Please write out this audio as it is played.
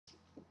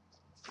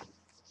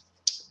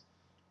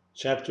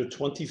Chapter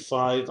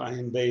 25,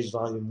 Ayin Beis,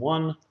 Volume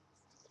 1,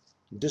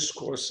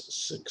 Discourse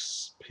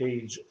 6,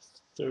 page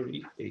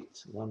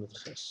 38, Lamed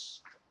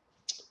Ches.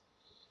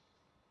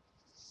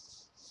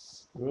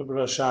 Rabbi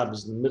Rashab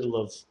is in the middle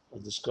of a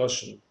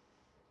discussion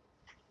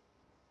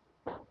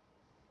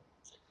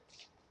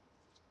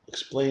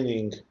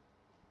explaining,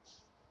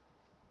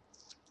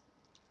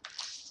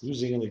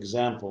 using an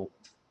example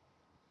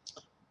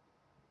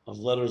of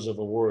letters of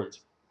a word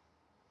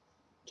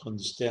to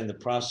understand the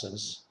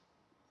process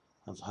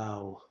of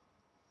how,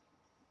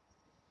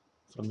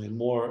 from a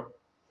more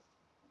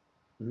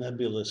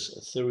nebulous,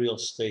 ethereal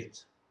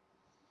state,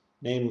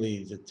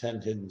 namely the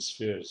 10 hidden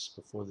spheres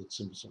before the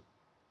tzimtzum,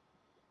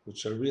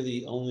 which are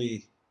really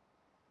only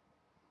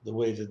the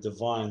way the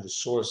divine, the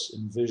source,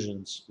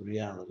 envisions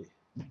reality.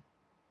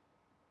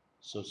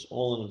 So it's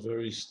all in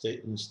a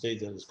state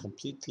that is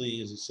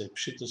completely, as you say,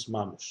 pshitus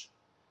mamish,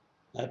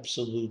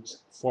 absolute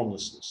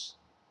formlessness.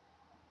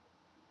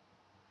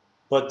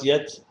 But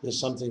yet there's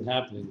something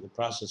happening. The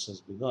process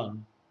has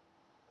begun.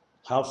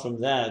 How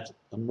from that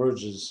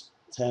emerges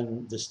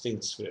 10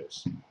 distinct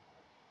spheres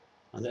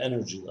on the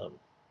energy level.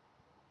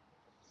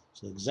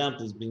 So the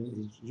example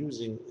he's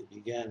using, it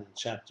began in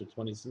chapter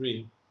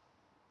 23,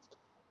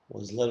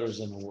 was letters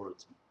in a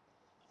word.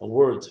 A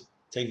word,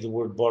 take the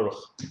word Baruch.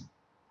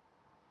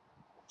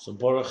 So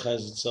Baruch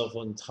has itself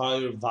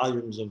entire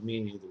volumes of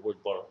meaning, the word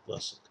Baruch,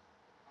 blessed.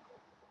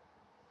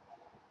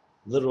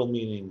 Literal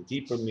meaning,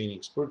 deeper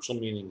meaning, spiritual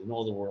meaning in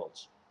all the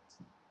worlds.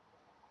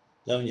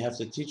 Then when you have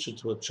to teach it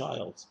to a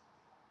child,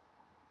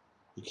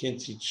 you can't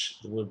teach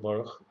the word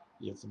Baruch.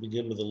 You have to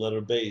begin with the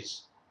letter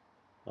Beis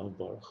of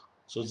Baruch.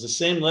 So it's the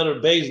same letter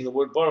Beis in the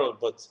word Baruch,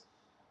 but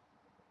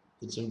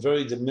it's in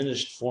very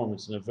diminished form.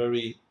 It's in a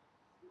very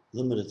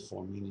limited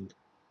form, meaning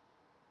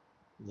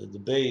the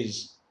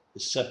Beis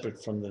is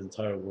separate from the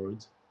entire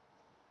word,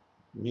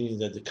 meaning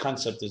that the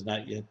concept is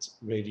not yet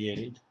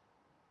radiating.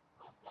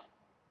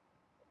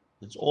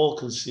 It's all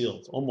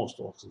concealed, almost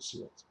all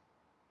concealed.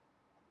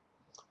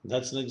 And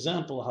that's an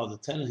example of how the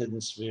 10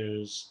 hidden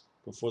spheres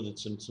before the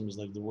tzimtzum is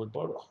like the word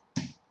Baruch.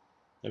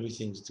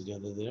 Everything's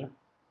together there.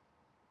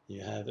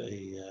 You have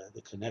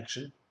the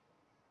connection,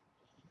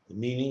 the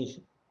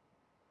meaning,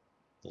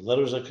 the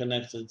letters are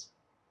connected,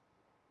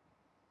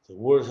 the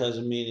word has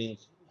a meaning,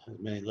 has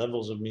many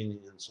levels of meaning,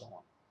 and so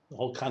on. The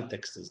whole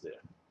context is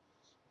there.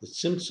 The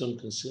tzimtzum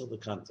concealed the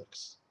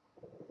context.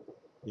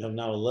 You have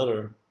now a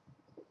letter.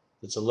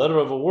 It's a letter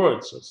of a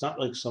word, so it's not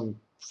like some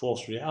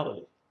false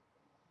reality.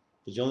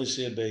 But you only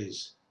see a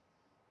Beis.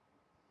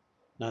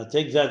 Now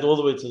take that all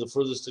the way to the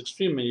furthest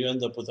extreme and you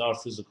end up with our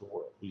physical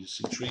world, where you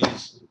see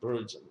trees and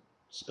birds and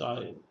sky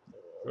and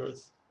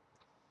earth,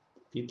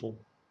 people,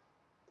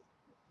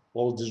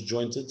 all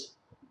disjointed.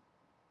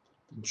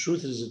 The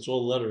truth is it's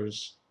all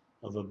letters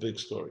of a big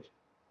story.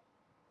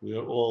 We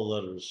are all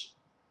letters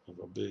of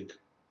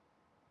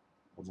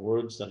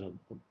words that are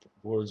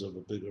words of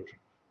a bigger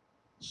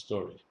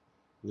story.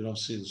 We don't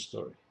see the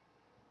story.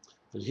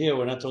 But here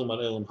we're not talking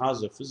about Elam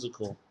Hazeh,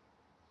 physical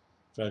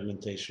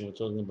fragmentation. We're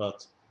talking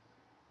about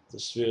the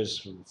spheres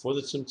from before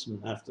the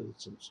tzimtzum and after the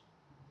tzimtzum.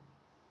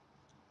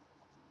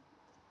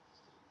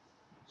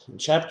 In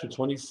chapter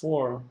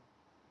 24,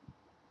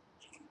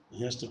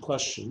 he asked a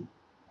question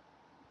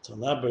to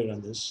elaborate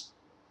on this,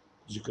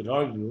 because you could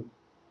argue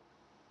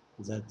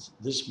that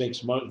this makes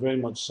very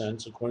much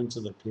sense according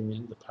to the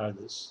opinion, the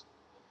paradis,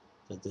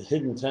 that the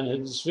 10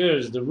 hidden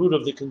spheres is the root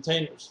of the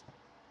containers.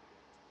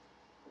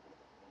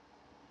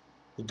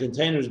 The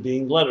containers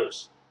being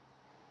letters.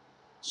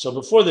 So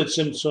before the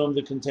tzimtzum,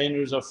 the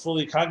containers are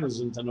fully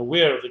cognizant and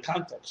aware of the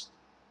context.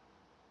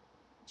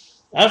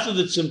 After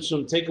the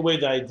tzimtzum, take away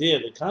the idea,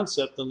 the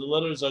concept, and the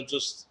letters are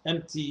just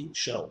empty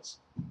shells.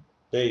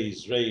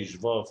 Beis, Reish,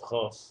 Vav,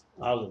 Chof,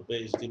 Aleph,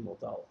 Beis, Gimel,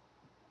 Dalet.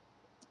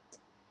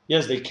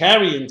 Yes, they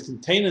carry and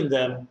contain in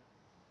them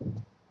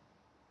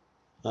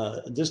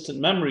a distant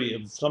memory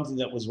of something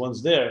that was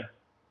once there,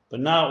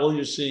 but now all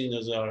you're seeing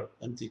is our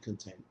empty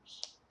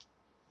containers.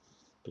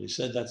 But he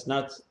said that's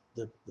not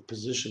the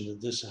position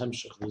that this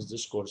hemshech, this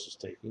discourse is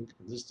taking.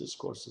 This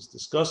discourse is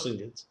discussing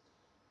it,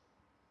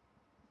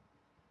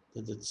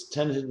 that the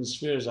 10 hidden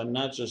spheres are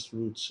not just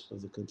roots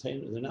of the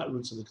container. They're not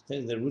roots of the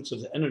container, they're roots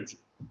of the energy.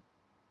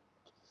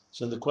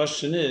 So the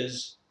question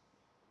is,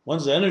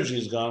 once the energy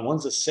is gone,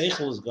 once the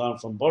seichel is gone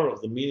from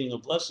Baruch, the meaning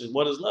of blessing,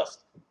 what is left?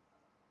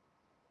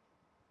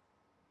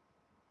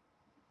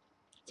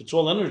 If it's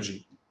all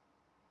energy.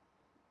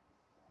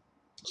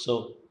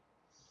 So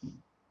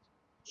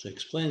he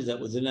explains that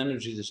within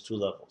energy there's two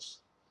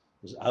levels.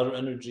 There's outer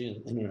energy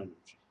and inner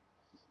energy.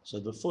 So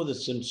before the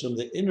tzimtzum,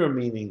 the inner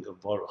meaning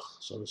of Baruch,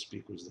 so to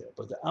speak, was there.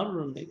 But the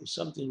outer,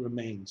 something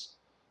remains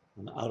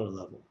on the outer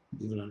level,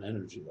 even on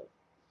energy level.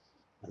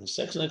 And the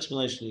second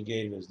explanation he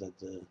gave is that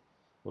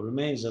what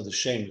remains are the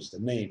shemus, the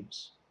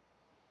names.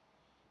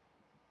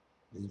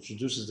 He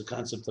introduces the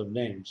concept of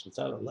names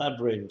without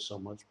elaborating so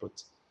much,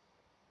 but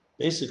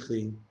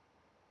basically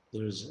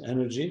there's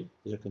energy,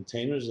 there are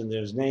containers, and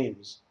there's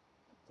names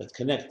that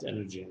connect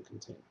energy and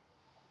container.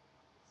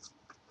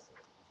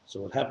 So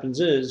what happens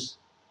is,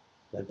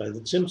 That by the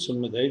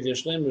tzimtzum, the idea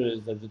shlemer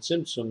is that the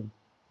tzimtzum.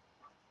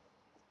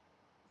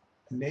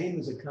 A name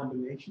is a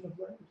combination of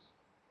letters.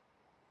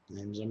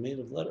 Names are made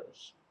of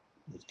letters.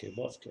 With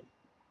Kevavke.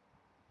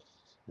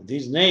 And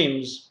these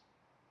names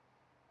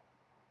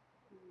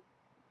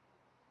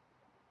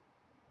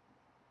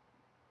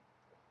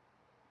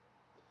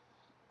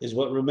is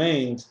what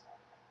remained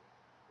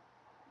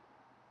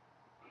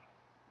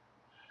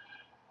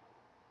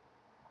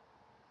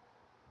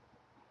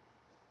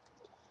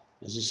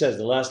as he says,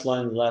 the last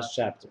line of the last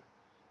chapter.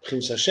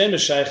 When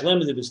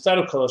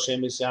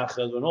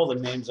all the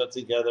names are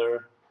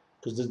together,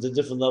 because there's the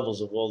different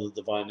levels of all the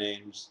divine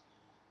names,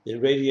 they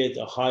radiate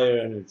a higher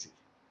energy.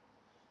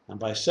 And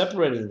by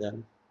separating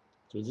them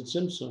through the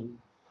tzimtzum,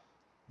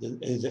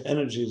 the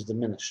energy is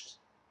diminished.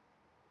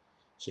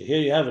 So here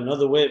you have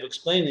another way of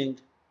explaining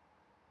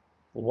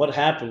what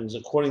happens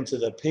according to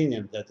the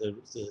opinion that the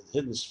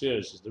hidden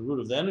spheres is the root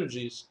of the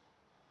energies.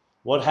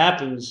 What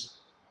happens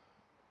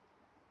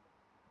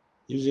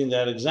using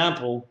that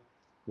example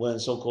when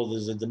so-called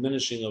there's a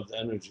diminishing of the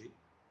energy.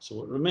 So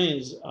what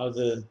remains are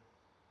the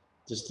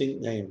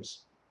distinct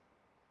names.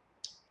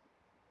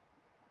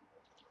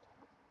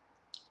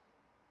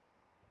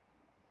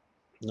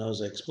 Now,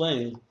 as I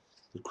explained,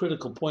 the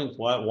critical point,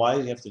 why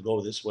you have to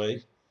go this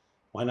way?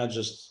 Why not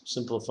just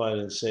simplify it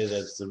and say that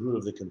it's the root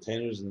of the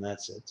containers and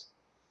that's it?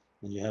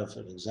 And you have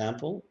an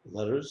example,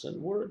 letters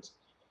and words.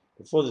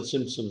 Before the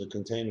tzimtzum, the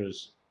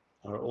containers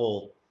are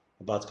all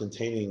about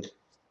containing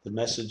the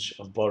message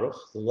of Baruch.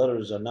 The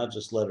letters are not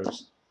just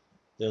letters.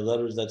 They're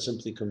letters that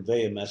simply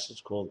convey a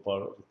message called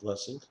Baruch,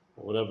 blessing,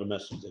 or whatever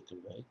message they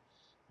convey.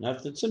 And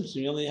after the tzimtzum,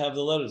 you only have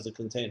the letters, the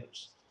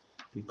containers.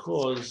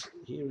 Because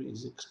here he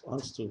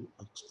wants to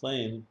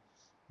explain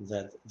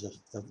that the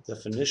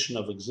definition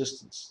of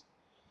existence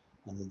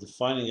and the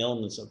defining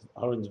elements of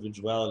our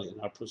individuality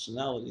and our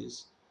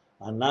personalities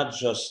are not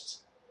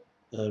just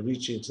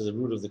reaching to the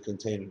root of the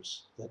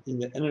containers, that in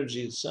the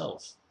energy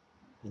itself,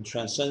 in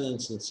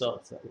transcendence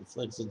itself, that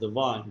reflects the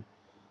divine,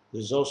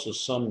 there's also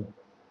some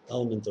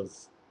element of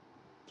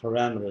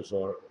parameters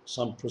or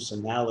some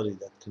personality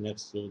that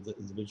connects to the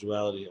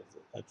individuality of the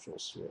actual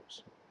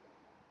spheres.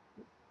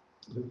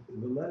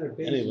 The letter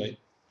base. Anyway.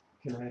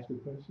 Can I ask you a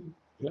question?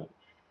 Yeah.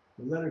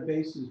 The letter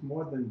base is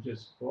more than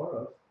just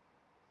Baruch.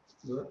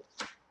 Did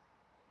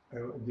I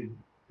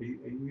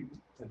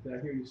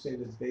hear you say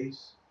that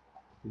base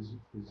is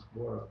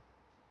Baruch?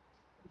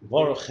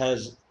 Baruch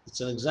has,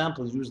 it's an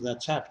example used in that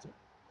chapter.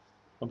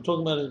 I'm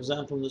talking about an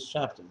example in this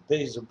chapter.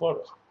 Base of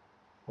Baruch.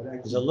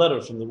 It's a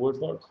letter from the word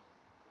Baruch.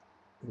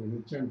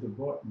 In terms of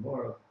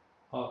Baruch,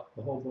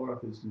 the whole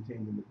Baruch is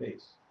contained in the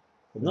base.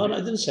 No, I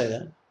didn't say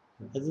that.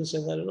 I didn't say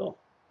that at all.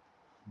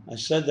 I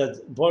said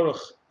that Baruch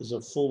is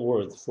a full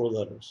word, 4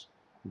 letters.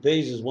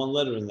 Beis is 1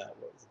 letter in that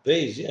word.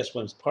 Beis, yes,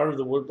 when it's part of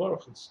the word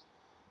Baruch, it's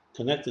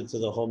connected to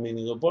the whole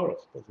meaning of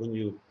Baruch. But when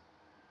you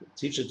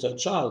teach it to a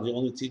child, you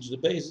only teach the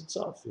Beis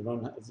itself. You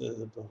don't have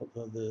the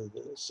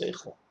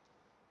seichel.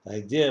 The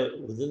idea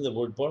within the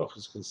word Baruch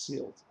is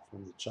concealed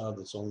from the child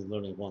that's only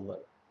learning 1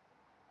 letter.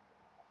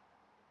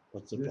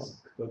 What's the problem?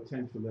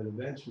 Potential that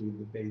eventually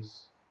the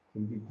base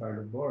can be part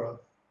of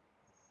Baruch,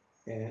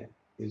 and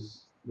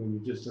is when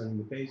you're just learning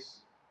the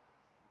base,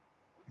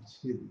 it's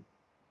hidden.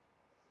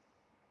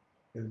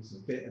 And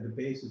the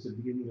base is the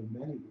beginning of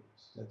many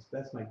words.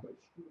 That's my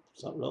question.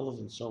 It's not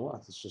relevant, so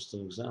what? It's just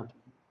an example.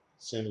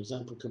 Same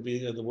example could be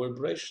the word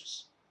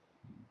gracious.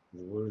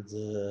 The word,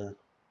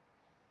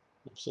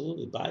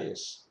 absolutely,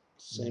 bias.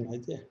 Same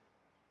idea.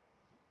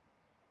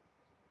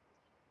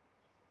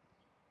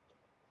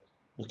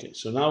 Okay,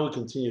 so now we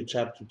continue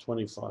chapter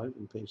 25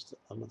 on page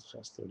Amad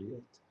Chas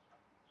 38.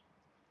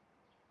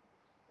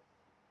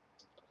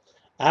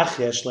 Ach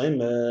yesh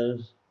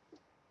leimer.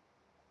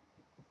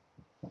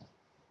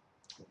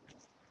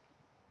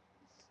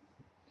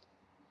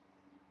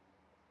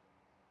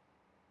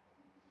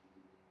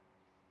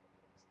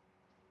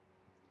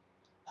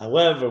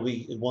 However,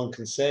 one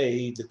can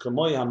say the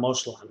kamoy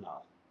hamoshel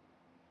hanal.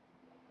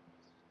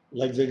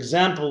 Like the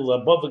example, the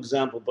above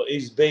example, but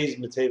is Beis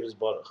Metevis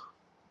Baruch.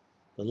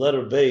 The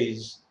letter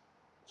Beis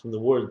from the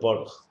word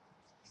Baruch.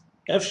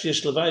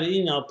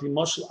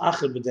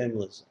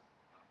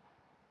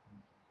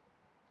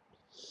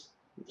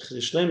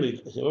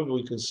 However,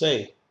 we can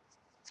say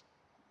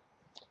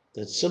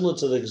that similar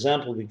to the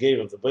example we gave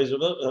of the Beis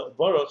of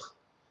Baruch,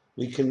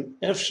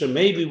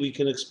 maybe we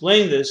can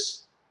explain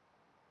this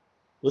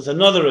with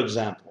another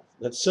example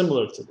that's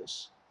similar to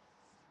this.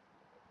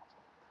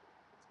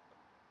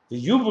 The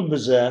Yubim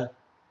Bezeh,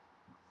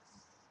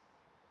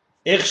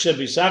 the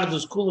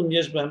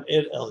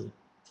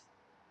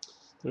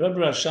Rabbi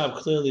Rashab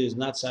clearly is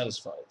not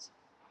satisfied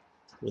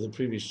with the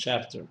previous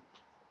chapter,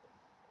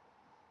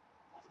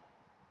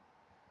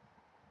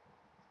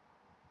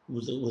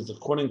 with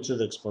according to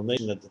the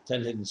explanation that the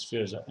 10 hidden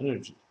spheres are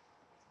energy,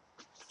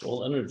 it's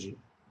all energy.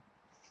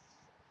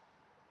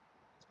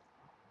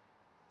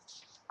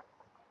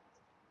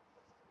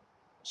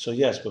 So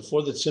yes,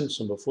 before the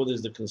tzimtzum, before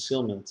there's the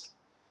concealment,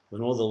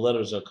 when all the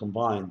letters are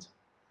combined,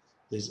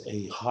 there's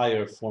a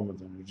higher form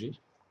of energy.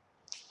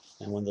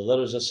 And when the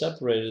letters are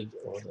separated,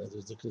 or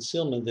there's the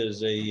concealment,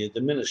 there's a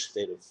diminished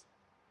state of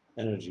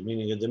energy,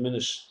 meaning a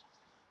diminished.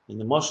 In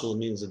the mashal, it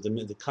means that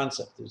the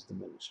concept is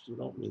diminished. You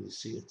don't really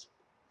see it.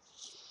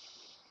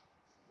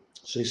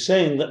 So he's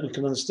saying that we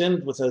can understand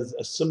it with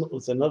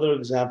with another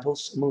example,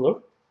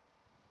 similar.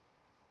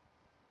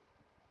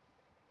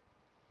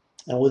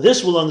 And with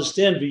this, we'll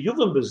understand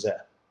v'yuvim b'zeh.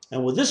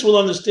 And with this, we'll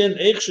understand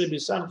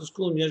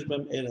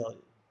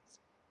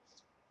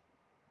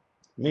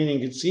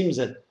meaning it seems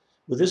that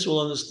with this,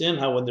 we'll understand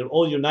how when they're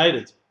all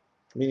united,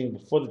 meaning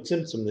before the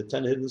tzimtzum, the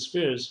 10 hidden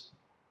spheres,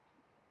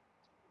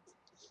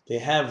 they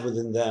have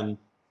within them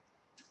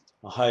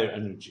a higher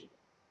energy.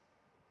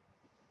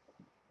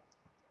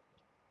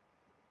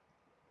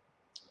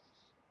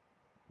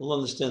 We'll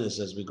understand this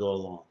as we go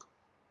along.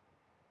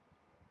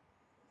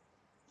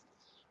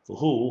 For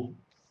who,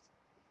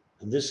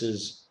 and this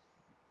is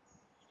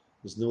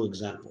his new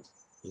example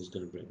he's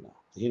going to bring now.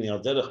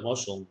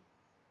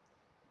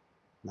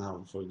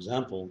 Now, for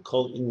example,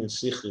 kol inyan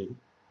sichli,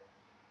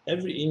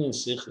 every inyan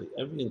sichli,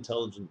 every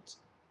intelligent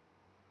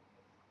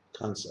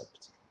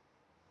concept,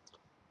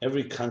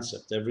 every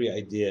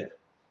idea,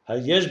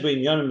 it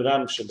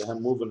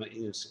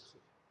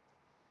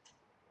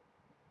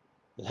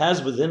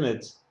has within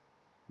it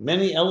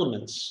many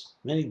elements,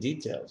 many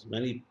details,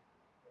 many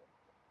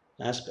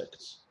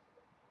aspects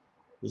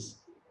with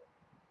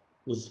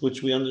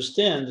which we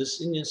understand this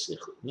inyan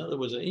seichel. In other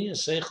words, an inyan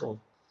seichel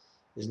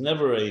is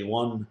never a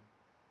one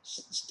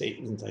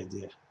statement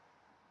idea.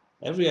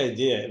 Every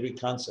idea, every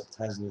concept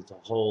has in it a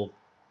whole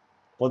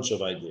bunch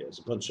of ideas,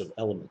 a bunch of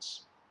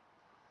elements.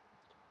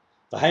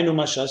 And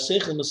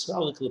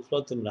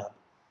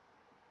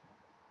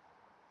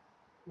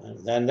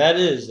that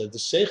is that the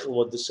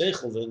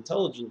seichel, the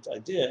intelligent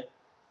idea,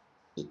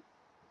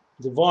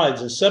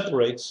 divides and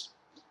separates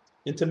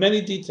into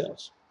many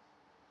details.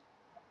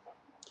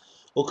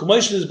 As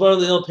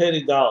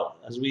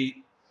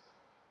we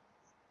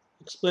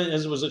explained,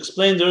 as it was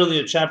explained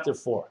earlier, chapter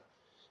 4.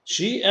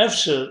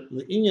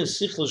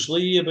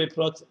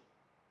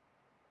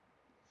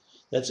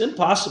 That's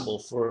impossible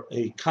for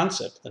a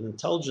concept, an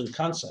intelligent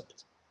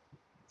concept,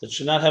 that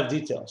should not have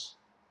details.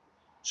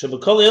 And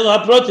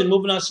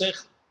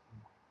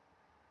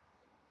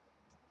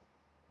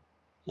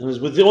it's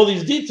with all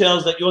these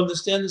details that you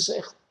understand the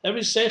seichel.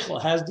 Every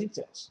seichel has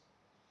details.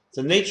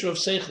 The nature of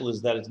seichel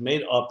is that it's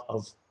made up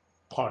of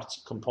parts,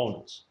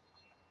 components.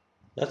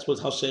 That's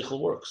how seichel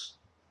works.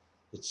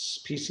 It's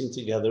piecing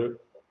together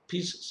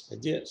pieces,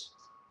 ideas.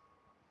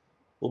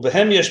 And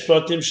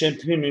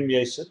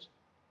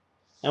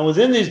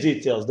within these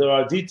details, there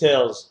are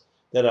details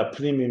that are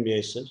primim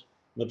yeser,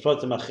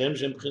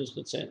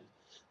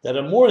 that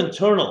are more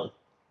internal.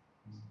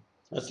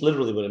 That's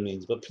literally what it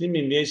means. But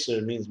primim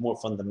yeser means more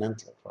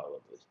fundamental,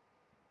 probably.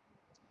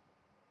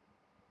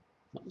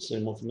 Not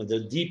necessarily more fundamental,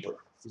 they're deeper.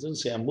 It doesn't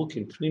say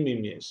amukim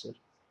primim yeser.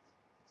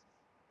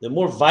 They're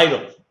more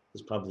vital,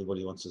 is probably what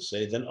he wants to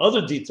say, than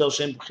other details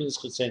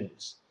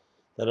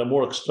that are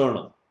more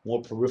external,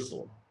 more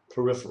peripheral.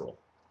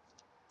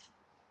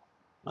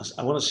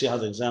 I want to see how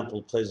the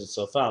example plays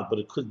itself out, but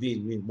it could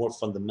be more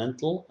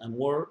fundamental and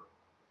more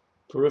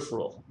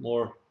peripheral,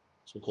 more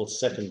so-called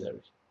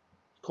secondary.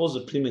 He calls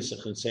it primis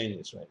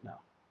chitzenius right now,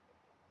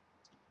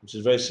 which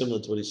is very similar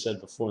to what he said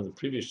before in the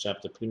previous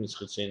chapter, primis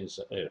chitzenius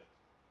ha'er.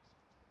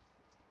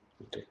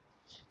 Okay.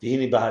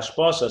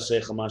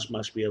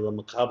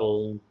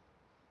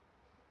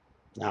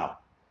 Now,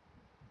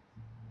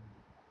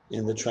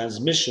 in the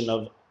transmission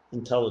of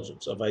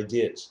intelligence, of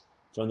ideas,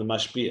 from the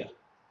mashpia,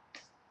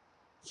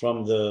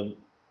 from the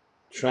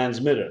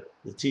transmitter,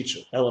 the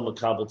teacher, elam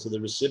makabel, to the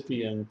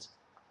recipient,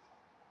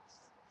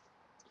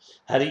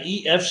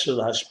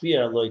 it's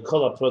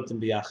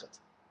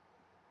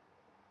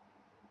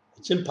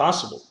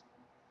impossible.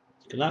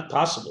 It's not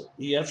possible.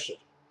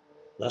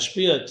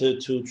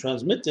 To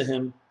transmit to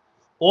him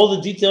all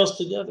the details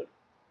together.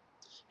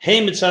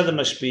 It's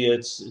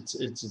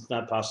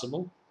not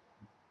possible.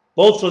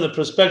 Both from the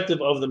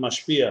perspective of the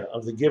mashpia,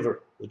 of the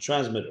giver, the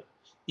transmitter.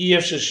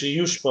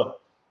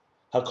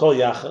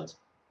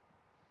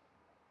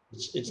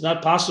 It's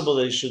not possible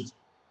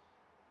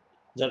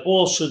that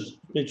all should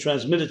be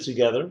transmitted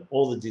together,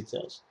 all the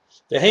details.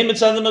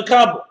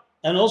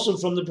 And also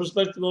from the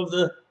perspective of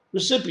the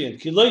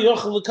recipient.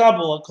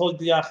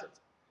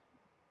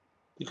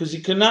 Because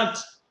he cannot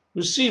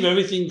receive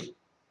everything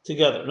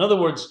together. In other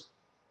words,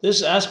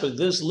 this aspect,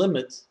 this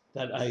limit,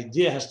 that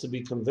idea has to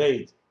be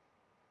conveyed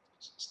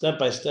step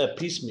by step,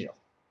 piecemeal,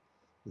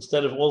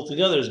 instead of all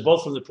together, is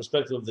both from the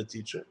perspective of the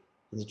teacher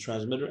and the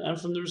transmitter and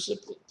from the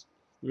recipient.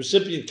 The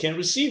recipient can't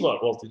receive it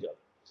all together.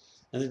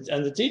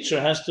 And the teacher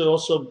has to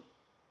also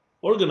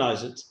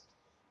organize it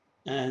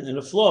and in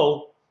a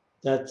flow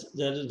that's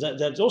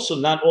also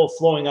not all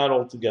flowing out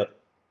all together.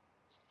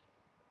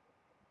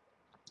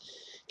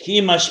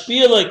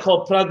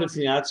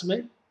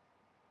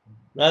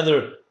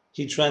 Rather,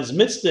 he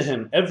transmits to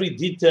him every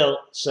detail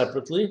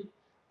separately,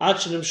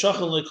 to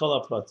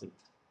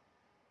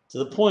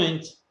the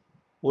point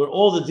where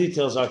all the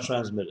details are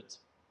transmitted.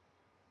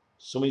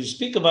 So when you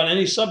speak about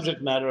any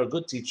subject matter, a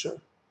good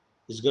teacher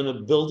is going to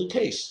build a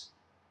case.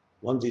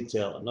 One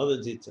detail,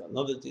 another detail,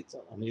 another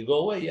detail. And when you go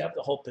away, you have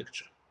the whole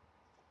picture.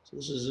 So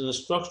this is in a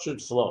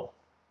structured flow.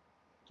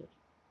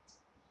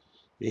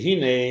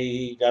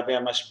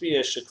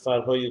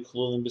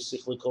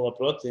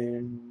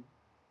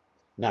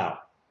 Now,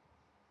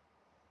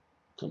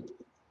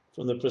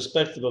 from the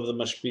perspective of the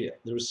mashpia,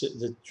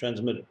 the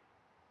transmitter,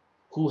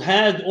 who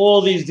had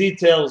all these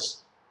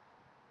details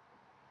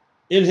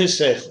in his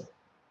seichel,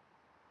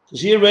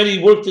 because he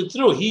already worked it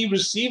through. He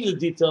received the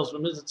details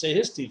from his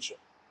teacher,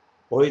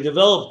 or he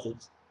developed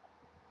it.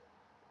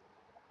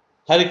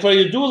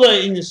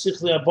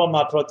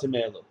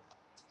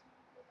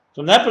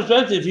 From that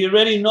perspective, he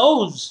already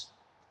knows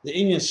the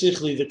inyan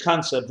sichli, the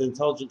concept, the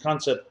intelligent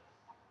concept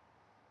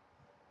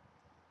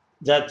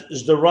that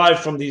is derived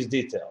from these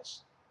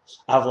details.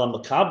 Avla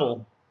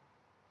makabel,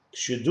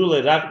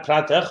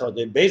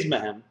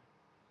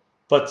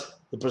 but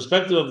the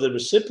perspective of the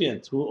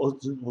recipient,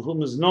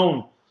 whom is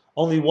known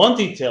only one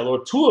detail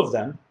or two of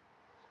them,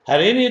 he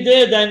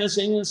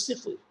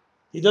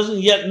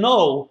doesn't yet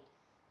know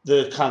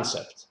the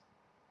concept.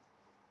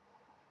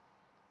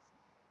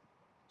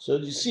 So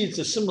you see, it's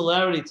a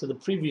similarity to the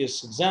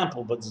previous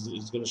example, but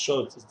he's going to show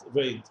it's a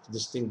very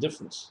distinct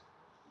difference.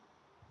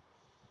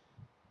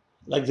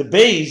 Like the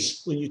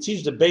Beis, when you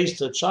teach the Beis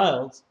to a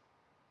child,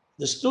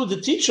 the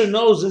teacher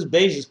knows this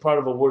Beis is part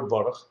of a word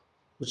baruch,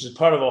 which is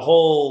part of a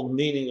whole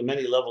meaning,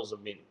 many levels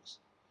of meanings.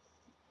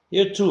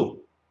 Here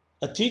too,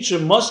 a teacher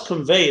must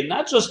convey it,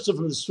 not just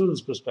from the student's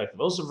perspective,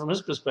 also from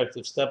his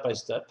perspective, step by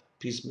step,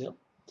 piecemeal.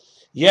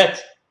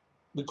 Yet,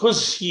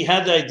 because he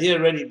had the idea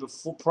already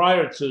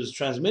prior to his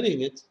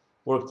transmitting it,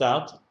 worked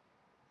out,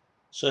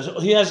 so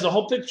he has the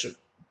whole picture.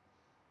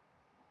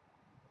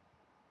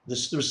 The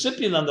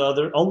recipient, on the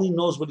other, only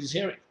knows what he's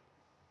hearing.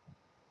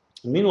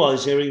 And meanwhile,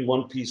 he's hearing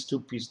one piece,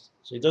 two pieces.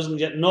 So he doesn't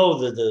yet know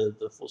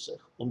the full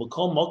seichel.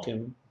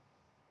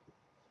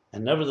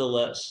 And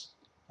nevertheless,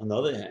 on the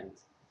other hand,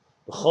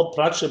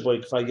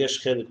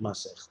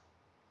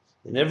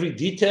 in every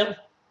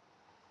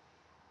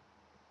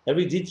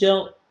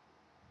detail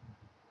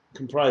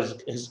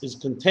comprised is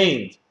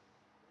contained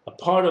a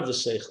part of the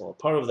seichel, a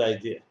part of the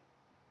idea.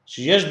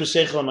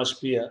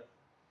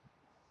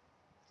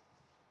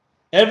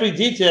 Every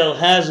detail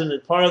has in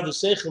it part of the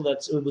seichel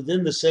that's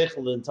within the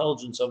seichel, the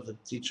intelligence of the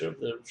teacher,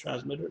 the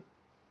transmitter.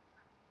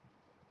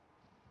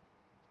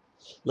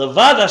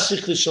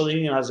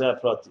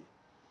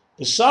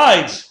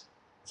 Besides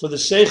for the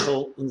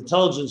seichel,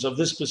 intelligence of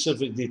this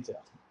specific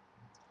detail.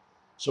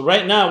 So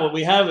right now what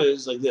we have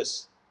is like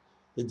this.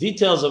 The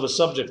details of a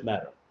subject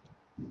matter.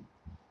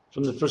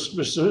 From the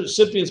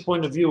recipient's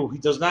point of view, he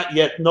does not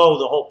yet know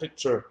the whole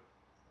picture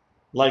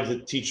like the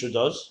teacher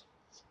does.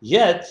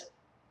 Yet,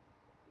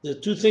 there are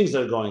two things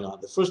that are going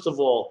on. First of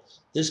all,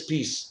 this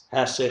piece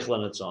has seichel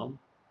on its own,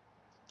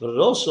 but it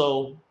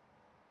also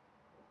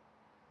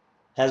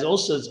has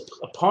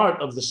a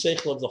part of the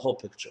seichel of the whole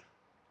picture,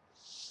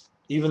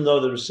 even though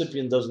the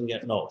recipient doesn't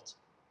yet know it,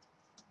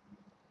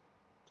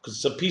 because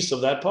it's a piece of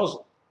that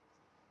puzzle.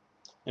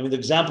 I mean, the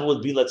example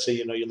would be, let's say,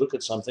 you look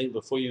at something,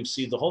 before you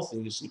see the whole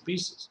thing, you see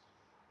pieces.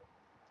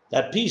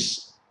 That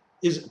piece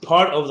is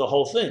part of the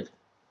whole thing.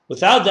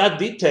 Without that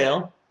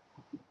detail,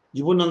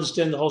 you wouldn't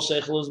understand the whole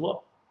seichel as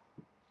well.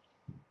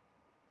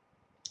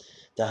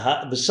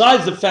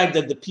 Besides the fact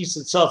that the piece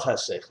itself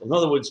has seichel. In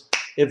other words,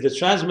 if the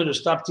transmitter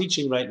stopped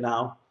teaching right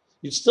now,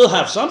 you'd still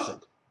have something,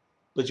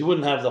 but you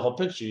wouldn't have the whole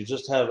picture. You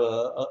just have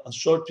a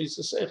short piece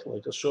of seichel,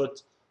 like a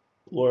short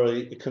or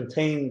a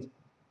contained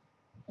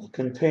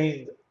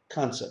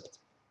concept.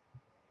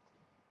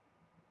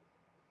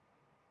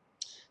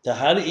 The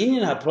hari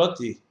inyan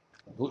haprati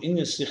hu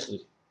inyan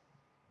sichli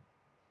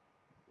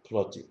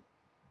prati.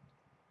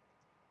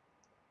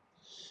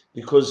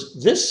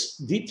 Because this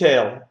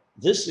detail,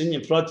 this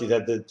inyan prati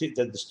that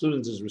the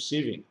student is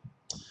receiving,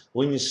 hu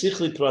inyan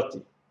sichli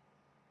prati,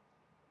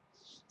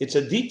 it's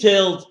a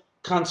detailed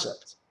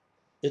concept.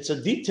 It's a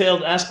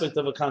detailed aspect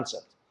of a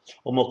concept.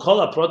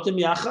 Umokol hapratim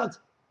yachad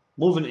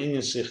moving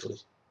inyan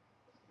sichli.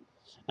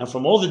 And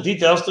from all the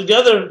details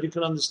together, you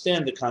can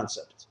understand the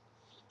concept.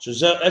 And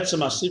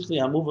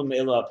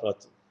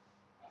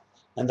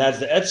that's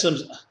the etzem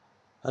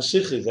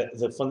hasichli,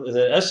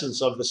 the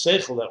essence of the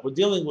seichel that we're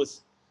dealing with,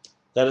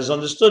 that is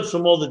understood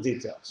from all the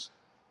details.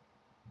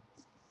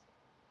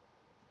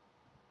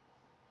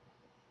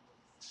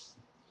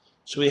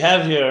 So we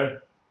have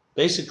here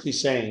basically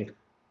saying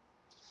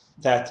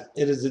that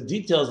it is the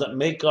details that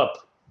make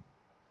up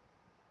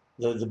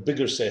the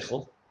bigger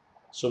seichel.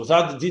 So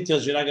without the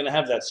details, you're not going to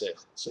have that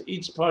seichel. So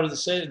each part of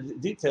the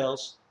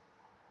details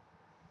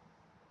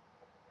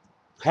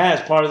has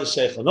part of the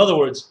seichel. In other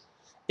words,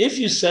 if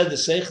you said the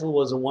seichel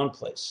was in one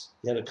place,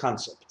 you had a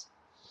concept,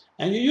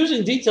 and you're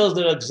using details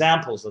that are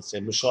examples, let's say,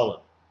 mishalim,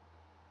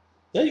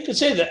 then you could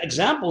say that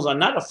examples are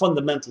not a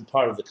fundamental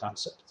part of the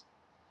concept.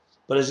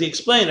 But as he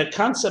explained, a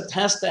concept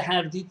has to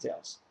have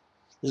details.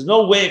 There's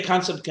no way a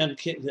concept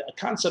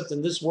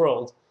in this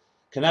world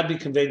cannot be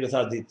conveyed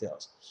without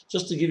details.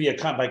 Just to give you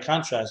by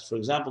contrast, for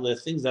example, there are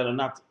things that are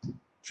not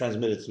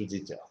transmitted through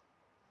detail.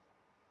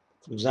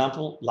 For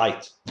example,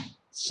 light,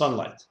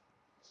 sunlight.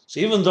 So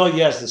even though,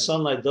 yes, the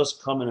sunlight does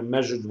come in a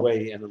measured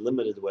way and a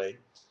limited way,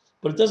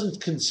 but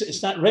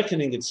it's not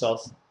reckoning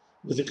itself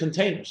with the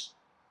containers.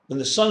 When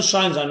the sun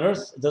shines on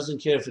earth, it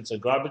doesn't care if it's a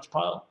garbage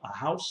pile, a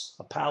house,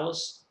 a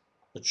palace,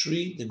 a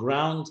tree, the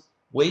ground,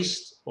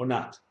 waste or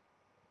not.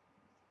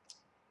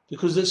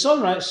 Because the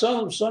sunlight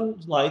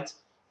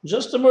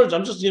just emerged.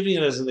 I'm just giving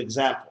it as an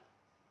example.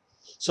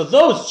 So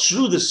though it's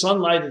true the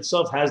sunlight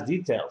itself has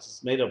details,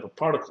 it's made up of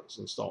particles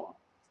and so on.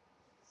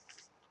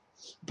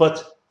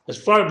 But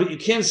you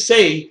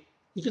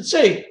could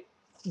say,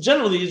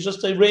 generally it's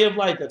just a ray of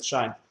light that's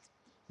shining.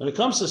 When it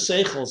comes to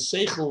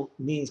seichel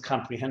means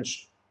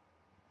comprehension.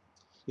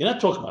 You're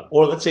not talking about,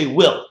 or let's say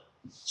will.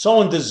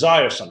 Someone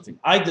desires something.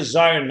 I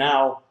desire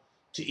now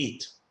to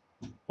eat,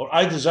 or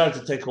I desire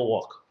to take a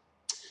walk.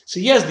 So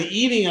yes, the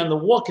eating and the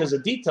walk is a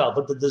detail,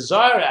 but the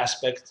desire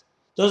aspect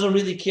doesn't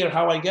really care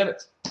how I get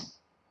it.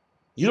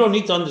 You don't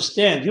need to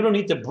understand. You don't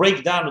need to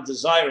break down a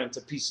desire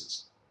into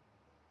pieces,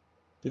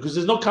 because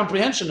there's no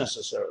comprehension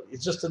necessarily.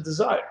 It's just a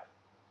desire.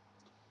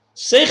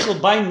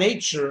 Seichel by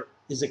nature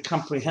is it's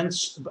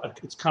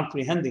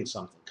comprehending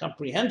something.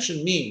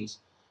 Comprehension means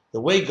the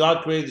way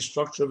God created the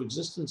structure of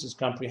existence is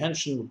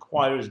comprehension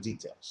requires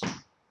details.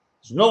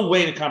 There's no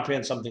way to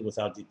comprehend something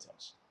without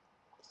details.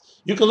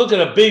 You can look at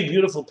a big,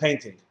 beautiful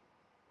painting.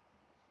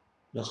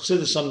 The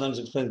Chassidus sometimes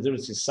explain the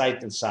difference between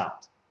sight and sound.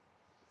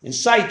 In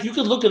sight, you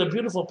can look at a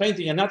beautiful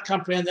painting and not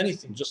comprehend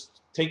anything,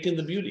 just take in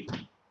the beauty.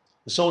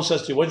 If someone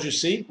says to you, what did you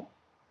see?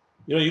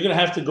 You're going to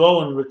have to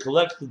go and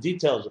recollect the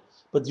details,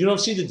 but you don't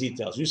see the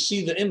details. You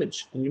see the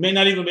image, and you may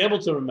not even be able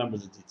to remember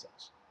the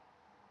details.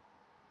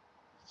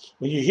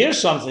 When you hear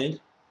something,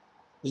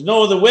 there's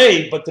no other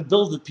way but to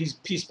build it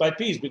piece by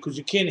piece, because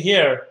you can't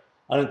hear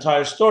an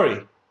entire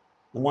story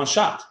in one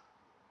shot.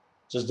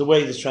 Just the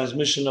way the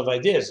transmission of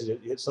ideas.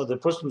 So the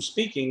person who's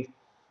speaking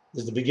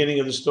is the beginning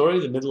of the story,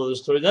 the middle of the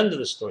story, the end of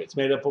the story. It's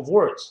made up of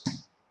words.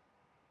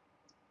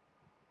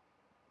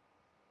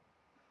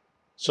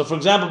 So, for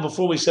example,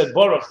 before we said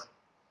Baruch,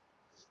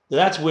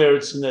 that's where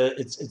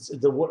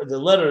the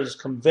letters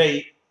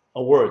convey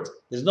a word.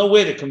 There's no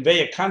way to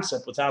convey a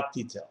concept without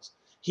details.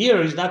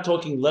 Here, he's not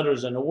talking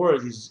letters and a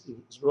word. He's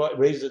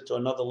raised it to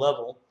another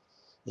level.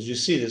 As you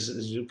see,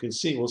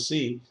 we'll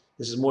see,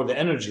 this is more the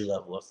energy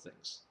level of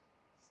things.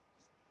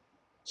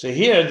 So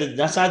here,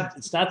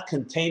 it's not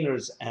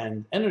containers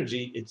and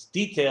energy, it's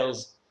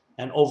details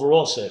and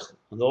overall seichel,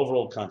 and the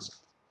overall concept.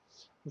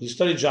 When you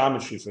study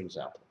geometry, for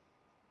example,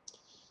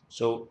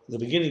 so in the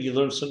beginning you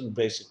learn certain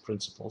basic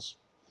principles.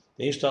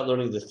 Then you start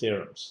learning the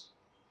theorems.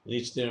 And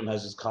each theorem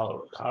has its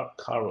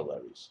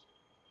corollaries,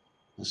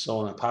 and so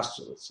on, and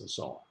postulates, and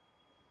so on.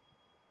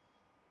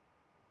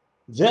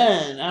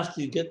 Then, after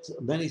you get to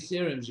many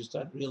theorems, you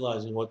start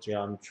realizing what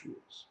geometry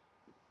is.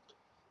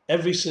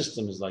 Every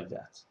system is like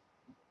that.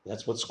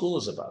 That's what school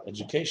is about,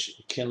 education.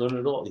 You can't learn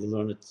it all. You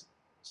learn it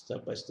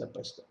step by step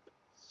by step.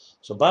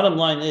 So bottom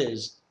line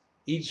is,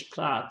 each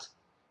prat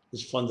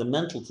is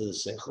fundamental to the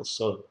seichel.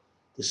 So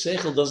the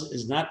seichel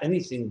is not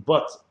anything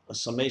but a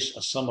summation,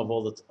 a sum of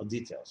all the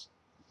details.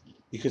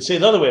 You could say it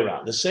the other way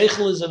around. The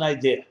seichel is an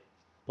idea.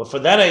 But for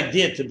that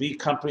idea to be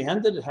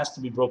comprehended, it has to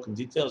be broken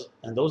details.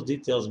 And those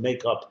details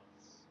make up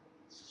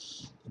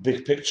the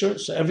big picture.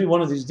 So every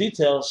one of these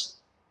details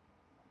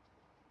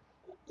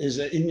is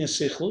an inyan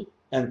seichel.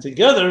 And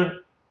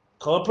together,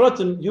 the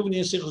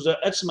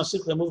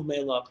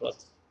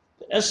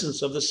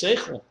essence of the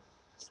seichel,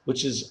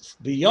 which is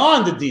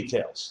beyond the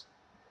details,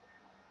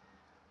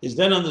 is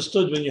then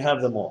understood when you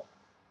have them all.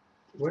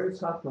 Where does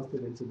Chachma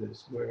fit into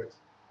this? Where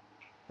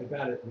I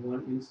got it in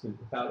one instant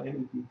without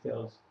any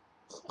details.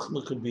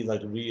 Chachma could be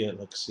like Riyah,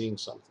 like seeing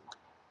something.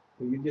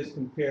 But you just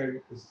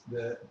compared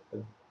a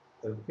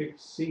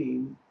fixed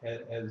scene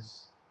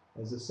as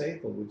a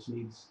seichel, which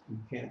needs, you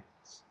can't.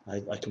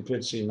 I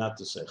compared seeing not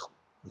to seichel.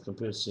 I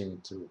compared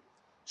seeing to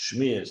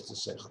Shmiya is to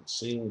seichel.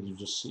 Seeing, you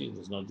just see,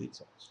 there's no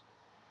details.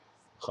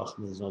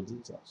 Chachma, there's no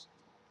details.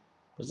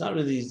 But it's not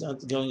really, it's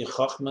not going,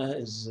 Chachma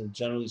is,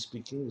 generally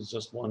speaking, is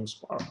just one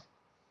spark.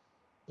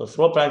 But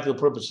for all practical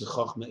purposes,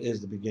 Chachma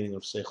is the beginning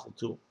of seichel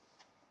too.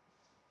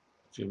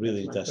 If you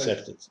really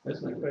dissect it.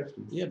 That's my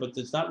question. Yeah, but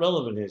it's not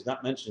relevant here. He's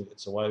not mentioning it,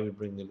 so why are we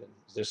bringing it in?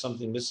 Is there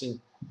something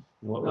missing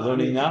in what we're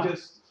learning now? Are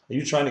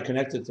you trying to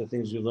connect it to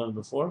things you learned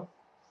before?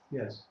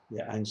 Yes.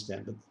 Yeah, I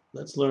understand, but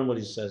let's learn what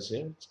he says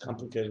here. It's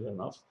complicated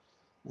enough.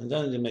 And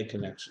then you make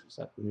connections.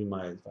 That would be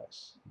my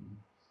advice.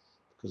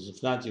 Because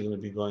if not, you're going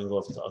to be going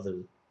off to other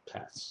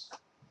paths.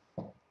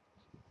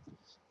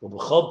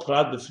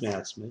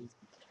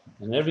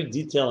 And every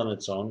detail on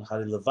its own,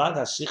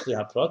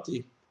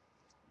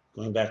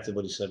 going back to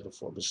what he said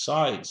before,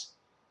 besides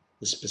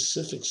the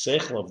specific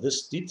seichel of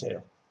this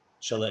detail,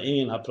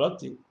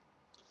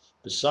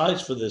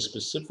 besides for the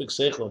specific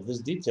seichel of this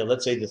detail,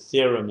 let's say the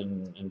theorem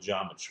in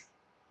geometry.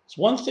 It's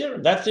one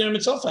theorem. That theorem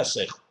itself has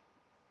seichel.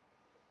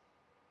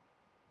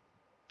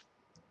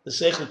 The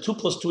seichel 2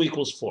 +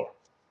 2 = 4.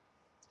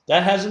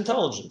 That has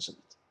intelligence in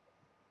it.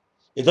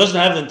 It doesn't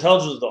have the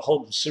intelligence of the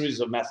whole series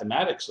of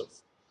mathematics of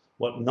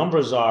what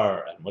numbers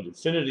are and what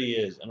infinity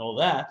is and all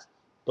that,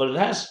 but it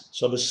has.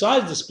 So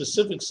besides the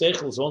specific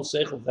seichel, its own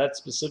seichel, that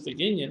specific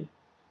inyan,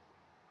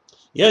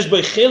 it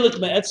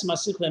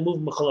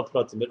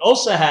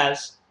also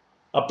has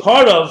a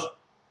part of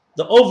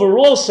the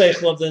overall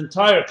seichel of the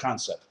entire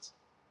concept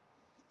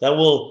that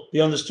will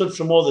be understood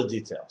from all the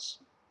details.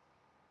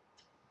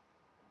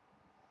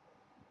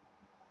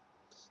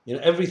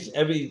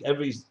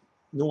 Every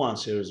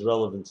nuance here is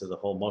relevant to the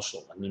whole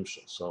mashal and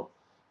nimshal. So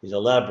he's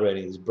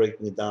elaborating, he's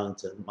breaking it down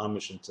into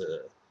mamish,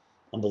 into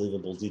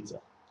unbelievable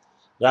detail.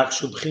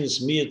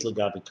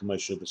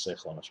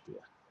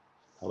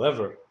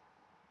 However,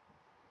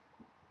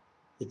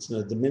 it's in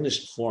a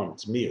diminished form.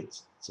 It's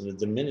miyut. It's in a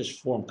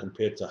diminished form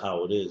compared to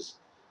how it is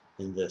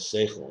in the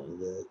seichel, in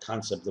the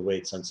concept, the way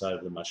it's inside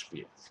of the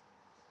mashpia.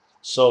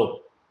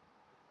 So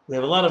we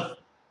have a lot of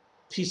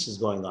pieces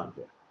going on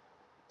here.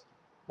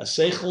 A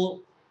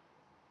seichel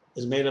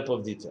is made up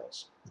of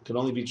details. It can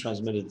only be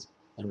transmitted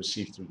and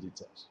received through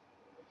details.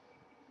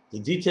 The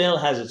detail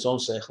has its own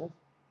seichel,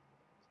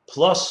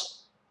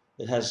 plus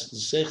it has the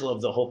seichel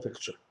of the whole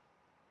picture.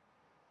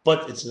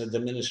 But it's in a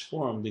diminished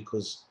form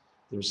because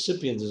the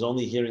recipient is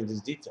only hearing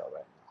this detail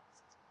right now.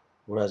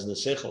 Whereas in the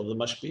seichel of the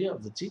mashpia,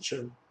 of the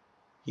teacher,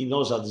 he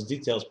knows how this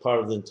detail is part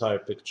of the entire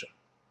picture.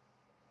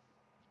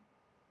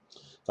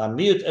 And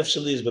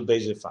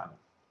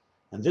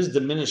this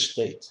diminished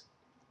state,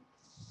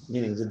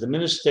 meaning the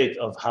diminished state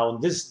of how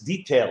in this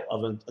detail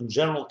of a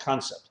general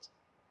concept,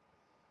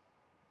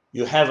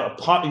 you have a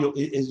part,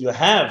 you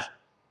have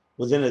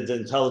within it the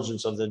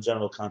intelligence of the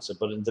general concept,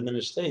 but in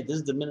diminished state,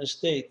 this diminished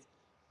state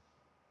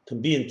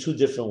can be in two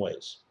different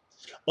ways.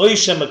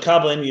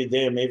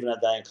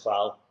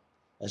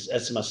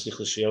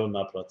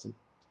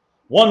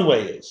 One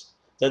way is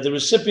that the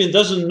recipient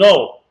doesn't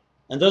know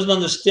and doesn't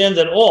understand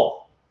at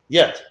all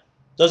yet,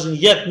 doesn't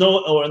yet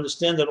know or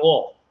understand at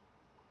all.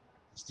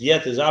 The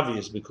yet is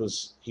obvious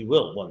because he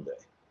will one day.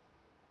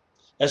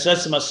 The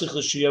essence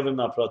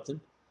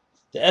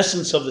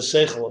of the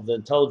seichel, of the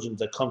intelligence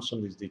that comes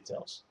from these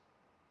details.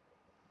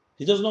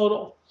 He doesn't know it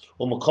all.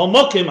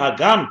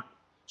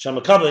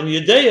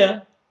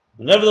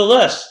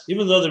 Nevertheless,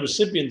 even though the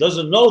recipient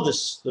doesn't know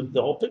this,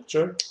 the whole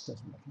picture,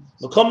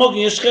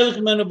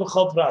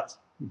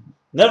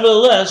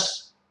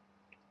 nevertheless,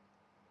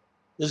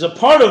 there's a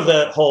part of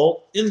that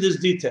whole in this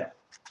detail.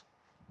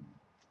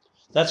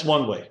 That's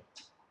one way.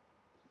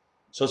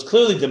 So it's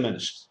clearly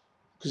diminished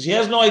because he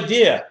has no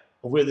idea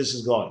of where this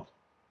is going.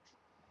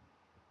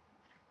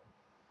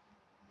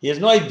 He has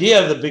no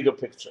idea of the bigger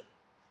picture.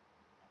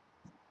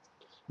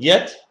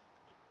 Yet,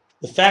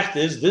 the fact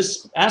is,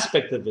 this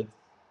aspect of it,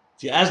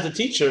 if you ask the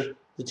teacher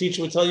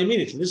would tell you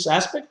immediately, this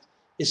aspect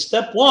is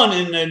step one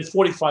in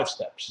 45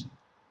 steps.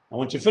 And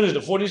once you finish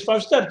the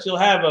 45 steps, you'll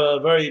have a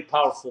very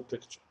powerful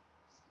picture.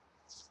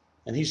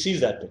 And he sees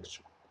that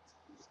picture.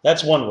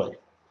 That's one way.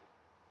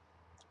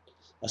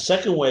 A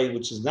second way,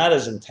 which is not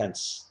as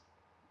intense,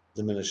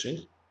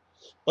 diminishing,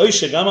 or the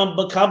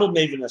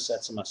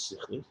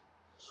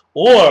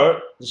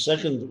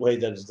second way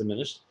that is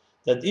diminished,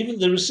 that even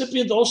the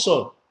recipient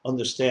also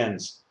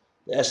understands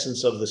the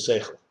essence of the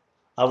seichel.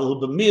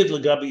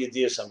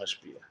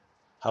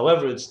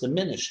 However, it's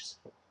diminished.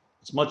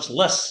 It's much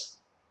less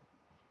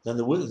than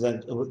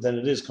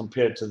it is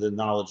compared to the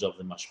knowledge of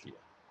the mashpia.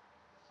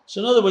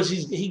 So in other words,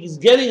 he's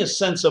getting a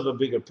sense of a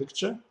bigger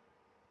picture.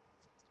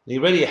 He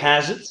already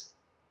has it,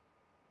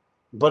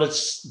 but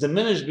it's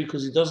diminished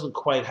because he doesn't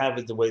quite have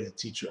it the way the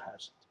teacher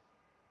has it.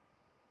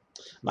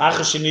 Why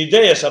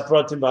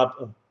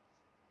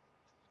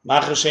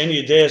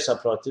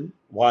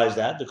is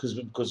that?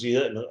 Because he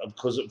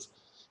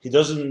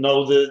doesn't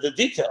know the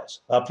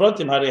details.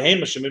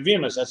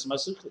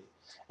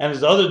 And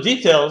it's the other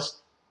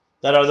details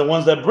that are the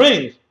ones that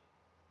bring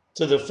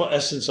to the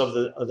essence of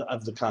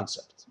the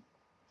concept.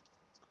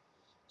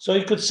 So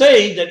you could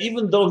say that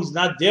even though he's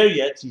not there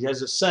yet, he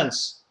has a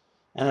sense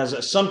and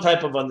has some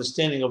type of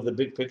understanding of the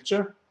big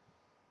picture,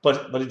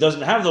 but he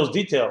doesn't have those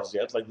details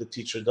yet like the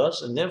teacher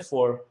does, and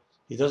therefore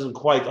he doesn't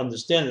quite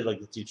understand it like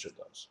the teacher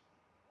does,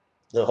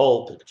 the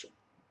whole picture.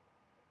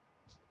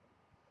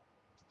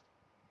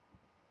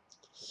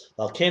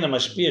 And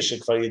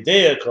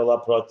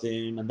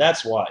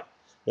that's why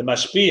the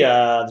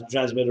mashpia, the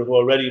transmitter who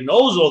already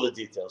knows all the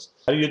details,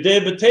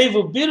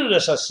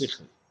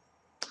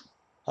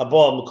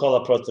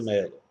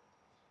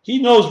 he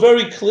knows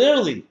very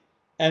clearly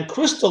and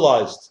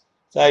crystallized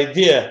the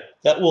idea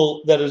that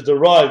is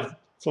derived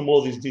from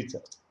all these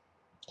details.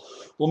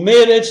 And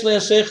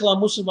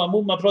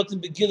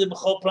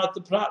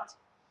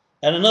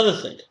another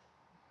thing,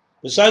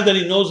 besides that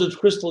he knows it's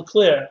crystal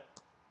clear,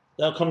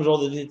 now comes all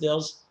the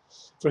details,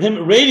 for him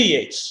it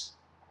radiates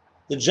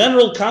the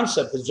general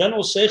concept, the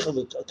general seichel,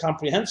 the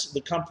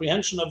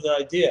comprehension of the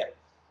idea.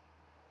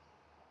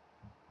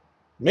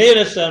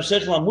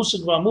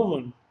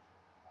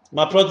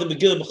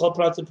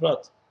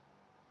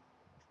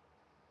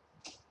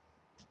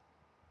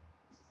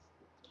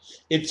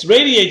 It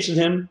radiates in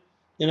him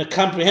in a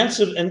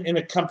comprehensive and in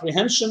a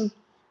comprehension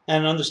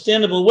and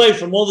understandable way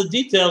from all the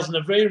details in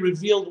a very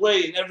revealed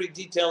way in every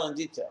detail and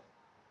detail.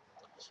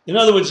 In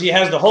other words, he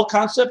has the whole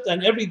concept,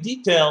 and every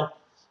detail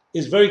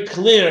is very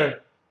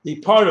clear the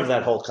part of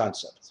that whole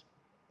concept.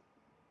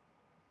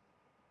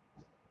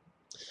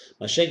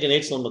 In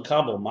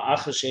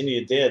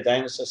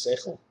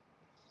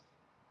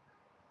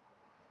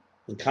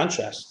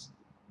contrast,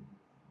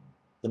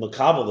 the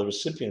makabel, the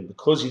recipient,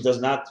 because he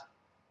does not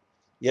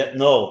yet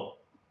know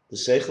the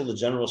seichel, the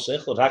general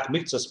seichel, rak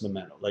miktsas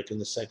memeno, like in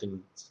the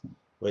second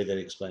way that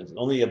he explains it.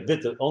 Only a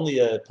bit, only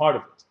a part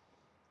of it,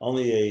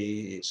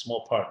 only a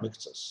small part,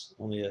 miktsas,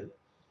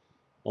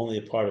 only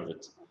a part of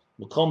it.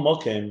 Makom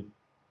mokem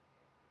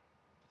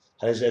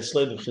has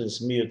etzlei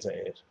b'chinas mir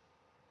ta'er.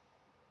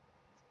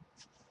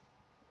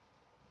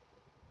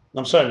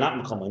 I'm sorry,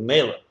 not makom,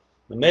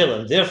 memela,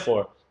 and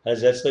therefore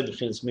has etzlei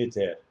b'chinas mir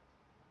ta'er.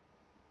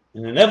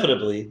 And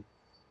inevitably,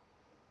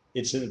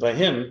 it's by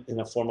him in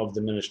a form of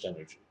diminished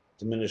energy,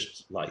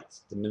 diminished light,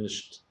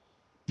 diminished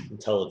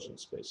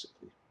intelligence,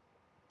 basically.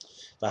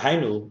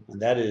 V'hainu, and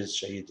that is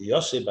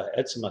sheyidiyose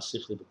ba'etzem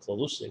hasichli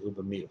b'klaluse hu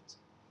b'miyut.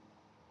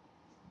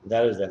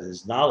 That is that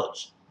his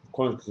knowledge,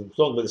 according to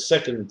talking about the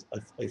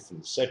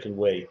second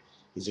way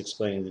he's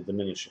explaining the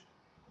diminishing,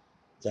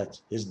 that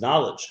his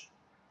knowledge,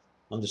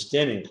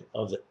 understanding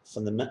of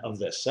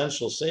the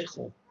essential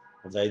seichel,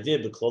 of the idea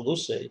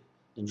b'klaluse,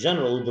 in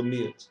general hu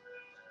b'miyut,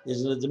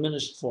 is in a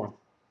diminished form.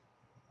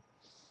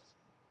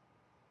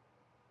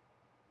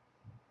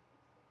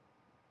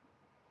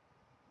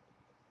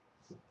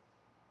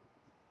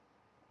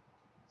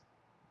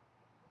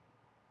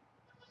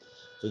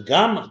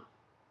 וגם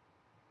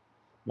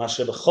מה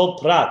שבכל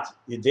פרט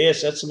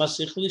ידייס עצם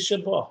השכלי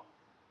שבו,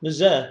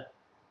 מזה.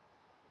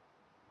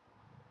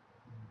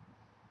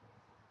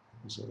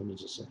 Let me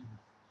just say.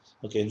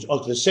 Okay,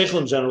 the seichel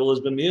in general has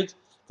been mute.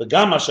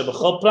 וגם מה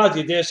שבכל פרט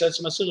ידייס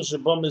עצם השכלי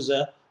שבו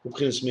מזה,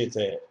 ובחינס מי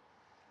תאר.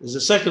 Is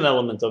the second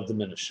element of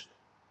diminishing.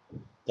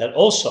 That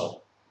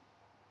also,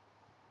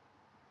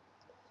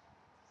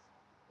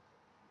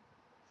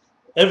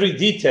 every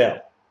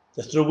detail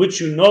through which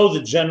you know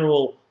the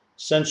general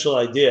essential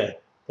idea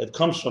that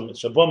comes from it,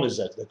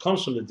 that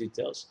comes from the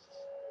details,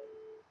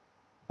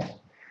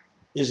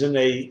 is in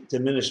a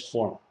diminished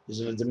form, is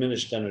in a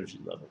diminished energy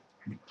level.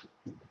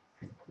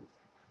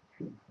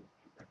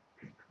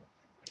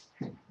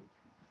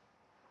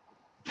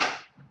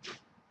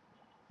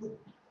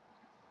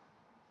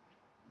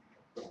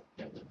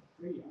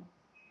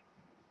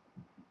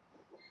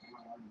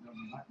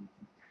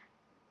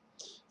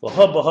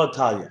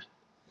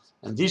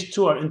 And these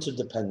two are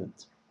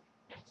interdependent.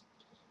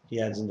 He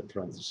adds in the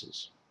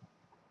parentheses.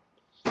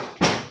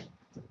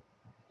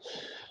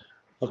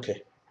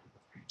 Okay.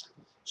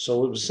 So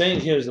what we're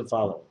saying here is the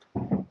following.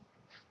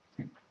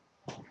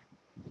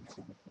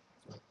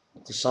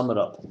 To sum it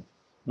up.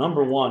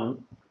 Number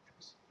one,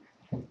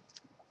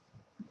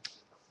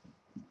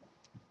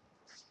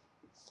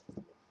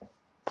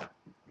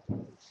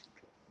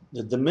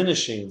 the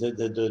diminishing,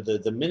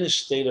 the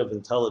diminished state of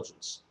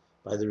intelligence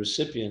by the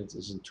recipient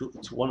is in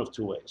one of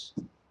two ways.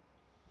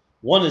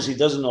 One is he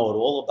doesn't know at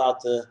all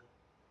about the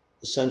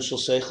essential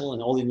seichel,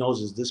 and all he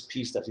knows is this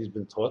piece that he's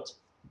been taught.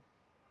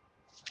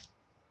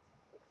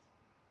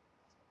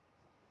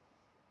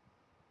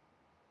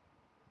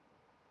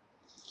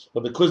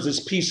 But because this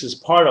piece is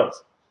part of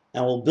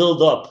and will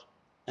build up,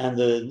 and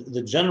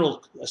the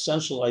general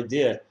essential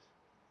idea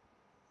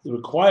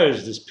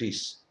requires this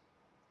piece,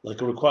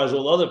 like it requires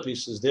all other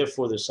pieces,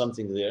 therefore there's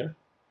something there,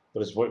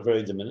 but it's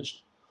very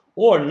diminished.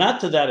 Or not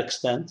to that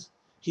extent,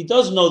 he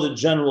does know the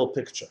general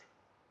picture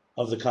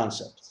of the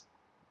concept.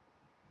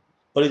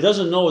 But he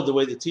doesn't know it the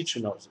way the teacher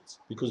knows it,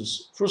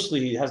 because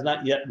firstly, he has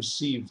not yet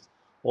received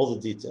all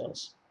the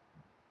details.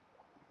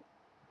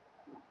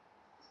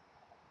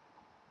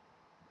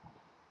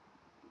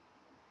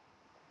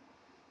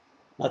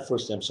 Not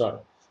firstly, I'm sorry,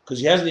 because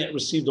he hasn't yet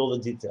received all the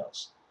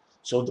details.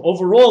 So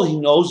overall, he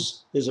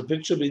knows there's a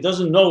picture, but he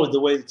doesn't know it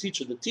the way the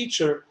teacher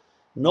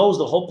knows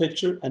the whole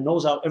picture and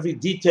knows how every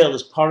detail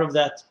is part of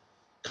that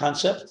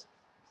concept.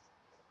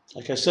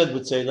 Like I said,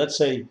 let's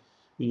say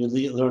when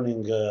you're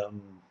learning,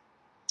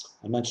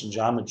 I mentioned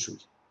geometry,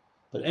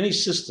 but any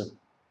system,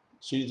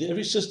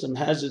 every system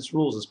has its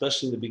rules,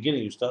 especially in the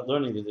beginning. You start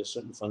learning that there's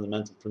certain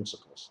fundamental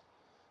principles.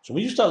 So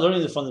when you start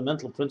learning the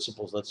fundamental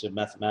principles, let's say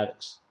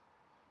mathematics,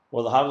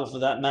 or the Havla for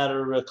that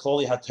matter,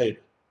 Kloli HaTorah,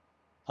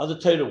 how the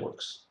Torah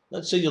works.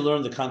 Let's say you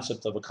learn the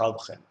concept of a Kal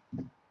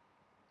V'chemer.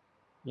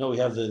 We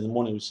have in the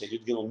morning we say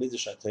Yud Gimel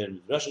Midrash HaTorah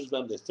Midrash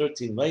Bem. There are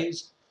 13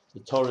 ways the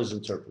Torah is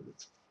interpreted.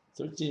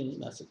 13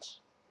 methods.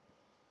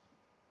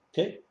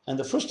 Okay, and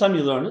the first time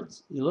you learn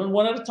it, you learn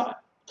one at a time.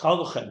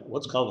 Kal V'chemer.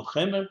 What's Kal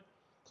V'chemer?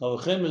 Kal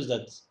V'chemer is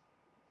that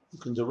you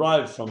can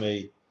derive from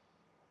if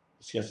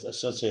you have,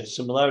 let's say, a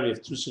similarity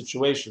of two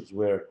situations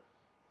where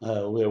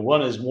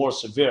one is more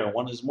severe and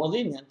one is more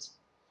lenient.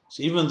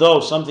 So even though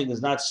something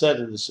is not said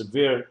in the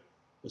severe,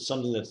 it's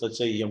something that, let's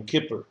say, Yom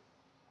Kippur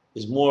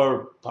is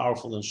more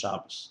powerful than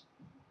Shabbos.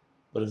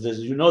 But if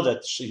you know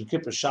that Yom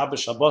Kippur,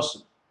 Shabbos,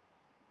 Shabbosim,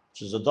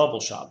 which is a double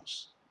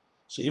Shabbos.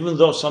 So even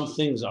though some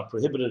things are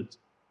prohibited,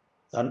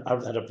 that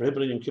are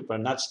prohibited in Yom Kippur, are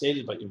not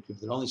stated by Yom Kippur,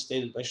 they're only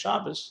stated by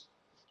Shabbos,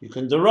 you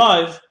can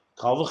derive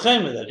Kal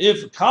V'chemer, that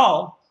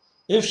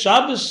if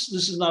Shabbos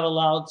this is not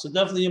allowed, so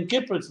definitely Yom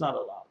Kippur it's not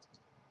allowed.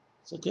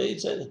 It's okay.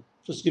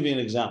 Just give you an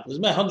example.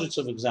 There's hundreds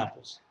of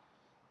examples.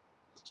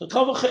 So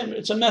Kal V'chemer,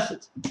 it's a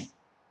method.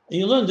 And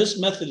you learn this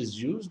method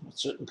is used with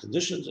certain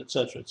conditions,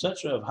 etc.,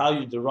 of how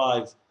you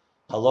derive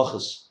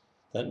halachas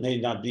that may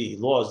not be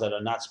laws that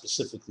are not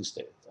specifically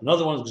stated.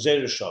 Another one is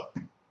Gzeir Shav.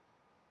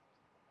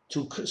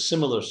 Two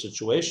similar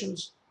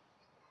situations,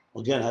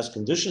 again, has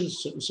conditions,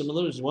 certain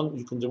similarities. One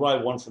you can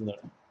derive one from the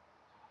other.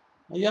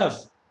 Now you have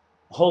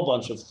a whole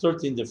bunch of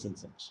 13 different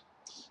things.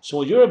 So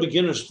when you're a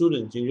beginner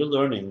student and you're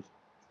learning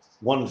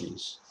one of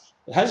these,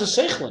 it has a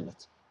seichel in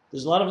it.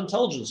 There's a lot of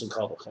intelligence in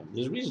Kal V'chemer.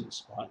 There's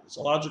reasons why. It's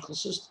a logical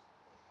system.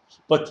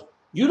 But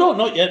you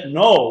don't yet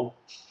know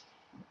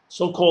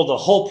so-called the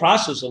whole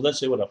process of, let's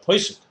say, what a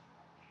posek,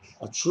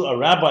 a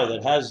rabbi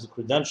that has the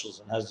credentials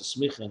and has the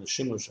smicha and the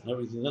shimush and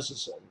everything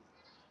necessary,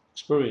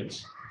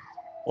 experience,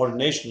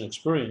 ordination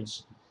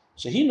experience.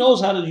 So he knows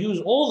how to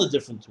use all the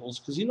different tools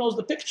because he knows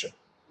the picture.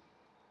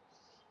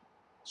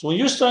 So when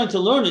you're starting to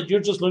learn it, you're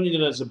just learning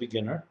it as a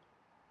beginner.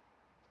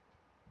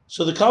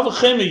 So the Kal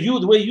V'chemer,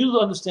 the way you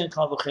understand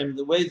Kal V'chemer,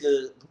 the way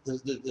the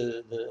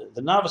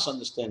novice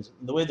understands it,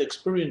 and the way the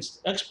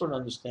experienced expert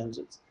understands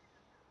it,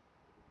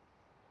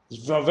 is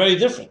very, very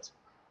different.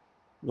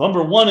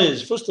 Number one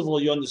is, first of all,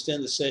 you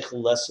understand the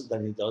seichel less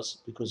than he does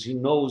because he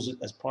knows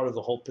it as part of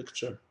the whole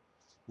picture,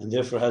 and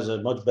therefore has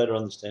a much better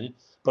understanding.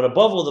 But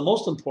above all, the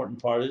most important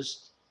part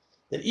is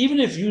that even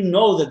if you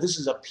know that this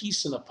is a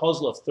piece in a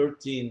puzzle of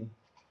 13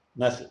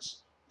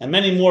 methods, and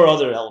many more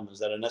other elements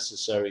that are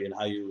necessary in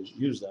how you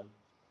use them,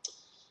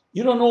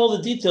 you don't know all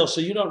the details,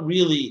 so you don't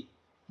really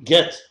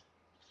get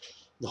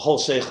the whole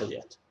seichel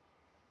yet.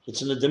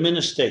 It's in a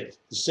diminished state.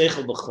 The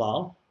seichel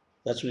b'chlal,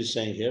 that's what he's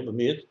saying here,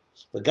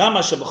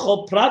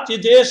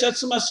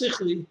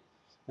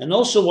 and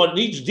also what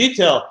each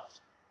detail,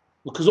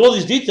 because all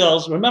these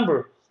details,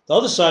 remember, the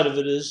other side of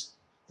it is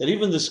that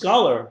even the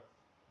scholar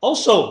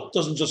also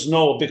doesn't just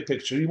know a big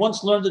picture. He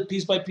once learned it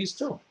piece by piece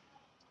too.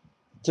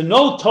 To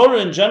know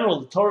Torah in general,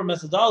 the Torah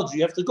methodology,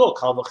 you have to go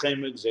Kal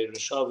V'chemer, Gzeir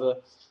Shava,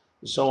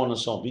 so on and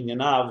so on,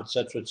 Binyanav,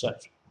 etc.,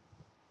 etc.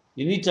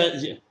 You need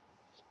to,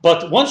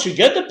 but once you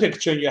get the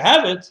picture and you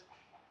have it,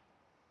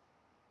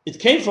 it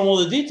came from all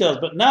the details,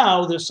 but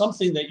now there's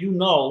something that you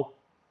know,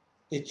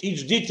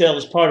 each detail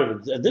is part of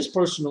it. And this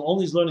person who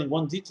only is learning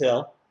one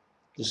detail,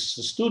 this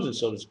the student,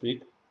 so to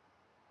speak,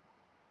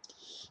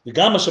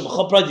 it's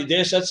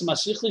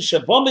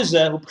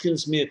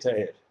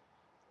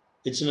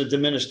in a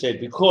diminished state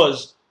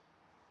because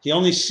he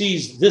only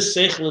sees this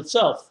seichel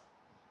itself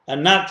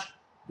and not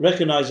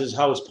recognizes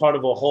how it's part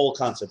of a whole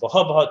concept.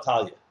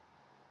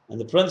 And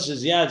the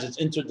parenthesis he adds, it's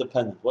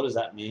interdependent. What does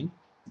that mean?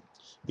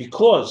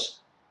 Because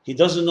he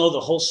doesn't know the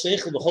whole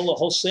seichel, the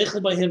whole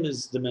seichel by him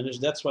is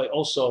diminished. That's why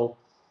also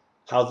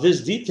how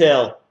this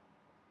detail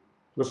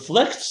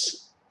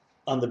reflects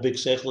on the big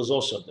seichel is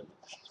also diminished.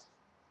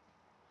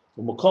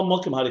 But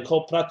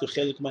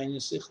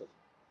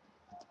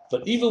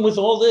even with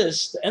all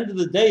this, the end of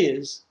the day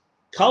is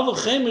Kal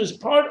V'chemer is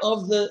part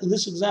of in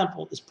this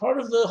example, is part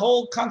of the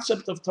whole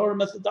concept of Torah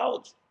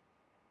methodology.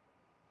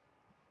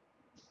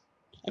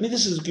 I mean,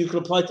 you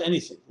could apply to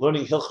anything.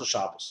 Learning Hilchos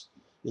Shabbos.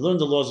 You learn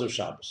the laws of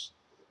Shabbos.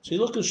 So you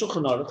look in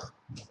Shulchan Aruch,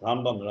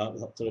 Rambam,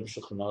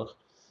 Shulchan Aruch,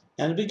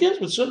 and it begins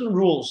with certain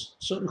rules,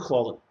 certain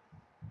chlolim.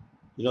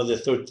 You know, there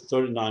are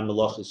 39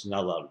 malachas you're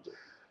not allowed to do.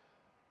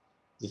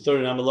 The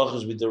 39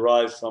 malachas we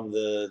derive from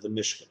the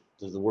Mishkan,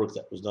 the work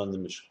that was done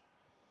in the Mishkan.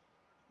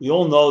 We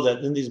all know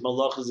that in these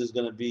malachas there's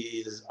going to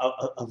be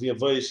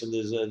aviyavois, and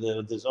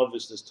there's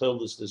obvious, there's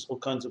toilets, there's all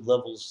kinds of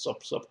levels,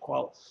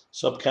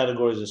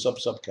 subcategories and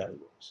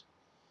subcategories.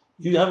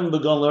 You haven't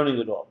begun learning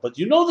it all, but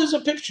you know there's a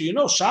picture. You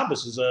know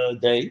Shabbos is a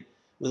day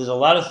where there's a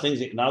lot of things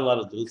that you're not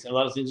allowed to do, and a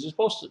lot of things you're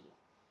supposed to do.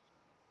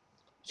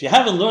 If you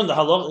haven't learned the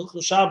halach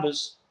of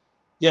Shabbos,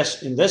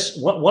 yes, in this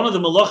one of the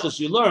malachas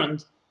you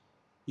learned,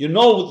 you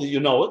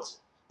know it,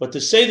 but to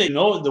say that you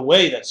know it the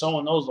way that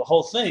someone knows the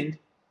whole thing,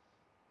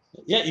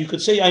 yeah, you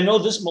could say I know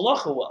this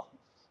malacha well,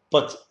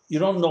 but you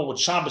don't know what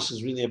Shabbos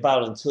is really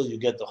about until you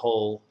get the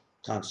whole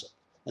concept.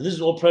 And this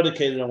is all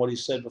predicated on what he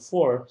said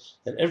before,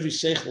 that every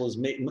seichel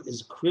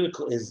is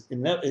critical, is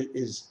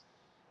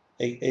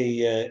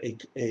a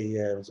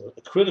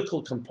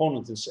critical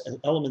component, an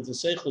element in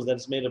seichel that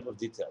is made up of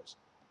details.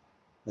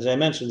 As I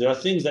mentioned, there are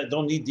things that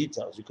don't need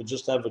details. You could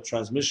just have a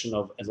transmission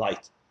of a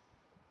light.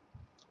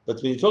 But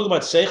when you talk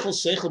about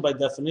seichel by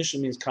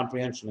definition means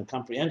comprehension, and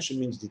comprehension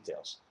means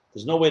details.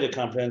 There's no way to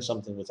comprehend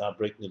something without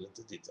breaking it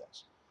into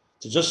details.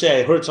 To just say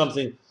I heard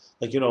something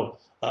like,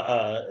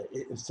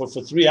 for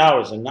 3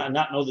 hours and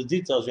not know the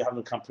details, you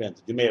haven't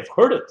comprehended. You may have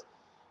heard it.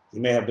 You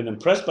may have been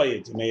impressed by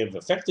it. It may have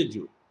affected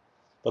you.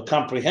 But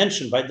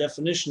comprehension, by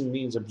definition,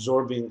 means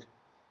absorbing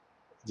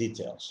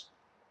details.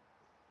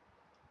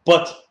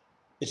 But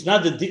it's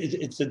not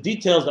it's the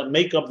details that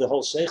make up the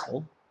whole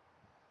seichel.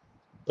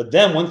 But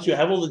then once you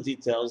have all the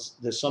details,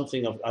 there's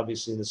something of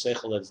obviously in the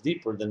seichel that's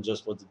deeper than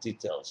just what the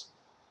details,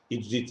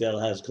 each detail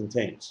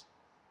contains.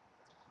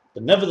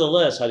 But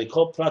nevertheless, at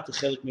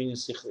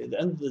the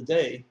end of the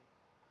day,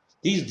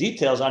 these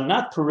details are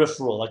not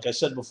peripheral, like I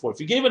said before. If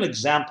you gave an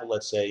example,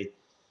 let's say,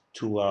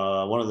 to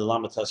one of the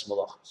Lamates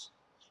Malachos,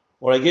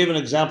 or I gave an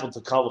example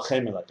to Kal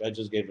V'chemer, like I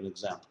just gave an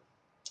example.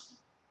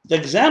 The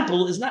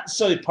example is not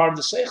necessarily part of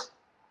the seichel.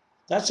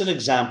 That's an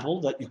example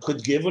that you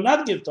could give or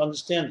not give to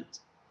understand it.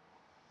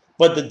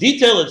 But the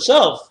detail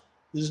itself,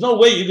 there's no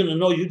way you're going to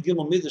know Yud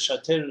Gimel Midas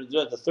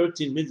HaTorah, the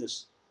 13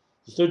 Midas,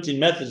 the 13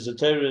 methods that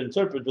Torah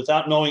interpret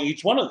without knowing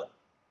each one of them.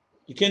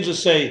 You can't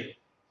just say,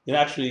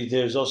 actually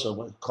there's also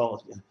what we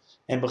call it,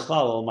 and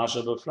B'chlal or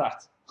Masha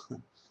B'frat.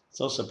 It's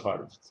also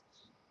part of it.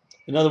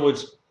 In other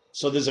words,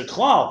 so there's a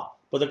klal,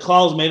 but the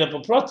klal is made up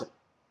of pratim.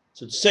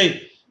 So to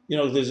say,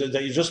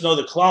 that you just know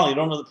the klal, you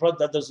don't know the pratim,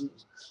 that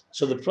doesn't.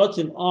 So the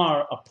pratim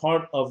are a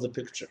part of the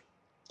picture.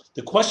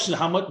 The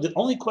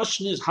only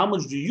question is, how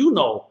much do you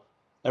know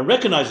and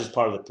recognize as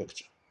part of the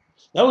picture?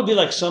 That would be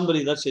like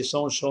somebody, let's say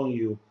someone showing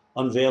you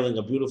unveiling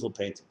a beautiful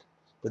painting,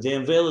 but they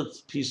unveil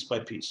it piece by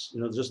piece,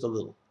 just a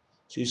little.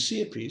 So you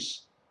see a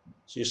piece,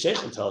 so your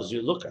seichel tells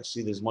you, look, I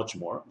see there's much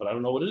more, but I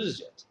don't know what it is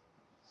yet.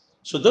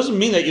 So it doesn't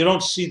mean that you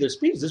don't see this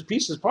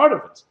piece is part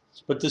of it.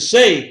 But to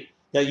say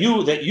that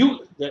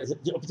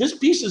this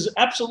piece is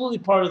absolutely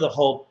part of the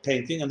whole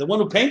painting, and the one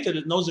who painted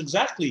it knows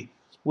exactly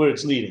where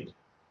it's leading.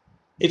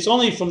 It's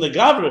only from the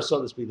Gavra,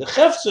 so to speak. The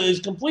Chefza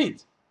is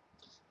complete.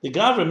 The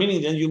Gavra,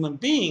 meaning the human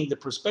being, the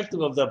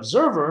perspective of the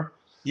observer,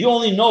 you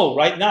only know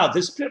right now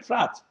this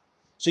prat.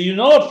 So you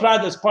know a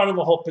prat that's part of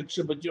the whole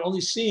picture, but you're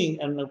only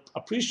seeing and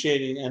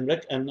appreciating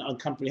and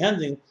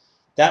comprehending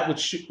that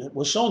which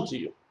was shown to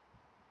you.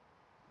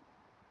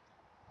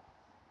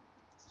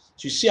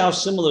 So you see how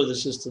similar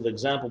this is to the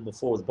example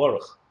before with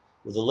Baruch,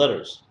 with the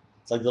letters.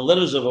 It's like the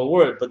letters of a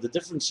word, but the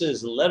difference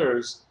is the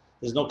letters,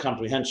 there's no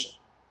comprehension.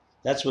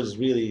 That's what this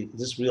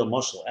real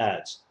mashal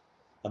adds.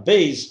 A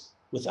Beis,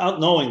 without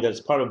knowing that it's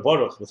part of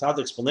Baruch, without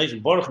the explanation,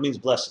 Baruch means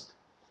blessing.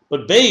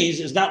 But Beis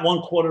is not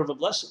 1/4 of a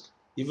blessing,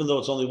 even though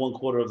it's only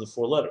 1/4 of the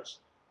 4 letters.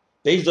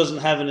 Beis doesn't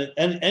have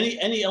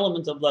any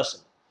element of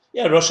blessing.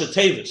 Yeah, Rosh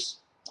Tevis,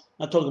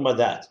 not talking about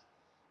that.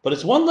 But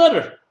it's 1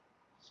 letter.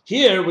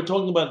 Here, we're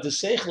talking about the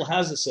seichel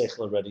has a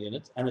seichel already in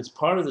it, and it's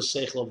part of the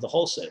seichel of the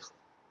whole seichel.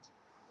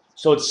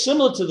 So it's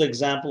similar to the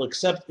example,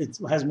 except it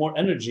has more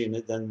energy in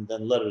it than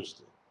letters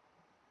do.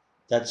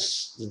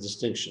 That's the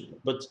distinction.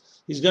 But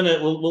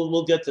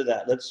we'll get to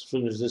that. Let's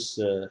finish this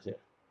here.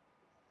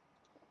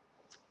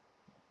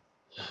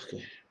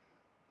 Okay.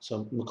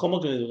 So,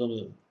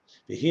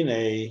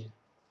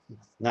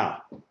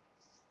 now,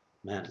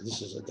 man,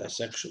 this is a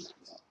dissection.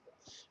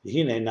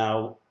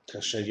 Now,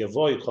 when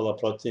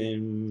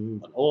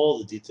all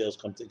the details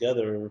come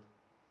together,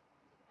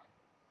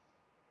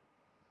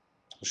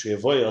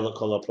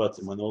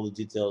 when all the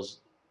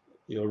details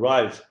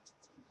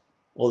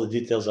all the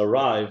details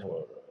arrive,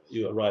 or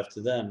you arrive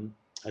to them.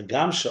 He's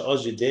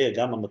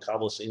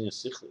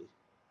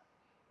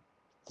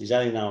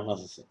adding now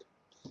another thing.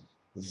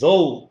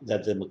 Though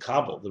that the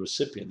makabel, the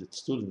recipient, the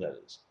student that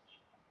is,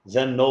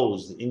 then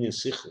knows the inyan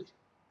sichli,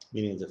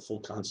 meaning the full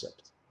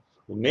concept.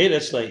 Remember,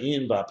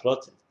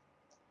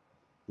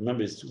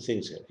 there's 2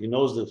 things here. He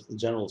knows the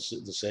general,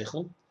 the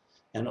seichel,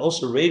 and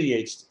also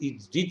radiates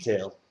each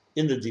detail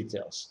in the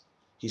details.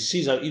 He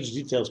sees how each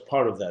detail is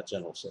part of that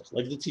general seichel,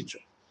 like the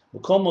teacher. In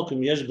other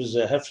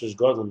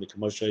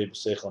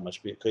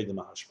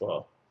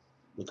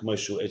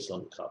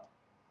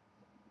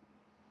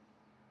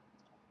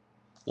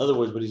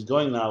words, what he's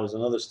going now is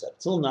another step.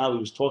 Till now, he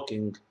was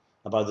talking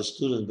about the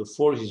student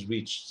before he's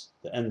reached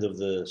the end of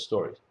the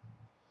story.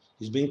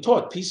 He's being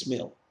taught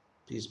piecemeal,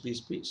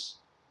 piece.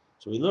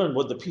 So we learn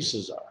what the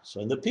pieces are.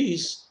 So in the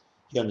piece,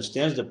 he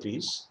understands the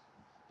piece,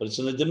 but it's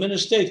in a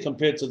diminished state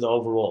compared to the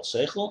overall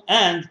seichel,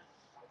 and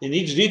in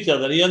each detail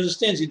that he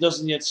understands, he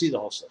doesn't yet see the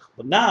whole seichel.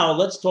 But now,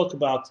 let's talk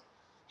about,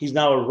 he's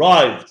now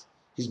arrived,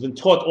 he's been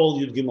taught all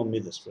Yud Gimel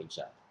Midas, for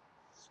example.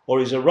 Or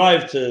he's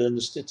arrived to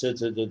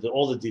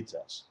all the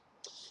details.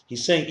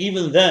 He's saying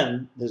even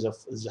then, there's a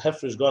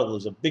Hefresh Gadol,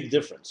 there's a big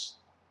difference.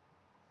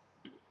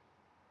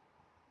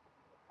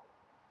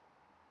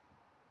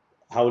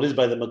 How it is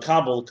by the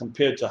Makabel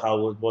compared to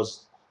how it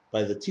was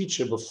by the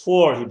teacher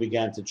before he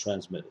began to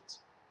transmit it.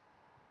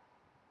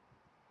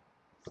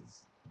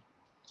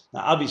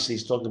 Now, obviously,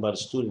 he's talking about a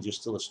student. You're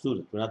still a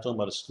student. We're not talking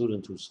about a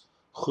student who's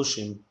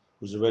chushim,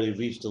 who's already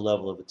reached the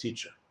level of a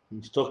teacher.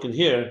 He's talking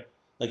here,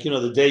 like,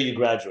 the day you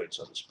graduate,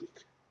 so to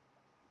speak.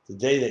 The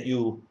day that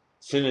you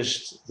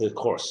finished the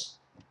course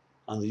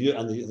on the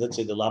let's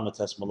say, the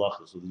Lamates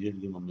Malachos, or the Yud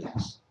Gimel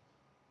Midas.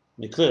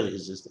 I mean, clearly,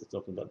 he's just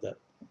talking about that.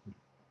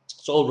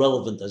 It's all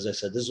relevant, as I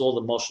said. This is all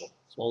the moshel.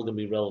 It's all going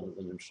to be relevant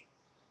and interesting.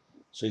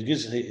 So he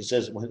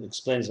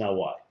explains now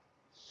why.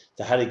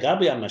 The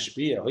harigabi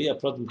amashpia hoya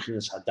protim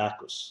b'chinas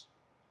hadakus,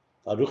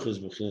 baruchis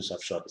b'chinas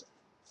afshata.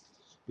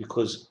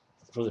 Because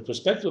from the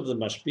perspective of the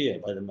mashpia,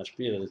 by the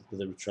mashpia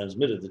that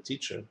transmitted, the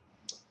teacher,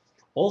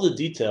 All the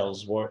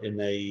details were in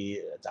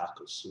a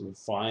dakus,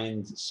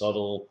 refined,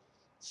 subtle,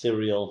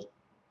 ethereal.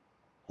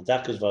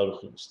 Dakus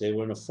varuchnis. They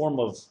were in a form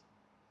of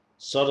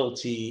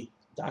subtlety.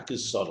 Dak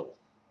is subtle,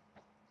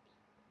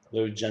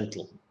 very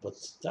gentle, but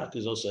dak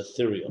is also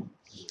ethereal.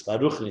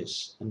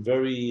 Varuchnis, and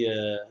very,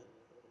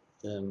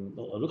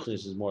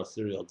 varuchnis is more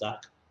ethereal.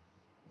 Dak,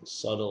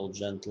 subtle,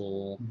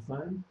 gentle.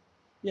 Refined?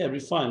 Yeah,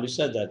 refined. We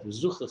said that.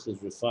 Zuchach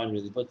is refined,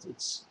 really, but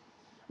it's.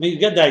 I mean, you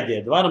get the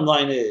idea. The bottom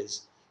line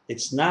is,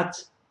 it's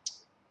not.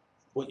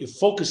 What you're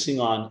focusing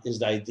on is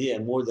the idea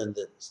more than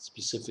the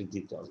specific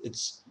details.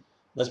 It's.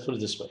 Let's put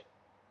it this way.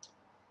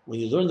 When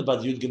you learn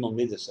about Yud Gimel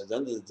Midas, at the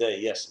end of the day,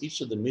 yes,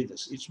 each of the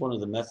Midas, each one of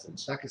the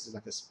methods. Dakas is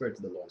like the spirit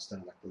of the law instead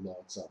of like the law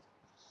itself.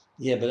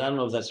 Yeah, but I don't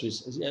know if that's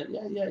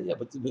yeah.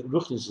 But the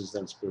Ruchnis is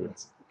then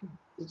spirit.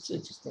 It's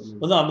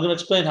well, no, I'm going to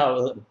explain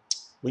how.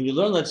 When you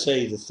learn, let's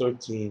say, the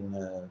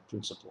 13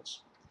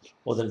 principles,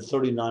 or the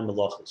 39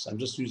 malachos. I'm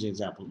just using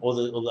examples, or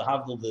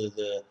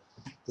the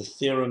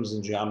theorems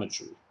in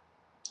geometry.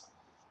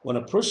 When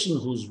a person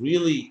who's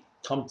really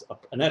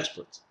an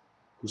expert,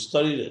 who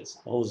studied it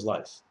all his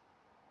life,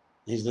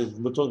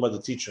 we're talking about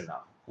the teacher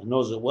now, and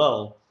knows it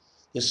well,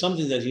 there's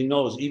something that he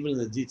knows, even in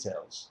the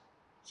details.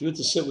 If you were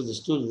to sit with a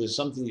student, there's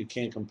something you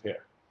can't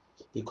compare.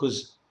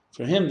 Because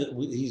for him,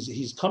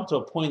 he's come to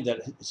a point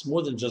that it's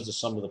more than just the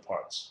sum of the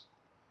parts.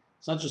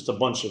 It's not just a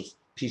bunch of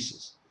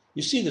pieces.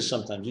 You see this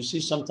sometimes. You see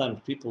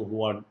sometimes people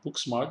who are book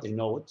smart, they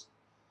know it,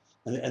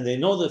 and they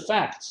know the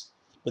facts,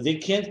 but they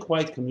can't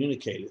quite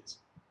communicate it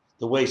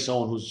the way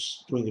someone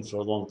who's doing it for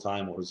a long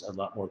time or has a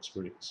lot more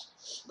experience.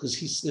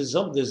 Because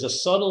there's a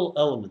subtle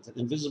element, an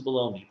invisible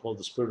element called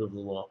the spirit of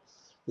the law.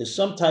 There's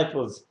some type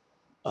of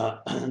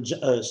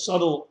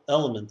subtle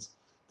element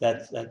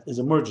that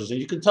emerges,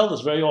 and you can tell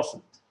this very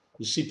often.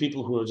 You see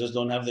people who just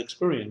don't have the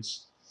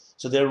experience,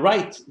 so they're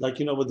right. Like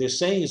what they're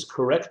saying is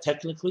correct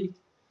technically,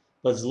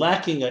 but it's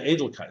lacking an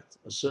edelkeit,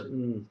 a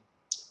certain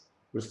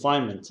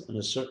refinement and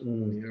a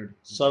certain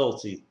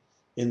subtlety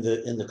in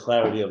the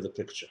clarity of the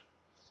picture.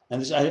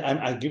 And this,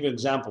 I give you an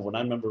example. When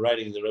I remember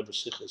writing the Rebbe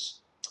Sichos,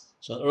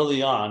 so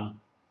early on,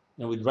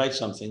 we'd write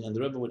something, and the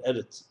Rebbe would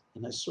edit,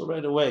 and I saw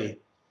right away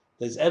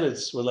these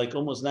edits were like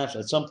almost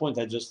natural. At some point,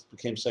 I just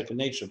became second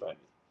nature by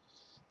me,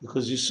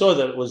 because you saw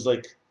that it was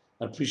like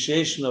an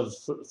appreciation of,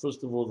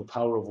 first of all, the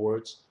power of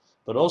words,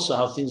 but also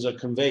how things are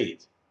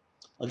conveyed.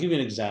 I'll give you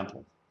an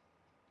example.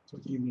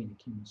 What do you mean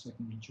it came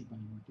second nature by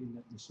you? Didn't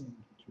that the same?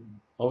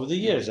 Over the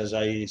years, as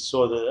I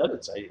saw the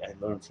edits, I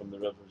learned from the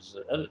Rebbe's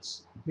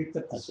edits. Picked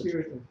up the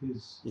spirit of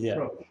his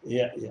approach.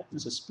 Yeah.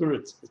 It's a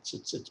spirit.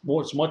 It's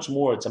more. It's much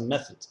more. It's a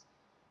method.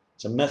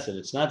 It's a method.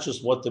 It's not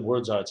just what the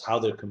words are. It's how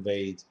they're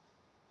conveyed.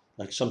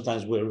 Like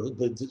sometimes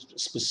the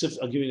specific.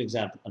 I'll give you an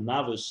example. A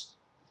novice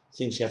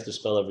thinks you have to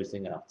spell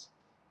everything out.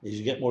 As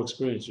you get more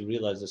experience, you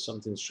realize that some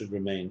things should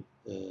remain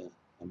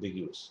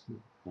ambiguous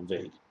and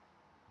vague.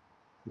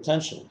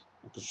 Intentionally.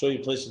 I could show you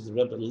places in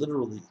the Rebbe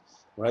literally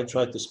where I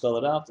tried to spell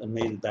it out and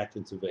made it back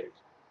into vague.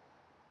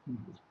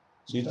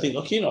 So you think,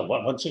 okay,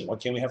 one thing, why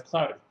can't we have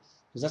clarity?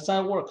 Because that's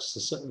how it works.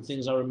 So certain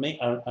things are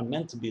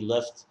meant to be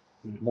left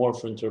more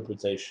for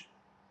interpretation.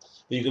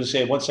 But you're going to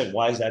say, one second,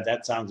 why is that?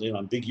 That sounds,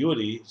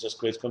 ambiguity just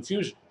creates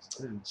confusion.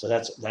 So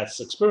that's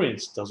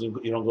experience.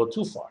 You don't go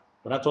too far.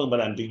 We're not talking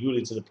about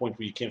ambiguity to the point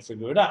where you can't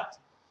figure it out.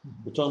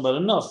 We're talking about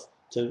enough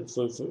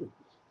for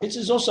this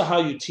is also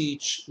how you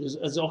teach.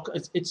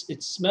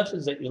 It's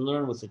methods that you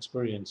learn with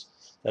experience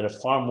that are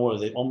far more.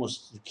 You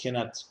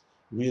cannot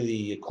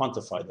really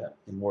quantify that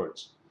in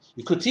words.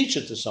 You could teach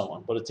it to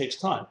someone, but it takes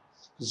time.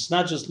 It's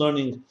not just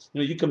learning.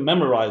 You can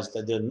memorize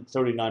that there are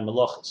 39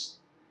 malachas,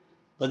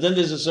 but then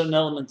there's a certain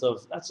element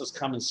of that's just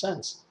common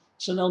sense.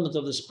 It's an element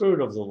of the spirit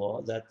of the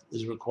law that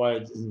is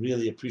required in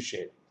really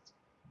appreciating it.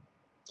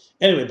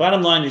 Anyway,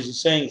 bottom line is he's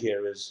saying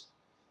here is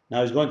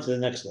now he's going to the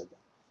next level.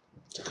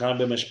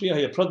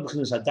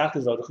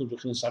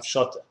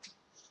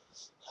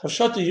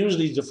 Hafshata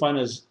usually is defined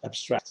as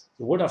abstract.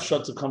 The word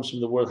hafshata comes from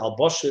the word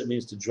halbosha. It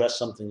means to dress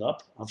something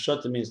up.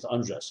 Hafshata means to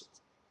undress it.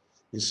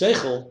 In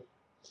seichel,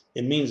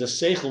 it means a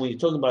seichel. When you're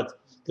talking about,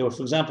 there were,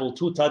 for example,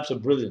 two types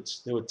of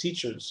brilliance. There were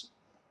teachers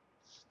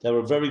that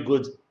were very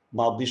good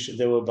malbish.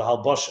 They were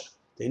halbosha.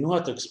 They knew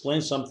how to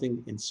explain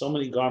something in so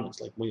many garments,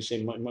 like when you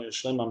say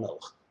Shlem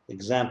HaMelech.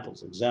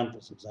 Examples.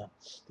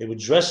 They would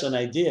dress an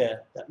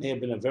idea that may have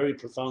been a very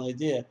profound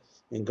idea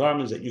in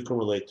garments that you can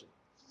relate to.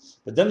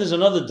 But then there's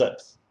another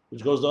depth,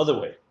 which goes the other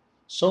way.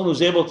 Someone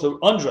who's able to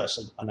undress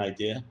an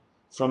idea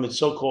from its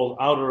so-called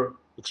outer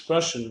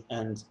expression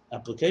and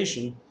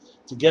application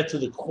to get to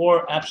the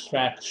core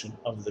abstraction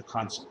of the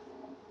concept.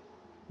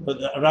 But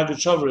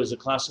Ragachover is a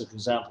classic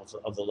example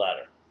of the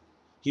latter.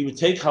 He would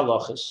take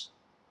halachas,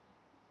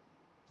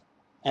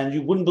 and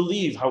you wouldn't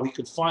believe how he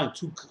could find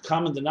two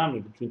common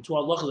denominators between two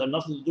halachas that have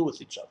nothing to do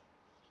with each other.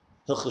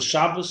 Hilchas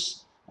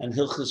Shabbos and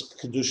Hilchas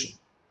Kedushin.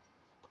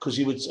 Because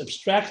he would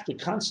abstract the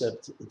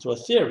concept into a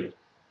theory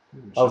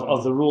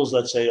of the rules,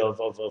 let's say, of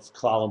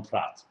Klal and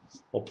Prat,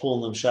 or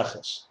Pul and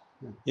Sheches.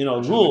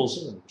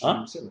 Rules.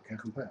 Can't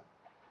compare.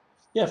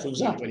 Yeah, for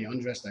example. When you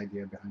undress the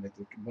idea behind it,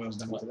 it boils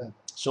down to that.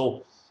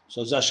 So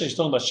Zashay is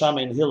talking about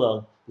Shammai and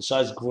Hillel.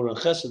 Besides Gvur and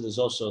Chesed, there's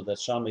also that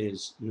Shammai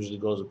usually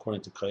goes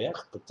according to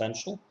Koyach,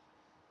 potential.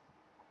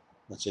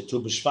 Let's say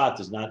Tu B'Shvat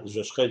is not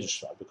Rosh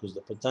Chodesh Shvat because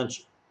the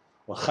potential.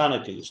 Or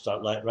Chanukah, you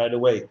start light right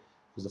away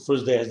because the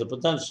first day has the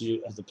potential.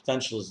 As the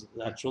potential is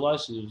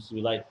actualized,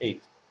 you light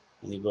 8,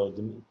 and you go.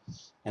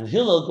 And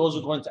Hillel goes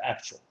according to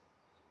actual.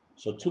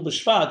 So Tu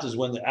B'Shvat is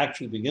when it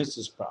actually begins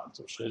to sprout.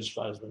 Rosh Chodesh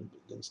Shvat is when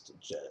it begins to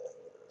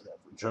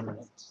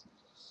germinate.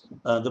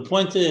 The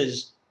point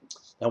is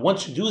that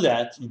once you do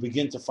that, you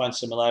begin to find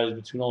similarities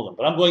between all of them.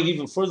 But I'm going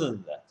even further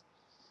than that.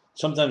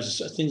 Sometimes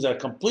things that are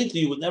completely,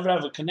 you would never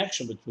have a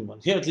connection between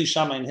one. Here, at least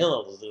Shammai and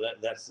Hillel,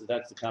 that's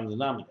the common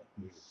denominator.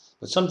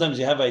 But sometimes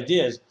you have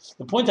ideas.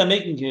 The point I'm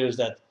making here is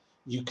that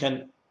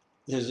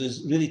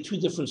there's really two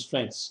different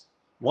strengths.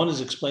 One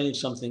is explaining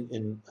something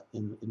in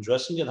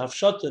dressing it.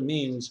 Hafshata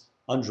means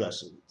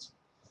undressing it.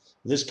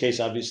 In this case,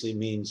 obviously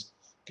means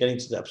getting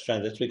to the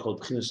abstract. That's what we call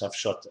B'chinas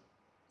Hafshata.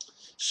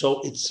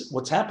 So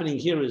what's happening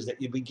here is that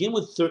you begin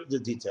with the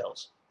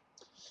details.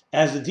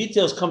 As the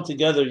details come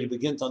together, you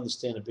begin to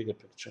understand a bigger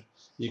picture.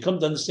 You come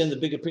to understand the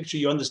bigger picture,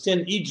 you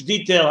understand each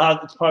detail, how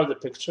it's part of the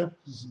picture.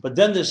 But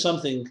then there's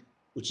something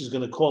which is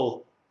going to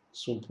call, at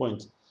some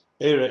point,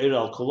 Eira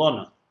al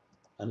Kolona.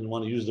 I didn't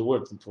want to use the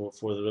word for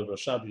the Rebbe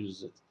Rashab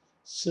uses it.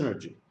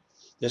 Synergy.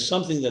 There's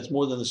something that's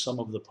more than the sum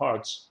of the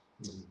parts.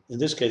 In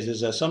this case,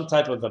 there's some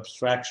type of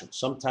abstraction,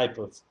 some type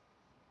of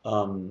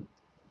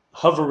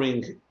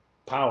hovering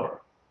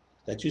power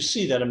that you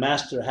see that a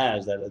master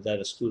has that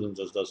a student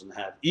just doesn't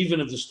have,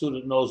 even if the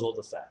student knows all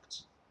the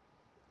facts.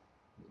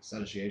 Yeah.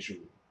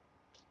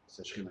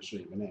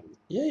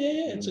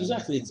 It's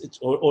exactly. It's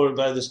or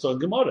by the story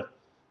Gemara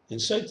in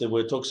Seita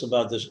where it talks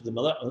about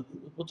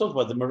we'll talk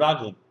about the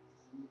Meraglim,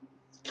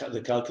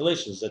 the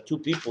calculations that two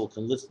people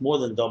can lift more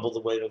than double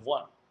the weight of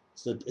one.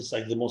 It's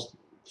like the most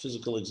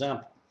physical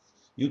example.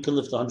 You can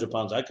lift 100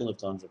 pounds. I can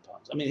lift 100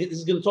 pounds. I mean,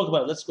 he's going to talk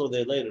about it. Let's go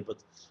there later.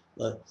 But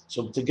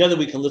so together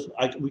we can lift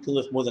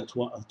more than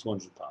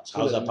 200 pounds.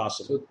 How is that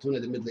possible?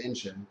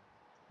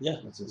 Yeah,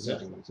 that's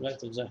exactly.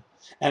 Right, exactly.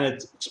 And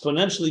it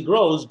exponentially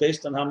grows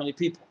based on how many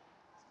people.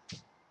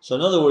 So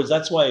in other words,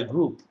 that's why a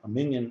group, a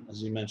minyan,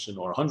 as you mentioned,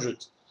 or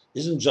 100,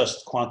 isn't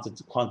just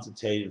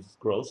quantitative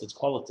growth, it's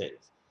qualitative.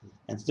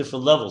 And it's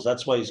different levels.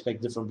 That's why you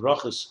expect different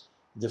brachas,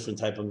 different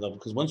type of level.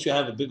 Because once you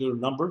have a bigger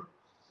number,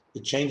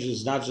 it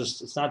changes,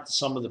 it's not the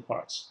sum of the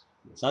parts.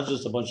 It's not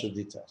just a bunch of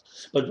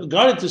details. But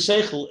regarding to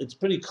Seichel, it's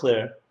pretty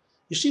clear.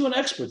 You see an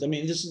expert, I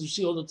mean, you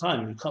see all the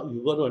time. You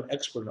go to an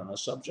expert on a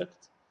subject.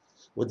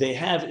 What they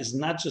have is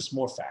not just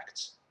more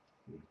facts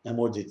and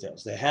more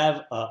details. They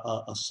have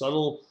a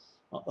subtle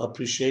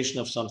appreciation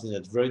of something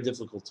that's very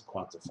difficult to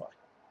quantify.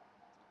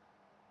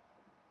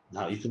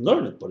 Now, you can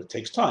learn it, but it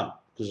takes time,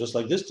 because just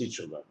like this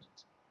teacher learned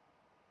it.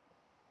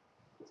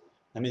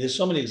 I mean, there's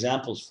so many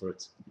examples for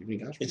it.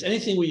 It's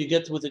anything where you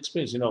get with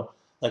experience.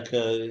 Like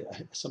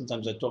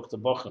sometimes I talk to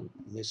Bochum,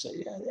 and they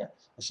say, yeah.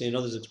 I say,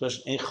 this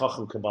expression, Ein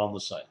Chacham Kabal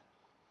Nasai.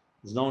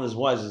 It's known as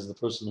wise as the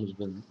person who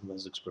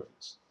has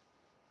experience.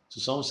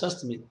 So someone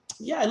says to me,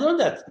 yeah, I learned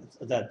that.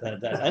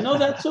 I know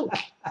that too.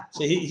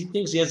 So he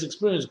thinks he has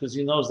experience because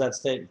he knows that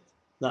statement.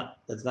 No,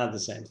 that's not the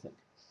same thing.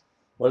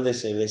 What do they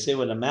say? They say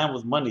when a man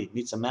with money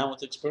meets a man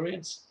with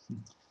experience,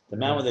 the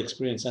man with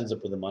experience ends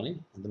up with the money,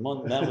 and the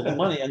man with the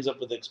money ends up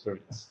with the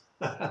experience.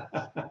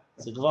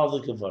 It's a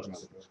gewaldige word.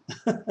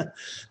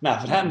 Now,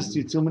 if it happens to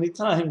you too many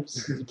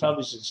times, you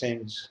probably should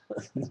change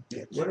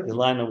your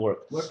line of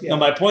work. Now,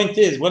 my point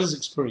is, what is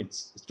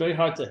experience? It's very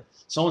hard to.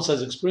 Someone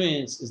says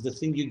experience is the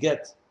thing you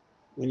get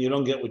when you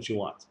don't get what you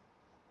want.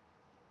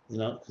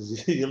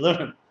 Because you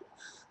learn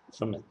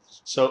from it.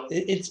 So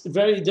it's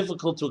very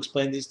difficult to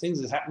explain these things.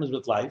 It happens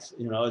with life,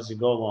 as you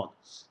go along.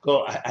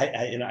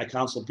 I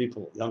counsel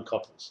people, young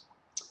couples.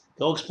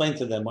 Go explain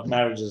to them what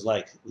marriage is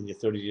like when you're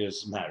 30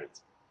 years married.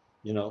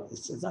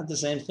 It's not the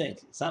same thing.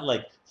 It's not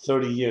like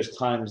 30 years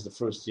times the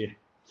first year.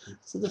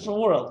 It's a different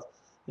world.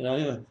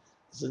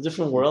 It's a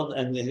different world,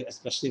 and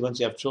especially once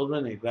you have children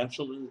and your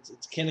grandchildren,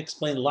 it can't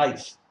explain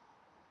life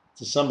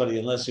to somebody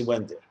unless you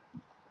went there.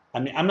 I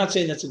mean, I'm not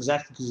saying that's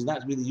exactly because he's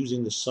not really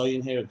using the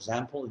Soyin here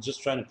example. It's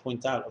just trying to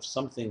point out of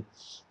something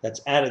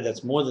that's added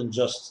that's more than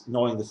just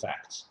knowing the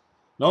facts.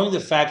 Knowing the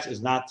facts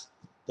is not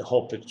the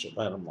whole picture,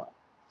 bottom line.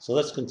 So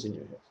let's continue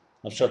here.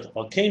 And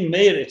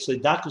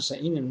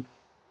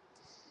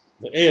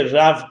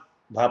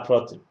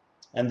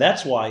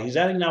that's why he's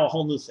adding now a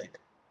whole new thing.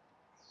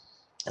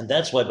 And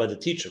that's why by the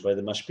teacher, by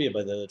the mashpia,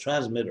 by the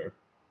transmitter,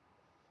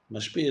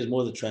 mashpia is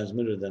more the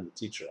transmitter than the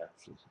teacher,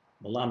 actually.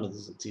 Malamed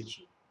is the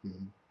teacher.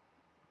 Mm-hmm.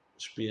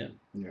 Yeah.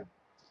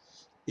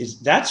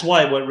 That's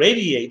why what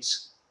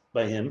radiates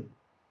by him,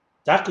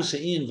 dakus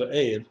ha'inyan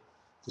v'eir,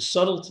 the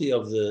subtlety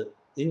of the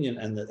inyan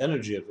and the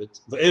energy of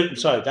it.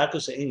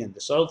 Dakus ha'inyan, the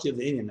subtlety of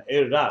the inyan,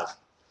 eir rav,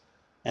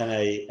 and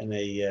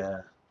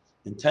a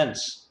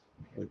intense,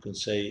 we can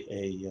say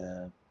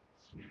a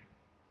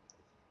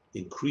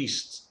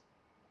increased,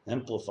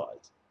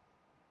 amplified.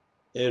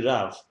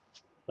 Eir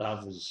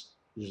rav is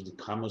usually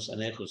kamus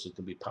and echus. It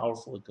can be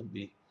powerful, it can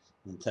be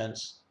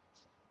intense.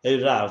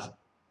 Eirav,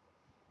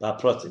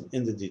 ba'protim,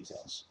 in the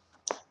details.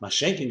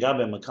 Mashenkin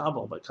gabe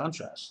makabel, by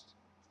contrast,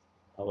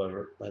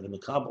 however, by the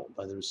makabel,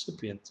 by the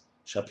recipient,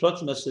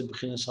 shaprotim esed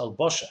b'chinas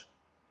halbosha.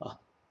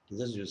 He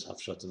doesn't use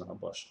hafshat and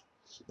halbosha.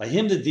 By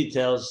him, the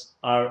details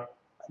are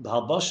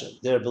halbosha.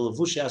 They're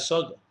b'levushi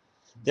asoga.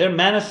 They're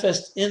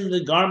manifest in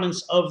the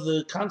garments of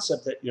the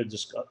concept that you're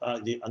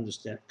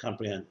understand,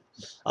 comprehend.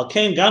 Al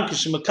kain gam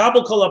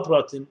kishemakabel kol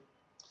haprotim,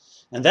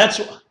 and that's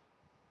why.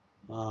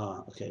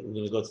 Okay, we're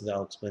going to go to that.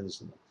 I'll explain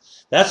this in a minute.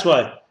 That's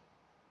why.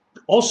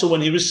 Also,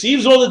 when he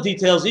receives all the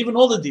details, even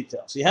all the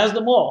details, he has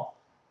them all.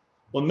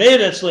 And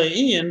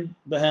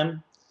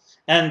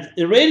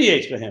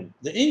irradiates for him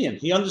the inyan.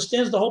 He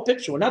understands the whole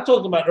picture. We're not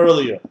talking about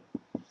earlier,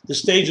 the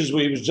stages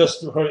where he was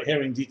just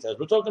hearing details.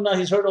 We're talking about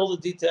he's heard all the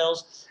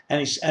details,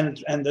 and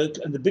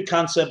the big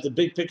concept, the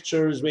big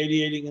picture is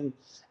radiating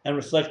and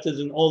reflected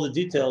in all the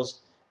details.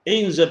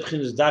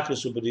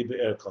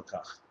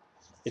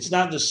 It's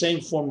not the same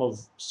form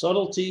of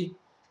subtlety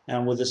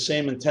and with the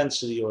same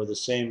intensity or the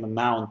same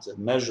amount and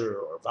measure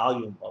or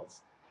volume of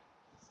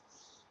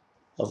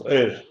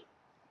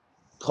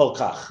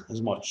kolkach,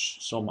 as much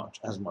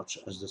as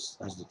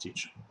the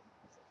teacher.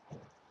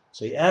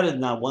 So he added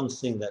now one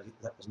thing that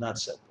was not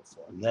said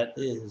before, and that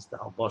is the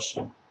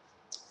halbosha.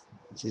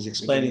 So he's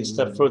explaining a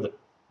step further.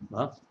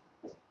 Huh?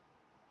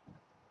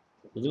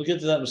 We're going to get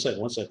to that in a second.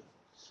 1 second.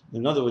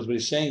 In other words, what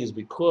he's saying is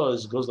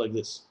because it goes like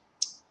this.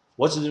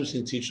 What's the difference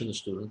between the teacher and the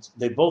student?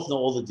 They both know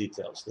all the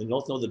details. They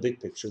both know the big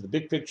picture. The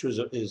big picture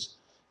is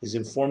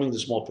informing the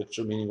small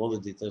picture, meaning all the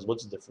details.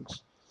 What's the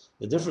difference?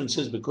 The difference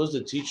is because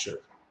the teacher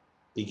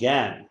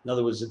began. In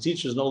other words, the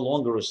teacher is no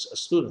longer a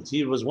student.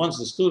 He was once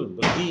a student,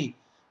 but he,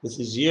 with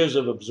his years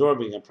of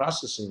absorbing and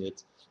processing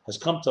it, has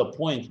come to a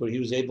point where he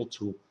was able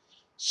to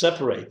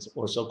separate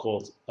or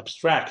so-called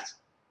abstract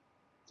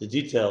the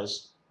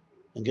details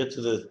and get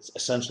to the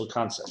essential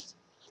concept.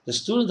 The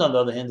student, on the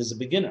other hand, is a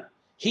beginner.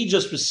 He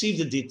just received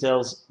the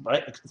details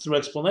through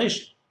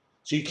explanation.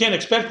 So you can't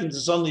expect him to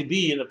suddenly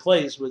be in a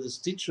place where this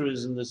teacher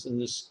is in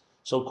this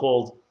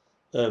so-called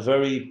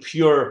very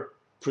pure,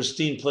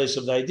 pristine place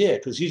of the idea,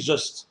 because he's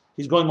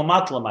going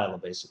mamatla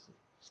basically.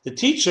 The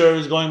teacher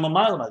is going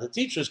mamatla. The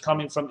teacher is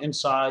coming from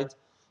inside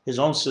his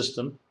own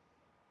system,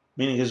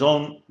 meaning his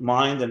own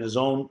mind and his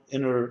own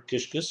inner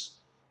kishkis,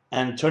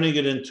 and turning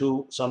it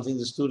into something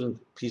the student,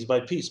 piece by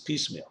piece,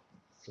 piecemeal.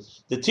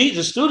 The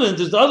student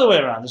is the other way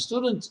around. The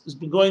student has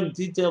been going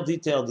detail,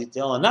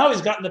 and now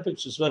he's gotten the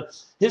picture. So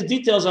his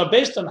details are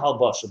based on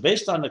halbasha,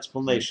 based on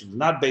explanation,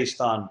 not based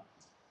on.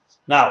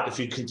 Now, if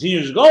he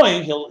continues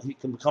going, he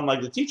can become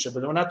like the teacher,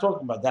 but we're not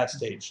talking about that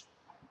stage.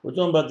 We're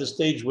talking about the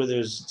stage where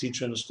there's a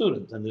teacher and a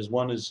student, and there's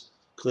one is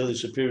clearly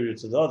superior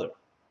to the other.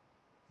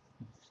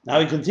 Now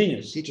he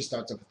continues. The teacher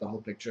starts off with the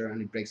whole picture and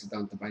he breaks it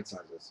down to bite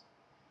sizes.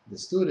 The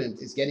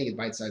student is getting it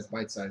bite size.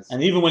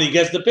 And even when he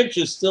gets the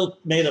picture, it's still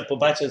made up of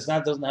bite size.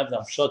 It doesn't have the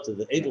hafshata,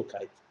 the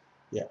edelkeit.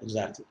 Yeah,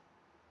 exactly.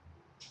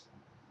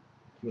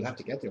 You'll have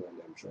to get there one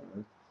day, I'm sure,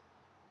 right?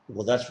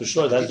 Well, that's for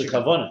sure. That's the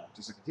kavanah.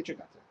 Just like a teacher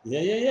got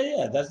there.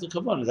 Yeah. That's the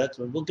kavanah.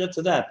 We'll get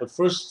to that. But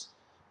first,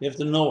 you have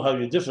to know how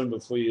you're different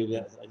before you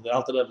get. Like the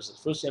Alter Rebbe says,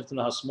 first you have to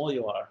know how small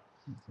you are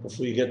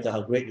before you get to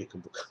how great you can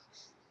become.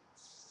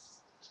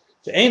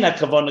 Now he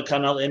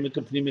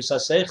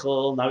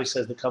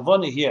says the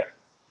kavanah here.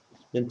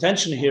 The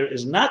intention here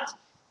is not,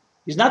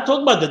 he's not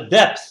talking about the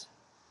depth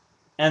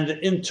and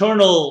the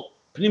internal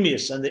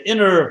pnimius and the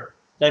inner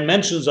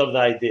dimensions of the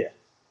idea.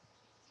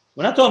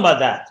 We're not talking about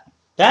that.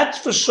 That's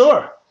for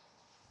sure.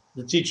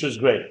 The teacher is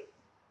great.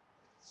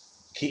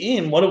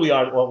 Ki'im, what are we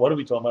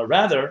talking about?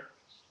 Rather,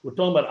 we're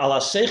talking about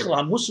ala seichel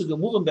hamusug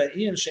amuvim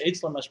ba'in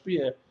she'etz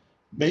lamashpia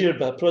meir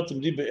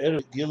ba'protim li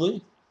be'er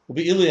gili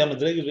u'be'ili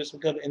hamadregis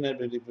v'esmakav ener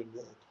be'li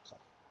be'li.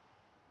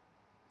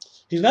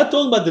 He's not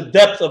talking about the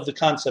depth of the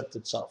concept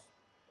itself.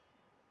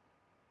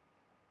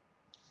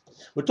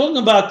 We're talking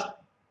about.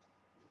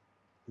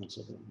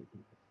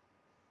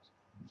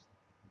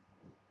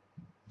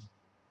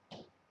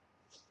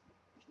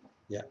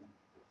 Yeah.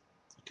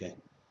 Okay.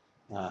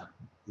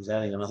 He's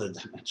adding another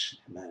dimension.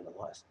 Man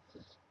alive.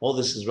 All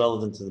this is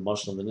relevant to the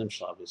Mashal and the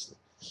Nimshal, obviously.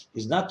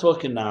 He's not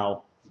talking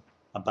now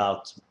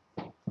about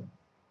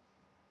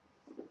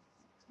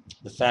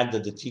the fact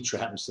that the teacher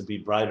happens to be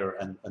brighter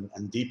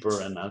and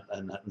deeper and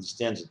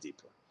understands it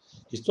deeper.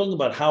 He's talking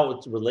about how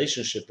its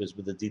relationship is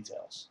with the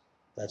details.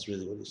 That's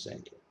really what he's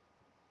saying here.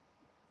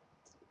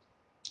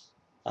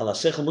 We're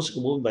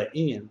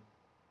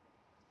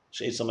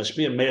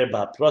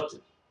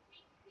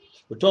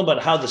talking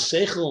about how the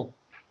seichel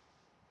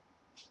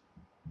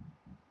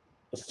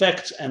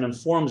affects and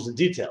informs the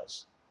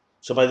details.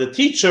 So by the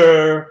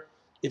teacher,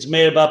 it's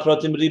meir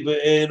ba'protim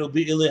ribe'er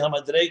u'bi'ili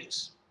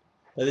hamadregis.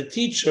 By the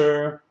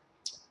teacher,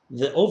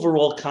 the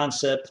overall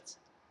concept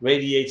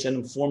radiates and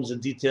informs the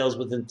details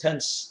with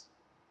intense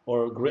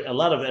or a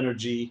lot of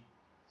energy,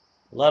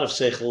 a lot of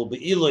seichel,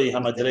 be'iloi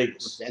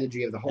hamadregis. The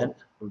energy of the whole.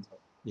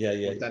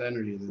 Yeah. That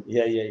energy.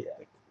 Yeah.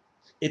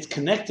 it's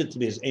connected to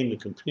his aim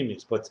and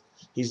premise, but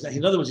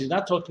in other words, he's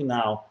not talking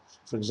now.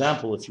 For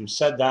example, if you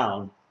sat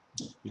down,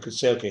 you could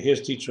say, okay,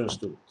 here's teacher and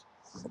student.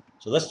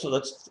 So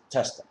let's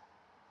test them.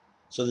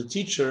 So the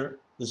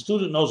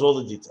student knows all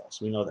the details.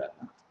 We know that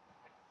now.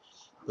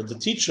 But the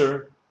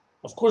teacher,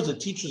 of course, the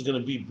teacher is going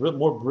to be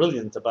more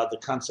brilliant about the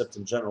concept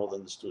in general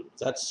than the student.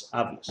 That's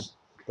obvious.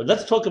 But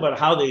let's talk about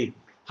how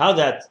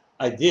that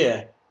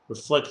idea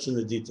reflects in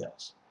the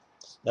details.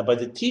 Now, by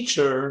the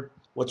teacher,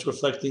 what's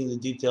reflecting the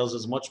details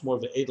is much more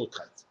of an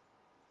edelkeit,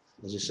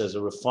 as he says,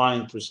 a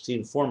refined,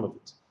 pristine form of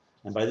it.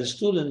 And by the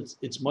student,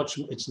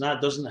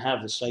 doesn't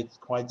have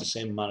quite the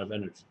same amount of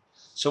energy.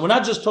 So we're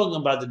not just talking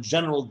about the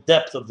general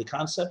depth of the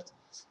concept.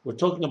 We're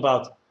talking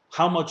about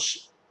how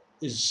much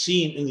is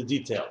seen in the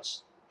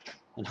details,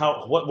 and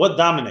what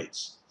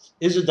dominates.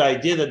 Is it the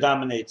idea that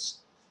dominates,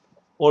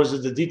 or is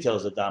it the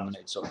details that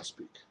dominate, so to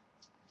speak?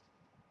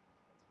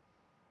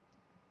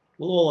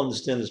 We'll all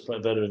understand this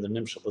probably better in the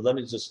Nimshal, but let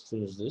me just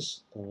finish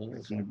this.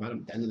 At the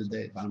end of the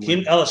day, bottom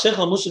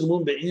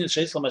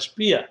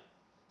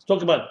Let's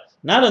talk about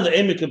not on the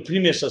emek and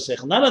previous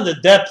seichel, not on the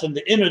depth and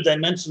the inner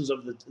dimensions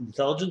of the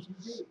intelligence,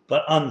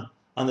 but on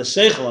the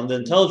seichel, on the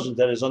intelligence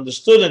that is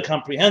understood and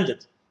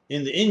comprehended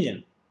in the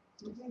inyan.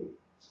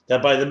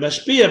 That by the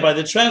mashpia, by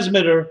the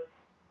transmitter,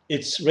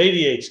 it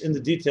radiates in the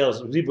details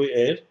of ribuy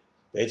er,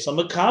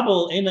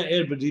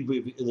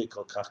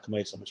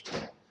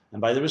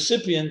 and by the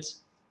recipient,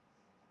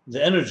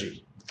 the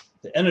energy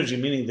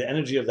meaning the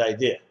energy of the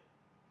idea,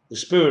 the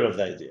spirit of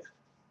the idea,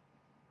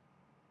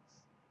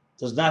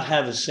 does not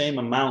have the same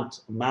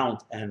amount,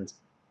 and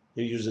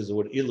he uses the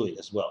word ilui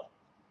as well,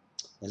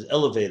 as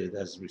elevated,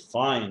 as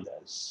refined,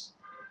 as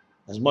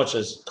much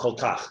as kol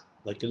kach,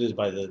 like it is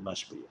by the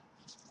mashpia.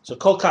 So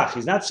kol kach,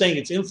 he's not saying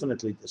it's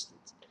infinitely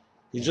distant.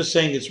 He's just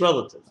saying it's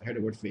relative. I heard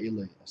a word for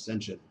ilui,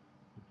 ascension.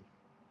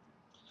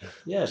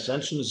 Yeah,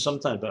 ascension is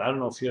sometimes, but I don't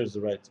know if here is the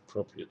right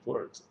appropriate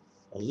word.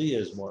 Aliyah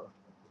is more.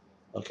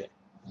 Okay.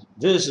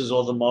 This is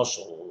all the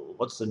mashal.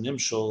 What's the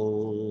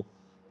nimshal?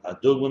 The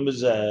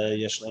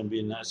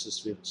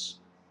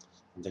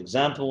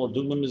example of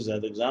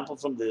the example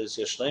from this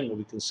yeshleim,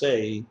 we can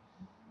say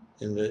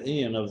in the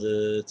inyan of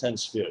the 10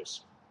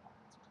 spheres.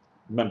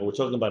 Remember, we're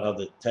talking about how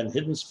the 10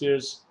 hidden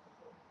spheres,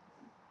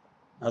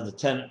 how the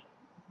 10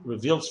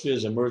 revealed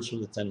spheres emerge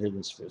from the 10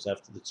 hidden spheres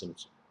after the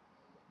tzimtzum.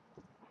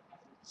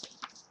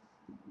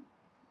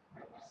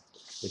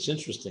 It's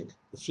interesting.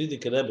 The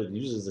Friedrich Rebbe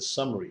uses the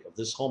summary of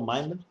this whole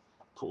Maimon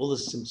for all the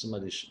tzimtzum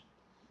addition.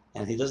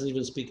 And he doesn't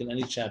even speak in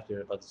any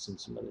chapter about the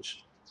tzimtzum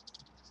addition,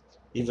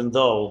 even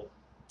though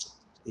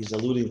he's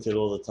alluding to it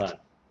all the time.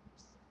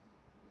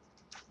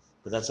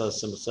 But that's how the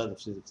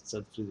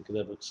Friedrich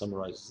Rebbe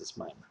summarizes this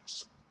Maimon.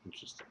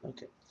 Interesting.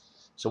 Okay.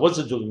 So what's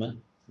the dogma?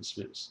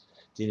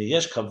 Dina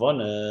yesh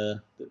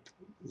kavana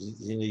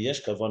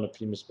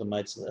primus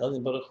b'maitzel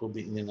elin baruch hu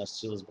b'inyan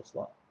asilas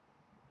b'chlal.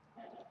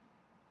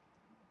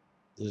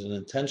 There's an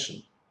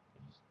intention,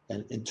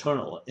 an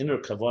internal, an inner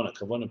kavana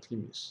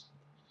primus,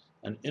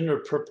 an inner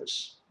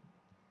purpose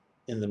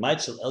in the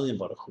Maitzel Elyon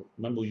Baruch Hu.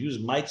 Remember, we use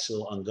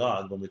Maitzel on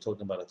God when we're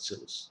talking about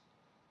Atzilus.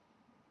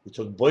 We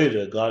talk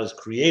Boira, God is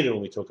creator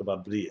when we talk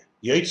about Bria.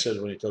 Yetzer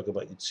when we talk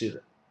about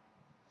Yitzira.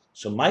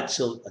 So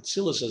Maitzel,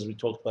 Atzilus, as we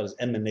talked about, is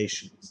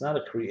emanation. It's not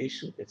a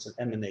creation, it's an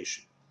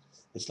emanation.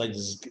 It's like the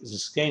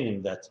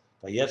Ziskenim that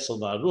by Yetzel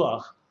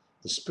V'Aruach,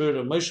 the spirit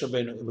of Moshe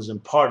Rabbeinu, it was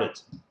imparted.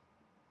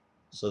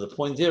 So the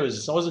point there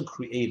is, it wasn't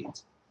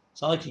created.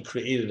 It's not like he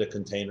created a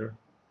container,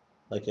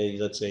 like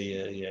let's say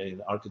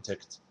an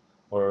architect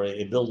or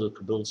a builder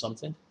could build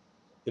something.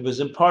 It was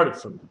imparted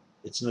from him.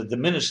 It's in a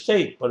diminished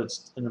state, but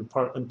it's an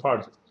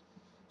imparted.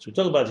 So we're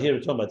talking about here, we're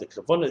talking about the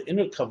kavana, the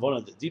inner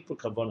kavana, the deeper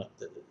kavana,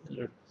 the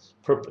inner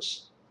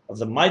purpose of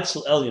the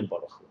Maitzel Elyon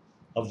Baruch Hu,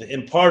 of the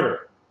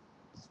imparter,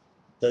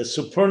 the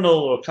supernal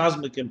or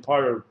cosmic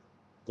imparter,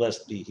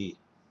 blessed be he.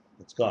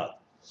 It's God.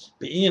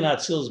 Be'inyan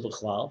Atzilus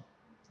b'chlal,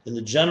 in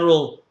the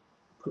general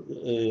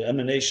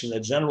emanation, the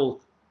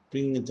general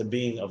bringing into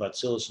being of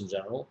Atzilus in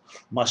general,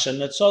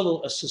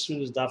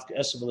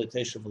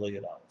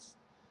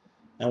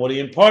 and what he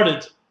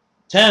imparted,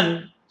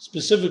 10,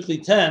 specifically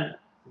 10,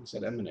 He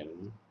said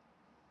emanated.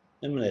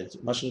 emanated,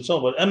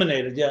 but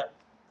emanated, yeah,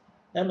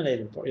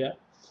 emanated, yeah,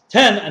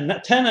 10 and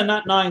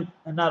not 9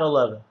 and not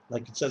 11,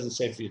 like it says in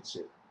Sefer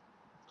Yitzir.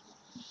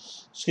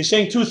 So he's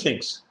saying two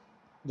things.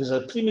 There's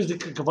a primus de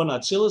kavana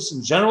Atzilus,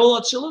 in general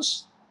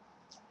Atzilus,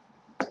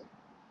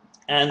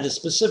 and the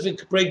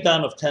specific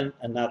breakdown of 10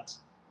 and not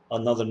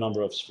another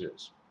number of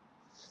spheres.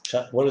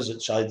 What is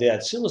it?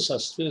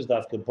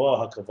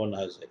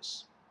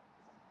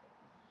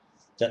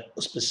 That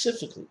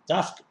specifically,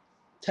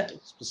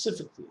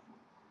 specifically,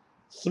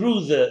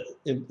 through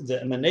the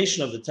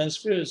emanation of the 10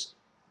 spheres,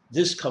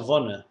 this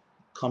kavana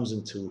comes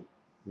into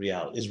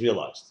reality, is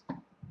realized.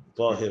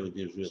 Ba here would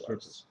be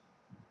realized.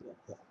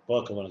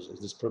 Ba kavana,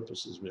 this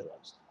purpose is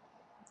realized.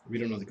 We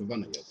don't know the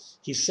kavanah yet.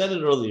 He said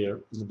it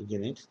earlier in the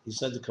beginning. He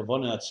said the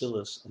kavana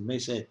atzilus, and may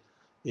say,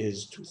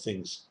 is two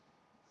things.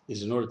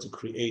 Is in order to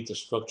create a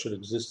structured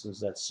existence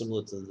that's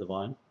similar to the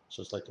divine,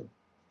 so it's like an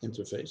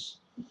interface.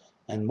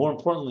 And more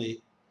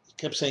importantly, he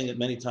kept saying it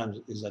many times,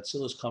 is that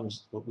Atzilus comes,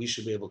 but we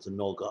should be able to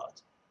know God.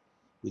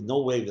 With no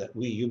way that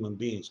we human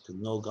beings could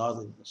know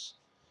godliness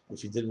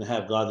if you didn't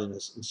have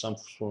godliness in some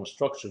form of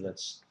structure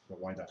that's But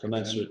why Dr.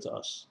 commensurate to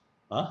us.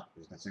 Huh?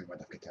 He's not saying why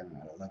Dr. 10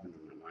 at 11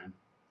 and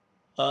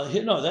 9.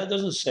 Here, no, that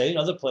doesn't say. In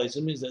other places,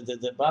 it means that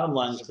the bottom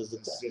line is because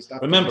It's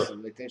remember.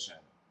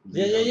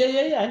 Yeah,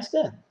 Yeah, I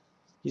understand.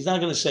 He's not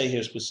going to say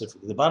here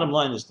specifically. The bottom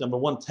line is, number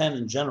one, 10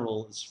 in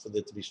general is for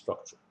there to be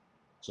structure.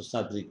 So it's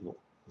not equal.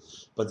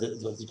 But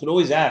you could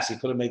always ask, he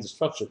could have made the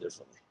structure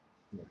differently.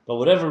 Yeah. But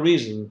whatever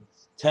reason,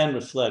 10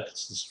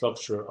 reflects the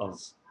structure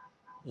of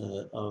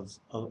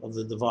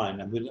the divine.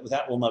 And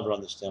that we'll never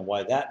understand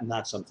why that and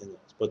not something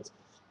else. But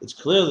it's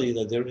clearly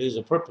that there is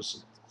a purpose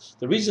in it.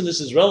 The reason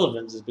this is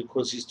relevant is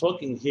because he's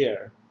talking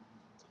here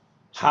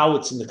how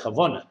it's in the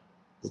kavanah.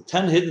 The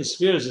 10 hidden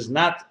spheres is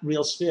not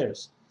real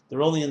spheres.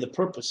 They're only in the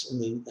purpose,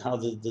 in how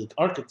the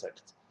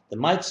architect, the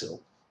Maitzil,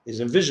 is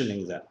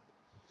envisioning them.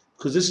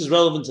 Because this is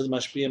relevant to the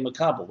Mashpia and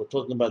Makabel. We're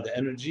talking about the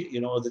energy,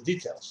 or the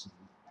details.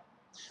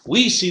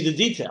 We see the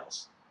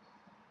details.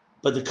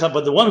 But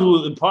the one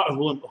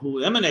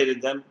who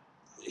emanated them,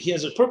 he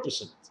has a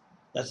purpose in it.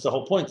 That's the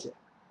whole point here.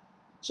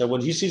 So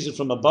when he sees it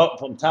from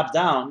top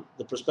down,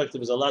 the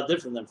perspective is a lot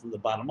different than from the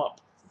bottom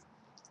up.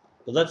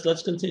 But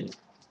let's continue.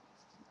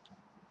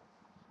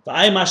 The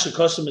Ayin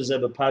Mashikosim is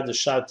part the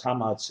Shar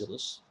Tama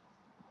Atzilus.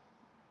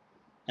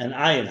 And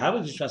Ayin, how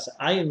would you translate?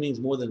 Ayin means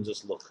more than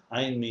just look.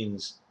 Ayin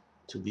means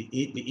to be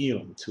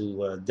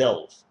to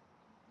delve.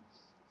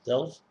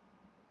 Delve?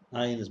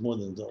 Ayin is more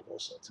than delve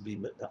also. To be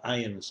the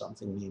ayin in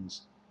something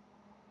means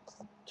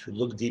to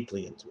look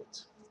deeply into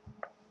it.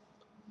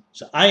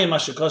 So ayin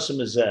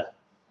mashikosim is there.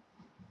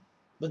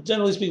 But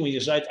generally speaking, when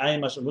you write ayin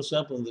mashikosim, for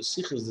example, in the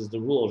sikhs there's the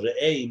rule,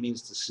 re'ei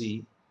means to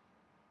see.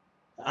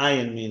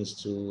 Ayin means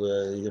to,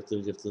 you have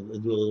to do a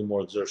little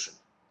more exertion.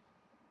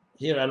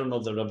 Here, I don't know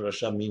if the Rabbi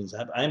Rashab means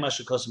that. Ayin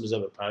mashikosim is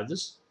ever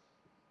paradis.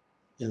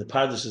 In the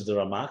paradis is the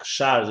Ramak.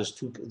 Shar, there's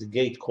the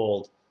gate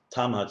called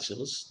Tam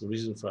HaTzilus, the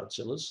reason for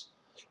HaTzilus.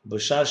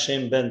 Bashar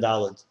Shem Ben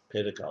Daled,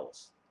 Perek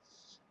Aleph.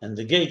 And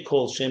the gate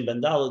called Shem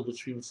Ben Daled,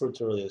 which we referred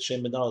to earlier,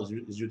 Shem Ben Daled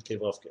is Yud Kei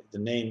Vav Kei, the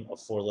name of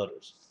 4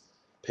 letters.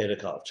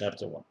 Perek Aleph,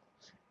 chapter 1.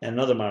 And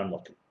another Maram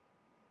Lokim.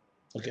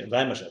 Okay,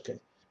 Vaimash, okay.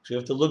 So you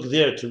have to look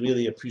there to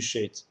really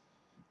appreciate,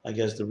 I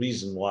guess, the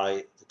reason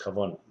why the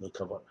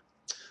Kavanah.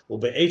 Well,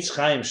 Be'etz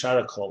Chaim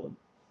Shara Kolim.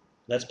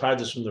 That's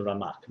paradis from the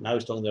Ramak. Now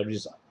he's talking about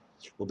Rizal.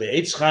 Well,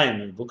 Be'etz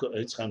Chaim, in the book of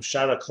Eitz Chaim,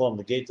 Shara Kolim,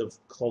 the gate of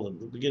Kolim,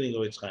 the beginning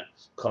of Eitz Chaim,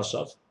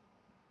 Kosov,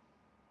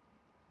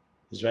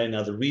 is right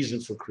now the reason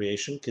for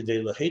creation.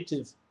 Kedei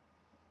lahetiv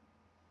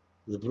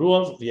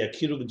lebruav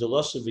v'yakiru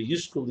g'dolosav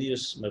v'yisku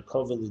lias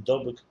merkova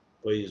lidobek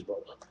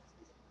b'yizbarach.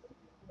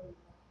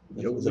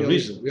 The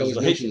reason. We always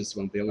mention this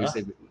one. We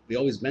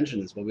always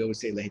mention this, but we always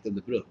say lahetiv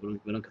lebruav.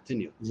 We don't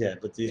continue. Yeah,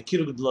 but the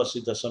yakiru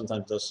g'dolosav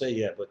sometimes does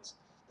say but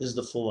this is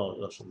the full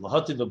lashon.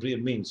 Lahetiv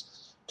lebruav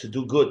means to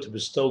do good, to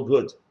bestow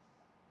good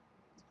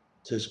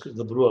to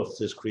the bruav,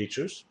 to his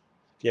creatures.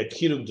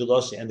 V'yakiru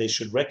g'dolosav, and they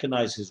should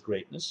recognize his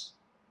greatness.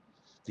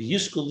 The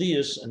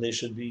Yiskulius, and they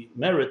should be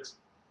merit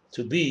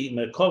to be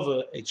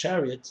Merkova, a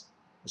chariot,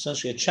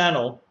 essentially a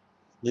channel,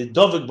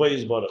 Lidovik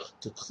Boyez Baruch,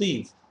 to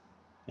cleave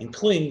and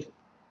cling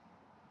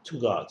to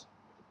God.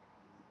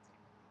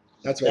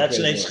 That's an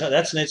Eitz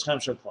Chaim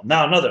Shaklam.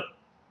 Now another.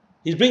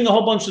 He's bringing a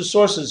whole bunch of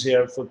sources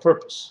here for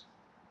purpose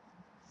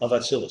of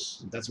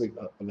Atzilus. That's why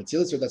of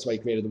Atzilus, or that's why he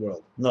created the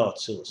world? No,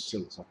 Atzilus.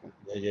 Atzilus, okay.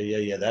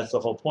 Yeah. That's the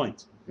whole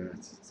point.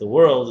 Right. The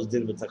world is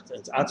dealing with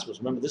Atzilus.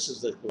 Remember, this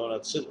is the Quran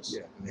Atzilus.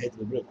 Yeah, and the hate of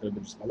the brick could have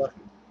been just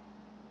Malachim.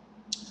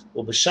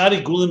 Well,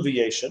 B'shari Gulim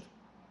V'yesher,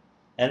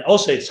 and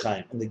also Eitz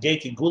Chaim, and the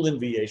gate Gulim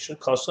V'yesher,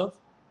 Kosov,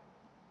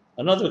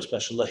 another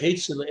expression,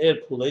 Lahetzi Le'er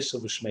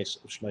Puleisov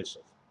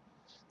V'shmeisov,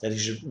 that he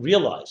should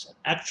realize and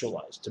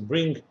actualize, to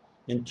bring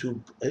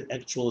into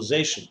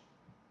actualization,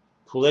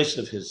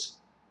 Puleisov his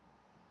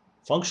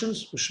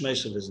functions,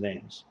 V'shmeisov his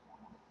names,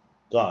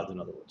 God, in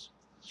other words.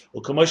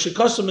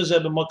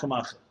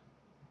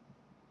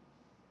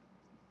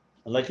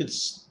 And like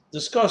it's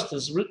discussed,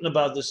 it's written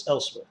about this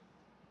elsewhere.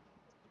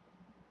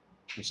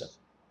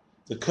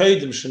 The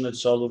Kaidim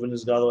Shinat in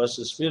his Galo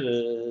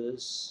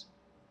Sefirot.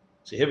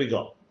 So here we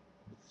go.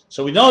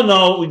 So we now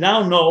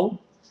know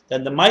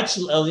that the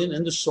Maitzil Elyon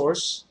in the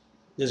source,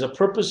 there's a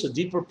purpose, a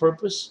deeper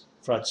purpose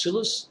for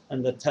Atzilus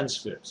and the 10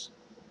 spheres.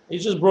 He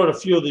just brought a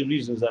few of the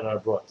reasons that are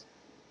brought.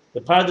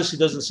 The Paradis, he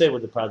doesn't say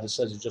what the Paradis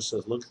says, he just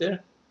says, look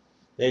there.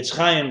 The Eitz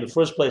Chaim, the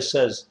first place,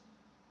 says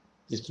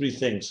these 3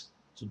 things: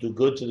 to do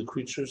good to the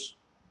creatures,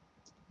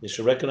 they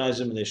should recognize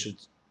him and they should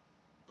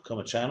become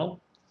a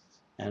channel.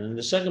 And in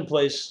the second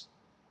place,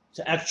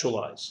 to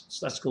actualize.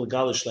 So that's called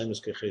Galish Lemus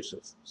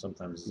Kechesef,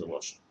 sometimes is the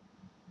Lashon.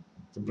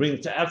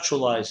 To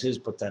actualize his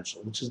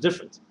potential, which is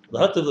different. The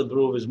Hatav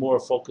Lebruv is more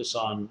focused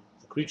on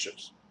the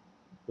creatures,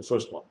 the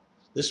first one.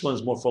 This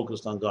one's more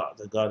focused on God,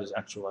 that God is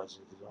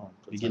actualizing his own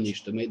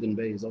potential. The Hidden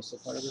Beis is also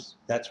part of this?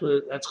 That's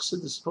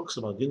Chassidus talks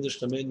about. Gindish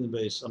the Hidden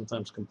Beis,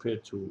 sometimes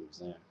compared to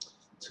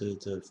to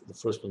the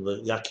first one,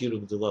 the Yakiru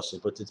B'Dilasa.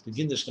 But it's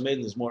begin the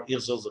Shemaiden is more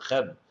Irzol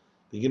Zechern.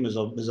 Begin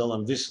Mizal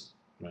and Wissen.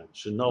 Right.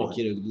 Should know him.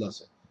 Yakiru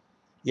B'Dilasa.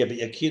 Yeah, but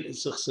Yakir,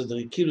 so the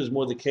Yakir is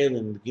more the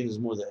Kalim, Begin is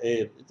more the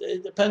Eir.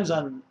 It depends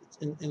on,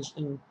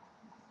 in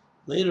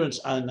later it's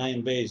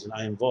Ayin Beis and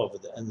Ayin Vov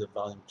at the end of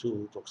volume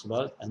 2 talks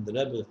about it, and the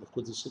Rebbe, the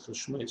Kudus Sikh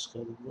Shmeis,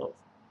 Chelim Vov,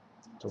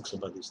 talks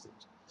about these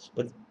things.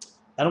 But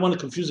I don't want to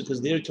confuse it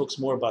because there he talks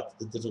more about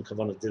the different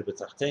Kavanah Dir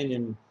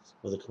B'Tachtenim,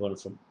 or the Kavanah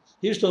from.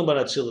 Here's talking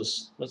about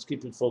Atzilus. Let's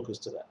keep it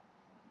focused to that.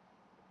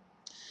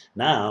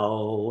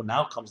 Now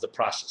comes the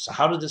process. So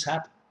how did this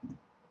happen?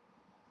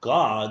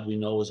 God, we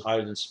know, is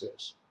higher than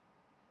spheres.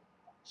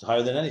 It's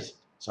higher than anything.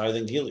 It's higher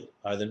than Gili,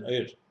 higher than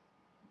Eir.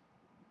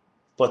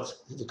 But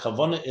the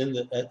kavanah in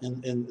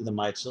the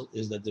Maitzel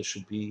is that there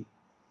should be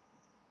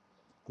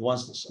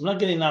oneness. I'm not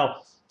getting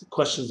now the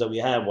questions that we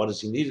have. What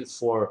does he need it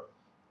for?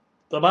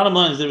 The bottom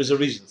line is there is a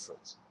reason for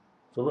it.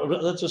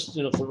 Let's just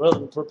for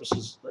relevant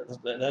purposes.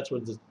 That's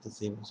what the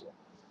theme is here.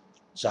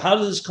 So how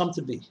did this come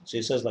to be? So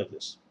he says like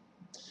this: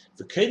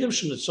 the kedem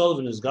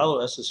shenitzolav is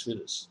galo esses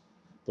spheres.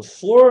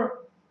 Before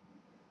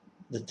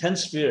the 10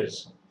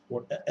 spheres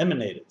were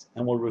emanated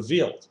and were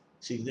revealed.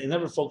 See, they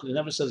never focus. It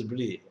never says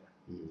b'li here.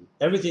 Mm-hmm.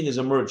 Everything is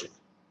emerging.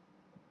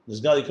 This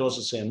guy you can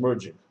also say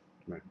emerging.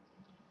 Right.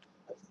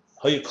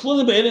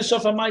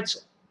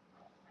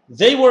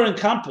 They were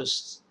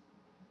encompassed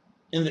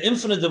in the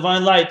infinite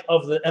divine light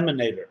of the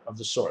emanator, of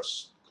the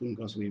source. Couldn't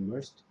also be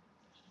immersed.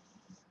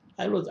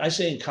 I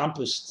say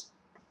encompassed.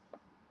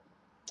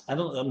 I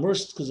don't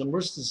immersed because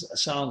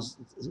sounds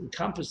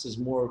encompassed is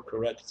more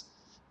correct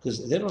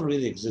because they don't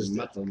really exist.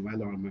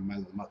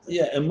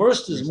 Yeah,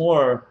 immersed is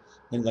more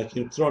in like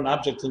you throw an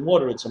object in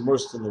water, it's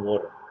immersed in the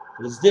water.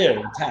 But it's there,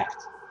 intact.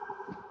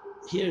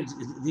 Here,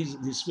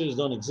 these spheres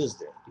don't exist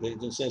there. They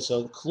don't say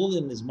so.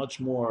 Klulin is much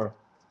more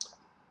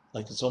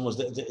like it's almost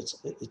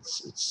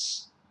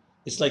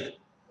it's like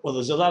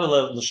there's a lot of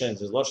lashons.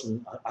 There's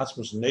lashon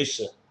atzmus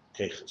nesa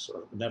keches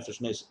or nefesh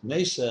nesa.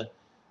 Nesa,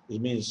 it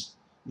means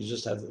you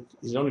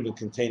don't even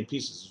contain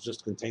pieces. You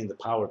just contain the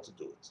power to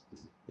do it.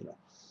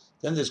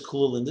 Then there's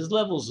klulin. There's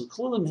levels.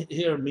 Klulin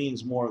here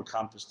means more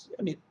encompassed.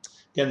 I mean,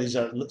 again, these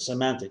are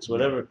semantics.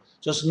 Whatever.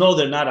 Just know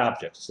they're not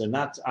objects. They're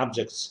not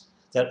objects.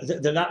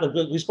 They're not.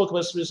 We spoke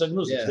about spheres like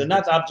Yeah, they're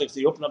not objects.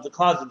 You open up the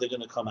closet, they're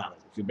going to come out.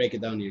 If you break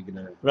it down, you're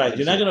gonna. Right.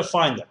 You're not going to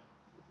find them.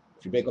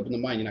 If you break open the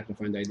mind, you're not gonna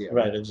find the idea.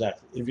 Right.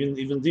 Exactly.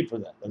 Even deeper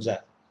than that.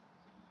 Exactly.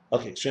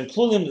 Okay. So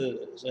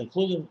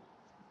including.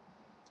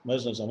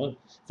 He's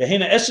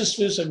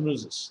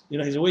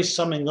always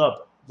summing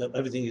up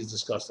everything he's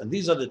discussed. And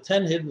these are the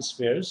 10 hidden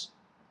spheres.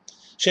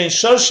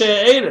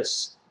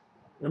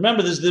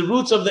 Remember, this is the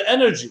roots of the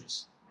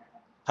energies.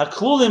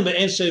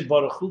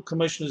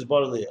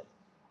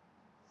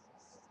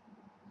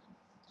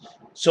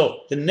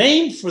 So the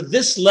name for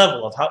this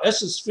level of how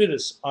Esses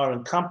spheres are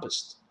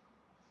encompassed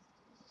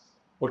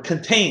or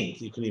contained,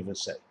 you can even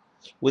say,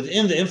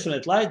 within the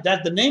infinite light,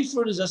 that the name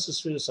for it is Esses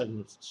spheres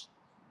Agnusis.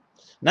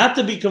 Not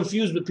to be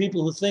confused with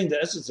people who think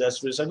that Esses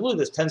spheres Agnusis,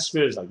 there's 10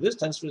 spheres like this,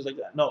 10 spheres like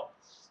that. No.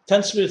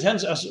 10 spheres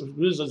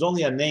is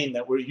only a name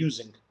that we're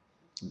using.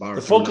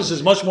 The focus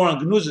is much more on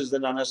Gnuzes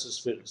than on Esses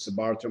spheres. It's a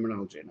bar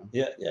terminology, no?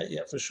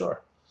 Yeah, for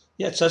sure.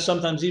 Yeah, it says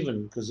sometimes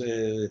even, because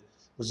there's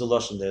a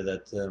lashon there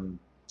that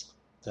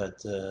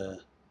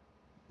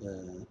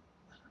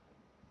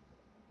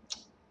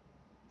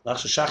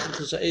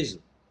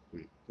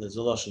there's a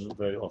lashon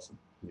very often.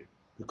 Yeah.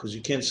 Because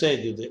you can't say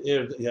you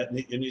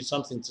need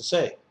something to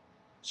say.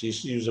 So you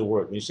use a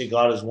word. When you say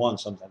God is one,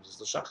 sometimes it's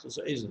the shachas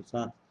eisen. It's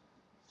not.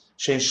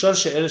 They are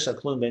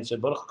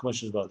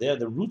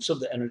the roots of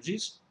the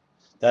energies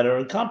that are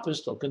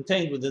encompassed or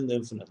contained within the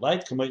infinite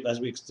light, as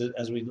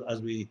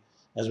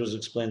was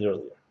explained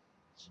earlier.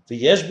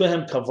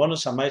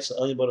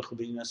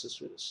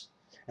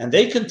 And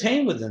they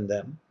contain within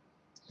them,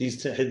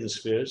 these hidden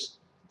spheres,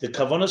 the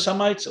kavanas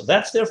hamaitzel.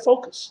 That's their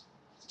focus.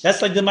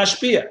 That's like the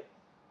mashpia.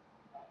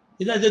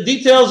 The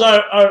details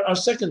are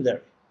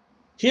secondary.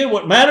 Here,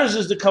 what matters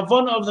is the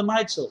kavanah of the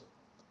maitzel.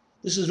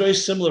 This is very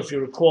similar, if you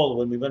recall,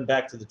 when we went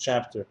back to the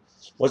chapter,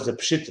 was the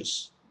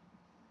Pshittus.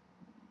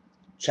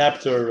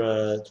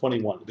 Chapter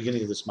 21, the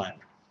beginning of this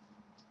minor.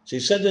 So he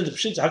said in the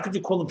Pshittus, how could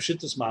you call them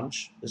Pshittus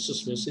Mamsh? He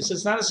says,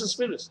 it's not a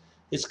Sesphiris.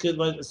 It's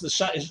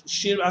the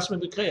Shir Asma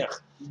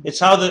B'Kreach. It's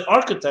how the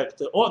architect,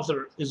 the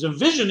author, is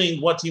envisioning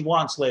what he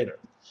wants later.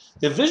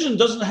 The vision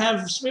doesn't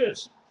have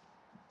spheres.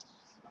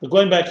 We're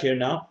going back here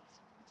now.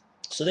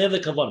 So they have the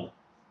Kavanah.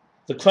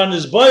 The Kvan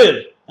is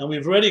Boyer, and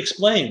we've already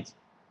explained.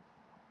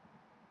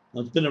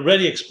 It's been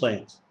already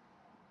explained.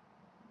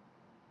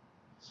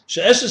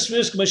 That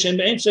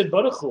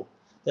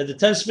the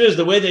 10 spheres,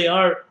 the way they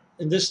are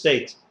in this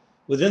state,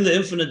 within the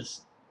infinite,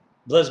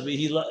 blessed be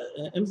He,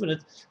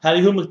 infinite,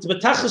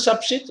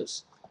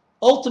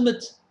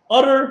 ultimate,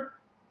 utter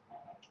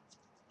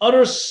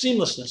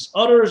seamlessness,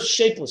 utter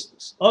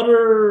shapelessness,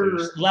 utter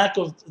lack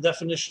of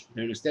definition.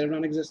 They're in a state of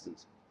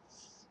non-existence.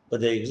 But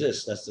they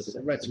exist. That's the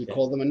thing. Right. So we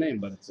call them a name,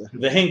 but it's.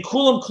 And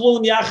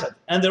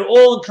they're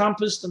all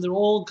encompassed and they're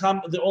all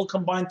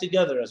combined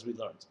together, as we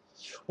learned.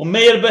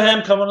 Umeir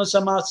behem kavanas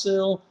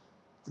hamatzil.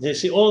 They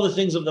see all the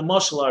things of the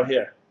mashal are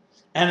here,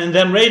 and in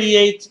them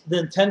radiate the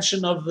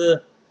intention of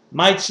the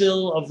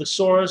maitzil, of the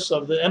source,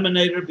 of the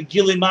emanator,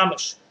 begili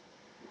mamash,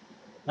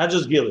 not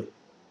just gili,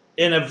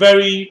 in a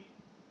very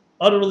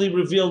utterly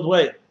revealed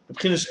way. All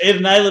the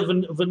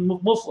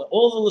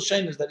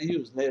lashanas that he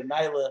used,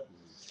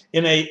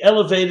 in a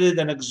elevated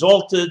and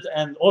exalted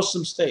and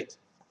awesome state,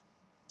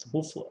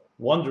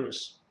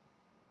 wondrous.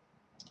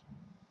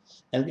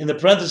 And in the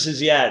parentheses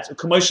he adds,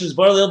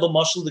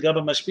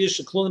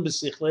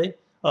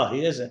 oh,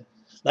 he is it.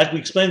 Like we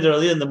explained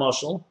earlier in the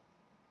mashal,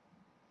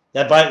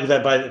 that by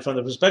from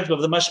the perspective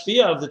of the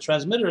mashpia, of the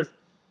transmitter,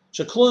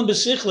 shaklun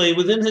b'sichle,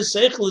 within his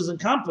seichel is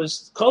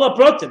encompassed kol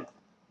haprotim,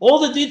 all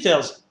the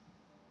details.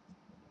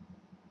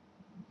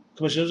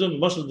 Oh, I'm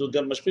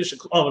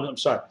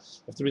sorry. I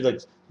have to read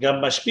like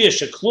mashpia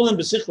shaklun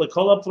b'sichle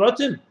kol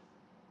haprotim.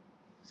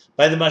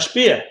 By the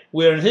mashpia,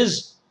 where in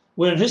his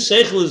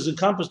seichel is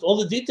encompassed all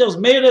the details.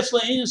 Meir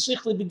etzla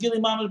sichli begili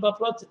mamash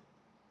b'protim.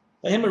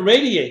 By him it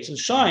radiates and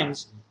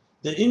shines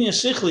the inyan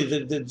sichli,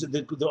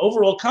 the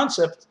overall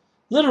concept,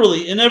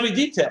 literally in every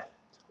detail.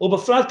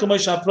 He's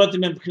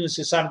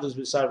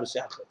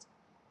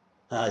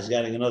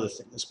getting another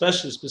thing,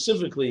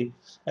 specifically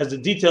as the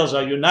details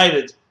are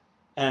united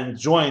and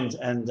joined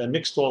and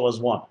mixed all as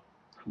one.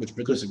 Which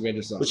produces a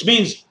greater sum. Which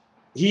means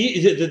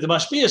the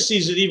mashpia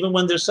sees it even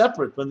when they're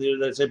separate, when they're,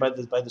 let's say, by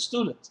the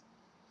student,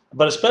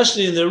 but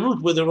especially in their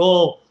root where they're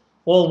all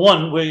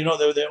one, where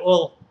they're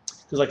all.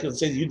 Because like I could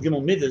say the Yud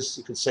Gimel Midas,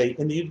 you could say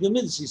in the Yud Gimel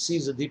Midas he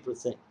sees a deeper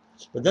thing,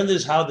 but then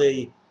there's how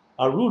they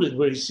are rooted,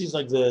 where he sees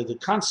like the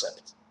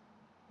concept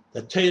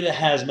that Torah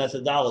has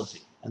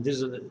methodology, and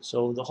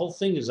so the whole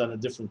thing is on a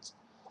different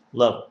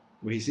level.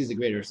 Where he sees the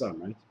greater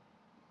sum, right?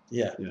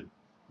 Yeah.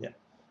 Yeah.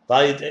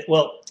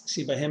 Well,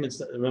 see, by him,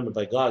 remember,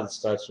 by God it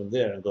starts from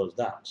there and goes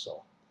down.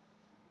 So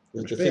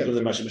to think of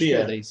the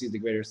mashpia, that he sees the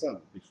greater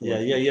sum.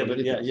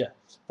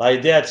 By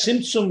that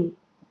tzimtzum.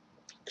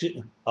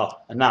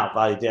 And now,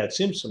 and through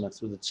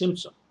the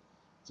tzimtzum,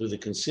 through the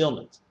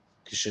concealment,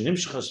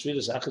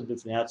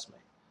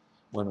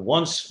 when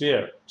one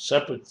sphere,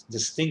 separate,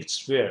 distinct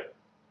sphere,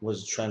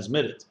 was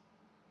transmitted,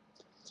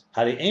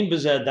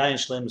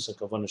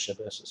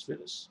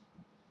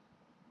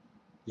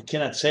 you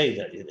cannot say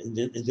that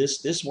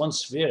this one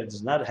sphere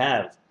does not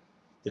have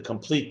the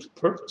complete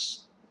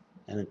purpose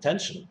and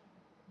intention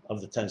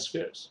of the 10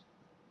 spheres.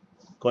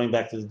 Going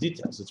back to the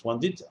details, it's one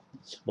detail.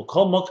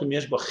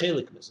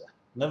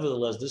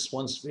 Nevertheless, this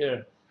one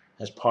sphere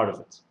has part of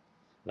it.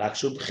 But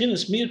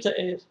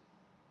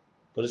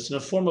it's in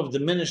a form of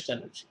diminished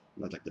energy.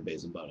 Not like the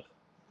Beis and Baruch.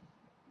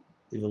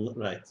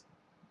 Right.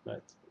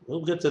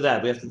 We'll get to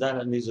that.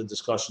 That needs a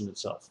discussion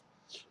itself.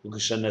 And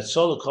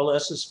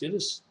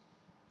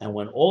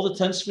when all the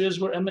 10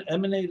 spheres were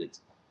emanated,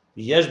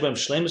 and they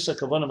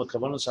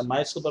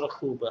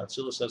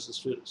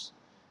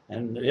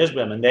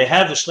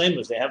have the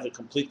shleimus, they have the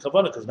complete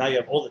kavanah, because now you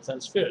have all the 10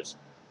 spheres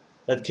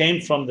that came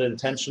from the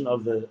intention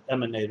of the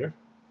emanator,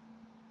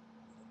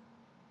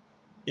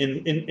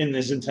 in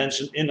his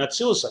intention in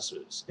Atzilus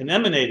spheres, in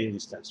emanating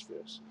these 10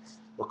 spheres.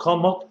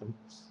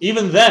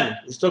 Even then,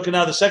 he's talking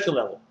now the second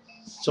level.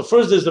 So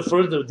first there's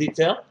the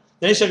detail.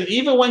 Then he's saying,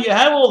 even when you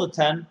have all the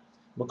 10,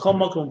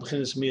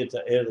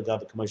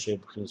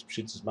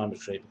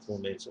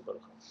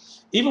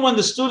 even when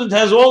the student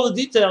has all the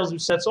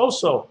details, that's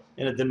also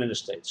in a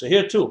diminished state. So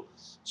here too.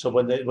 So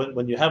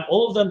when you have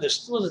all of them, there's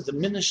still a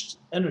diminished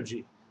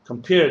energy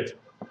compared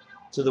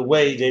to the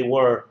way they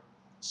were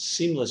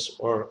seamless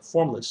or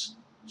formless,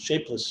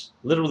 shapeless,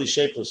 literally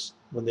shapeless,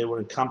 when they were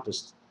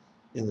encompassed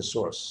in the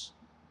source,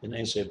 in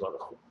Ein Sof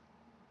Baruch Hu.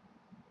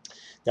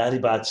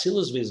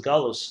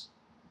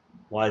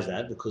 Why is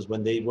that? Because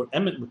when they were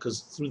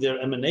because through their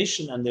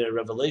emanation and their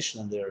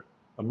revelation and their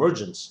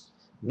emergence,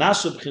 they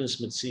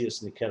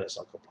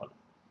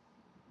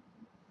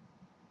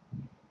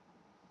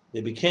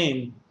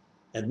became,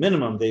 at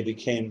minimum,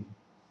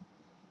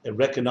 a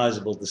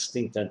recognizable,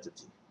 distinct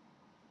entity.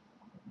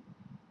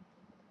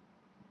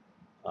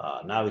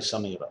 Now he's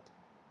summing it up.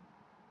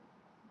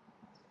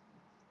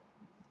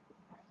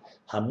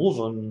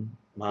 Hamuvon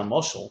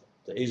ma'amoshel,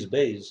 the Ayin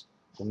Beis,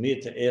 umir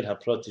te'er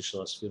haproti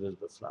shel hasfiras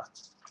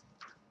befrat.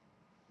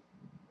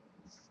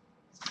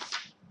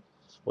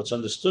 What's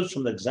understood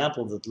from the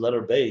example of the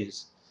letter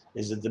Beis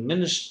is the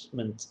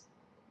diminishment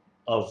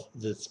of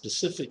the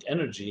specific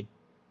energy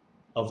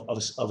of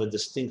a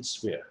distinct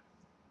sphere.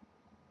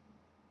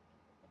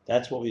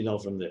 That's what we know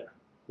from there.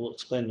 We'll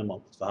explain in a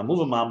moment.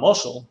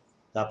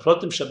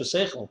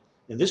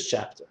 In this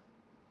chapter,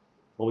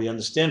 what we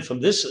understand from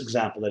this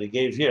example that he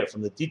gave here,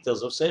 from the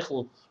details of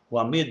Seichel,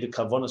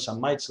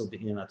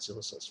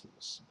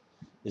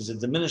 is the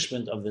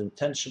diminishment of the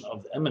intention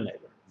of the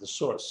emanator, the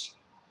source,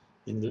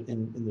 in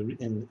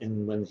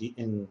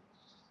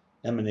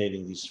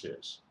emanating these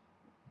spheres.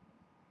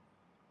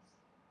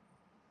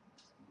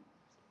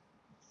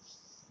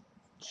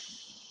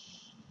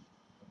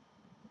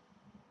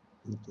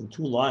 In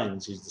 2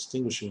 lines, he's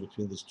distinguishing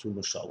between these 2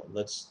 mashalim.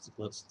 Let's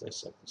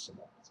dissect this a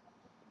moment.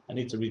 I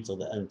need to read till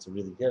the end to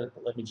really get it,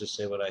 but let me just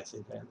say what I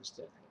think I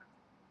understand here.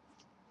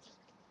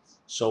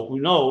 So we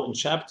know in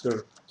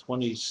chapter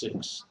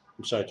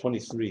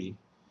 23,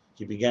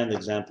 he began the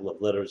example of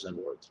letters and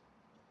words.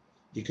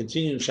 He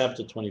continued in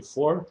chapter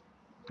 24,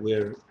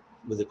 where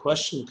with the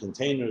question,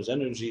 containers,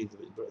 energy,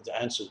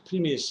 the answer is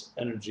previous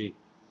energy,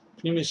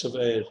 previous of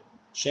air,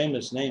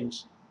 shemus,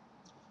 names.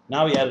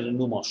 Now he added a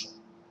new mashal.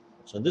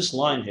 So in this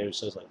line here, it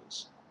says like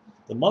this.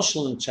 The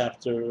mashal in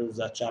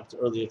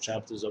earlier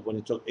chapters of when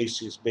he took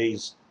Ayin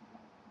Beis,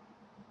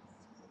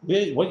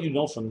 what you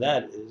know from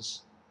that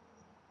is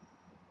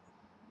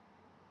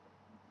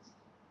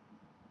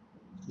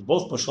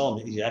both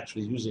mashal he's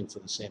actually using for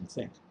the same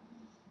thing.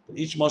 But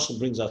each mashal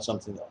brings out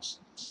something else.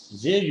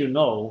 There you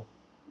know,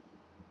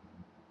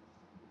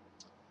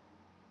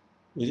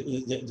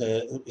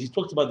 he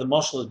talked about the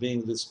mashal as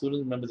being the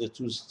student. Remember the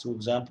two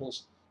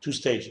examples, two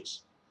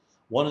stages.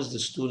 One is the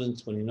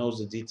student when he knows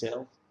the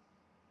detail.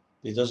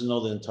 He doesn't know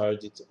the entire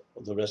detail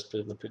of the rest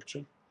of the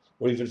picture.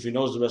 Or even if he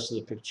knows the rest of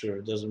the picture,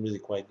 he doesn't really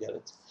quite get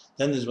it.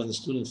 Then there's when the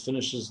student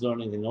finishes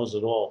learning and knows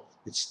it all,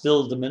 it's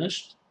still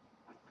diminished.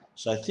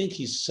 So I think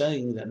he's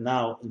saying that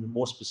now in a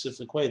more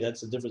specific way,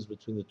 that's the difference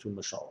between the two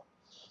mashal.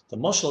 The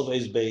mashal of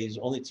Ayin Beis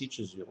only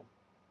teaches you.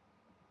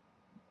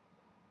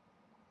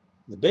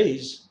 The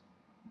Beis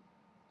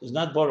is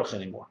not Baruch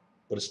anymore,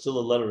 but it's still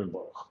a letter in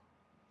Baruch.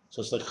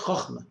 So it's like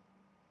Chachma,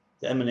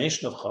 the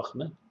emanation of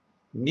Chachma,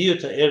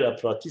 Miyuta Era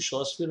Prati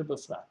Shal Asfira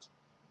Befrat.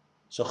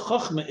 So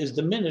Chachma is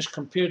diminished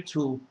compared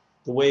to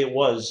the way it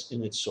was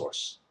in its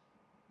source.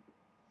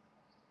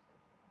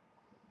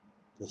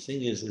 The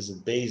thing is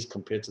it Beis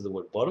compared to the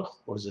word Baruch,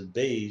 or is it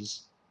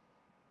Beis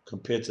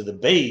compared to the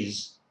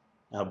Beis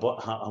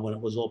when it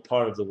was all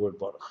part of the word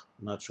Baruch?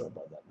 I'm not sure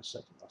about that in a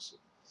second. I'll see.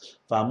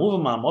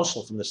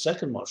 From the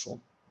second mashal,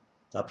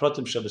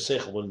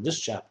 well, in this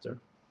chapter,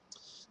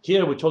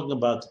 here we're talking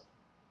about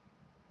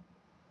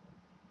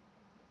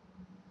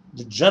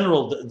the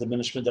general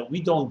diminishment that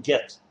we don't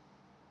get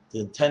the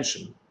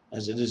intention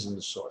as it is in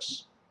the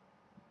source.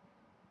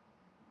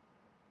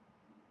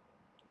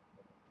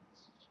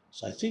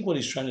 So I think what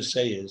he's trying to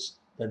say is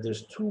that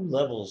there's two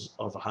levels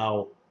of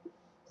how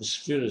the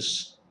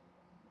spheres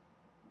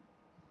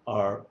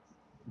are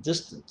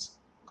distant,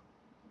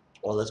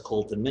 or let's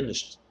call it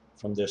diminished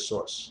from their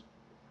source.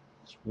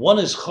 One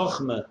is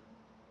Chochmah,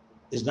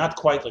 is not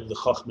quite like the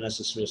Chochmah as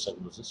the sphere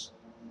Sagnusis.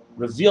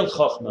 Revealed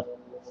Chochmah,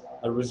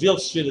 a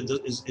revealed sphere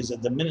is a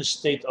diminished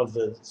state of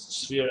the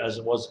sphere as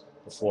it was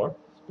before.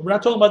 But we're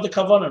not talking about the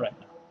Kavanah right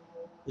now.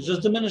 It's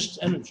just diminished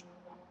energy.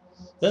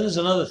 Then there's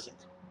another thing.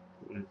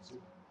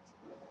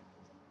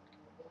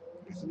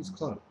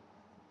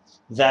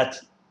 That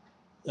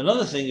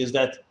another thing is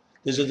that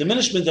there's a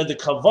diminishment that the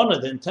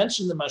Kavanah, the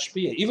intention, the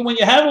Mashpiyah, even when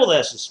you have all the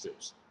Esser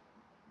spheres.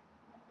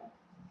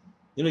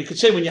 You could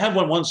say when you have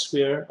one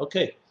sphere,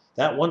 okay,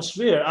 that one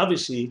sphere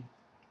obviously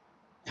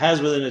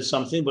has within it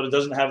something, but it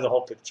doesn't have the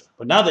whole picture.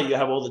 But now that you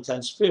have all the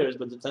 10 spheres,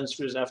 but the 10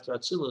 spheres after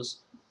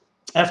Atzilus,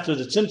 after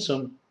the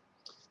Tzimtzum,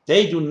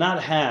 they do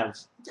not have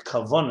the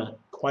Kavanah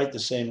quite the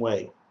same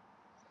way,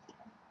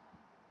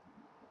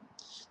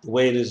 the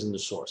way it is in the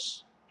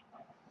source.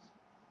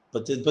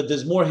 But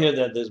there's more here.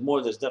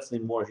 There's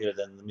definitely more here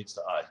than meets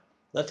the eye.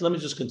 Let me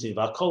just continue.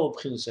 And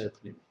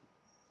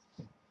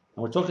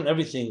we're talking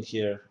everything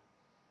here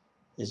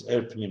is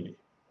er pnimi,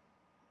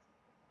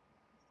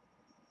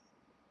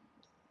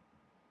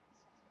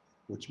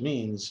 which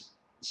means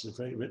this is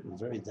written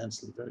very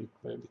densely, very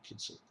very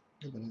b'kitzur.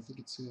 Yeah, but I think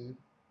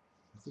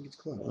it's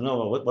clear.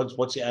 No,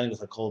 what's he adding with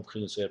hakol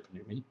b'chinas er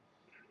pnimi?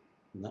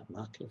 Not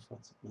makif,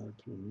 not er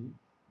pnimi.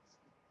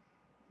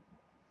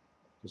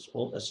 It's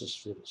all Esser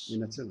spheres.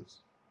 In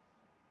Atzilus.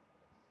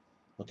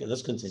 Okay,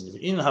 let's continue.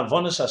 In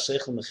havonas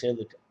haseichel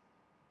mechalik.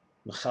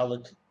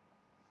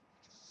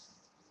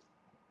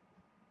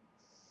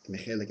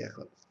 Mechelik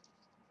Echad.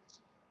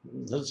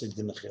 Doesn't say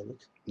the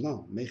mechalik.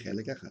 No,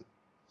 Mechelik Echad.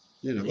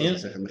 You know, In-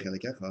 what's the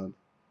Mechelik Echad?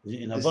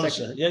 In The havonas,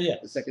 second- yeah.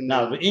 The second.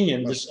 Now, the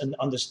Inyan, this and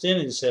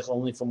understanding the seichel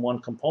only from one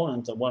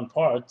component or one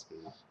part.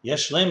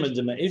 Yesh leima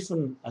de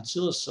me'ifun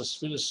atzilus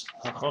asfiris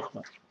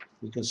hachokma.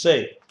 We can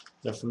say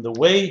that from the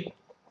way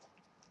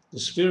the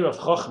sphere of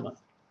Chochmah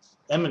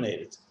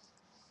emanated,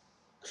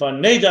 kvar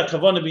neida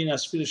kavana bin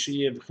asfiris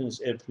sheyeh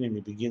b'chinas er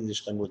pnimi begin the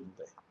shtamud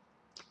bay.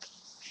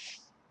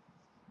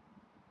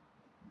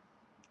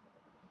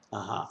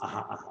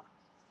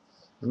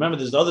 Remember,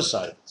 there's the other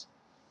side of it.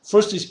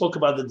 First, he spoke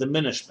about the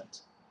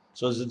diminishment.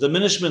 So, as the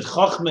diminishment,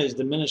 Chachma is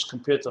diminished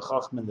compared to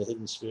Chachma in the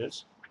hidden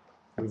spheres,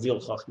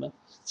 revealed Chachma.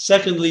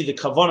 Secondly, the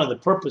Kavanah, the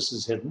purpose,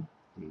 is hidden.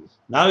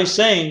 Now he's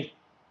saying,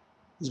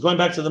 he's going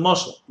back to the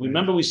mashal.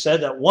 Remember, we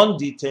said that one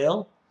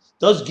detail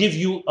does give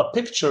you a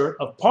picture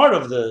of part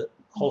of the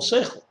whole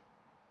seichel.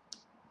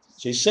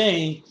 So he's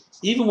saying,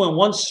 even when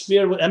one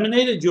sphere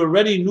emanated, you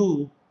already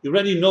know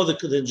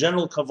the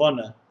general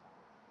Kavanah,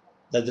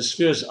 that the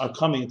spheres are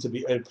coming to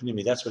be er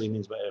pnimi. That's what he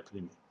means by er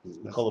pnimi.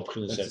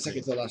 That's the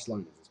second to the last line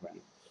of this, right?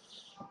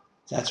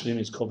 That's what he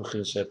means kol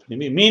b'chinas er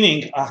pnimi.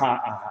 Meaning,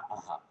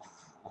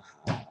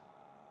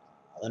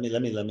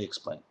 let me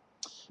explain.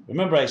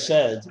 Remember I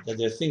said that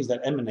there are things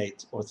that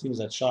emanate or things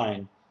that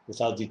shine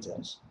without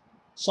details.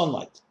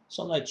 Sunlight.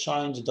 Sunlight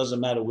shines, it doesn't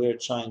matter where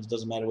it shines, it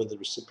doesn't matter whether the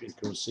recipient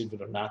can receive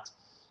it or not.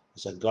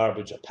 It's like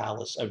garbage, a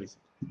palace,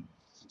 everything.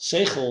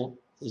 Seichel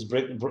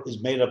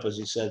is made up, as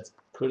he said,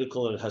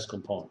 critical, and it has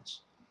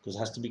components, because it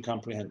has to be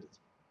comprehended.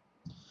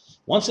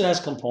 Once it has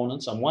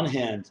components, on one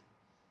hand,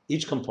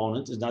 each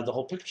component is not the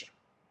whole picture.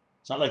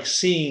 It's not like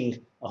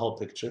seeing a whole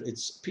picture,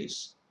 it's a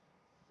piece.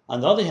 On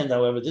the other hand,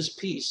 however, this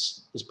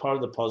piece is part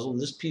of the puzzle. In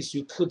this piece,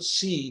 you could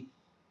see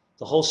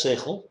the whole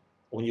seichel.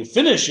 When you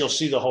finish, you'll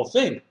see the whole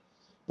thing.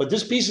 But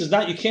this piece is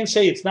not, you can't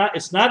say it's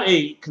not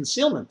a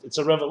concealment, it's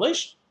a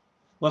revelation.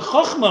 When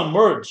Chochmah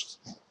emerged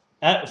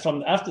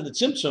from after the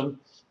tzimtzum,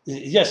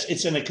 yes,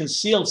 it's in a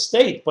concealed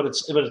state, but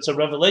it's a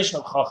revelation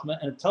of Chochmah,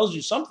 and it tells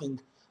you something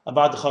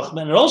about the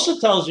Chochmah. And it also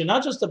tells you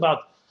not just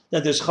about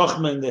that there's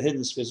Chochmah in the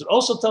hidden spheres, it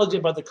also tells you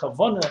about the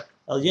Kavanah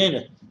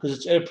Elyena, because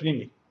it's Er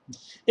Primi.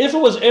 If it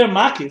was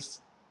Makif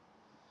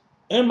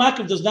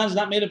is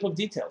not made up of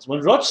details.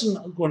 When Rotzen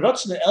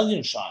the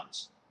Elyon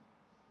shines,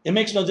 it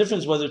makes no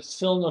difference whether it's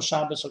Tefillin or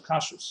Shabbos or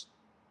Kashrus.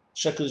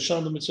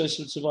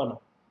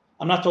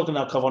 I'm not talking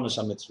about Kavanas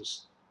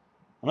HaMitzvahs.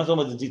 I'm not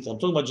talking about the detail. I'm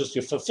talking about just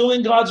you're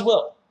fulfilling God's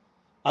will.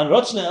 On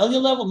Rotzen the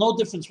Elyon level, no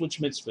difference which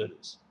mitzvah it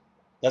is.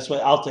 That's why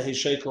Alta Hey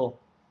Shekel,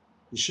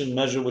 you shouldn't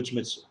measure which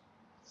mitzvah.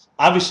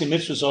 Obviously,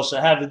 mitzvahs also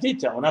have the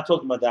detail. We're not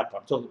talking about that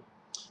part. I'm talking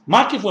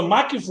Makif, when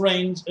Makif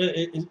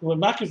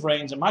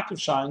rains and Makif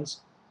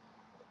shines,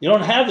 you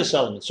don't have this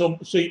element. So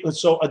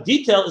a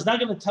detail is not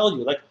going to tell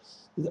you, like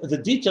the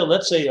detail,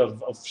 let's say,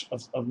 of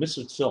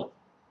mitzvah film,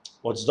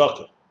 or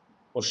tzedakah,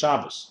 or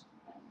Shabbos,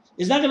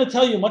 is not going to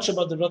tell you much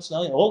about the Ratzon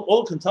Elyon.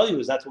 All it can tell you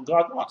is that's what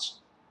God wants.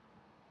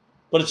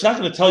 But it's not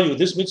going to tell you,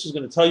 this mitzvah is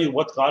going to tell you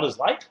what God is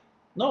like.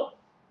 No.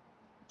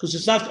 Because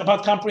it's not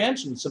about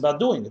comprehension, it's about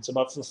doing, it's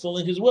about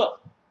fulfilling His will.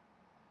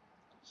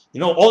 You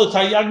know, all the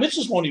Taryag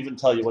mitzvahs won't even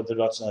tell you what the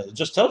Ratzon Elyon is. It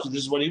just tells you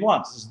this is what He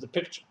wants, this is the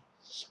picture.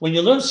 When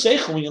you learn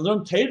Seichel, when you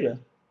learn Torah,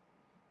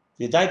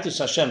 Yedaitis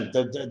Hashem,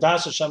 the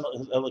Das Hashem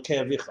Elokei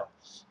Avicha,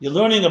 you're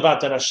learning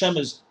about that Hashem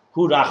is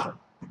Hu Rachum.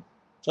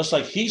 Just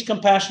like He's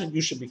compassionate,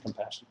 you should be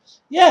compassionate.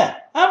 Yeah,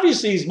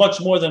 obviously He's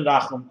much more than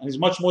Rachum, and He's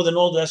much more than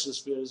all the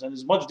spheres, and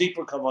He's much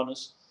deeper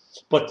Kavanas.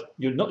 But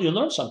you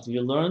learned something.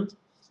 You learned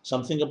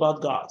something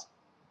about God.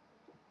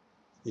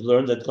 You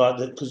learned that God,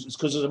 because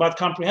it's about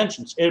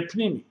comprehension. It's Er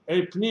Pnimi.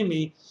 Er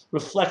Pnimi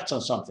reflects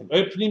on something.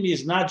 Er Pnimi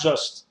is not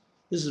just,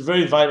 this is a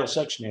very vital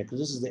section here, because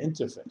this is the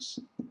interface.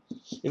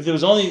 If there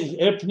was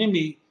only, Er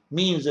Pnimi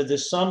means that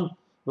there's some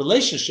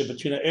relationship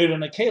between an Er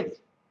and a Keli.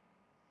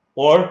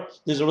 Or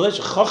there's a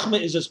relationship.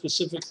 Chochmah is a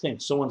specific thing.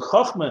 So when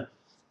Chochmah,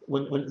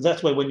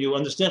 that's why when you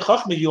understand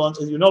Chochmah,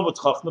 you know about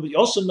Chochmah, but you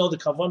also know the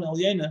Kavanah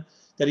Elyena,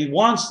 that He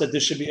wants that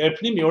there should be Er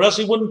Pnimi, or else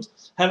He wouldn't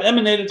have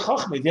emanated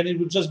Chochmah. Then it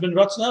would just been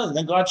Ratzon Elyon.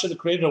 Then God should have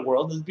created a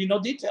world, and there'd be no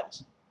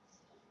details.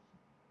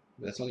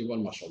 That's only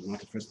one mashal, not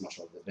the first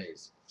mashal, the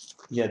Beis.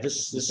 Yeah,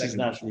 this is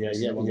not. One of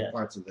the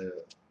parts of the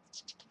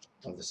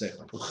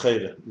Sefer.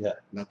 Yeah.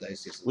 Not the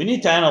ACS. We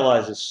need to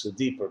analyze this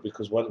deeper,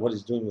 because what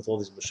He's doing with all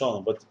these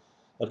mashalim. But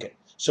okay,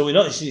 so we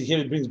know. You see, here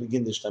He brings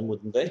begin the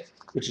Talmud and Bay,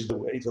 which is the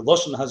way the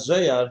Lashon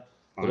Hazayar.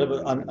 On the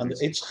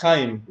Eitz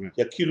Chaim,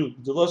 Yakiru,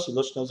 the Lashon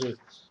Hazayar.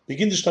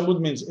 Begin the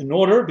Talmud means in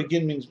order.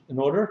 Begin means in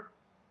order.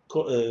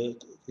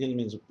 Begin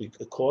means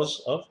a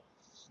cause of.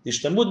 The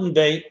Talmud and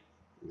Bay,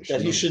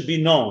 that He should be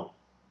known.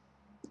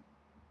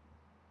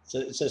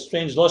 It's a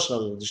strange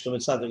Lashon.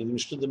 It's not that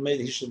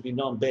He should be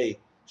known. Bay.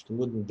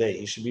 Bay.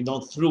 He should be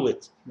known through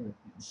it.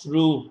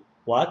 Through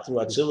what? Through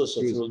Atzilus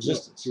or through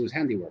existence. Through His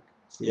handiwork.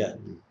 Yeah.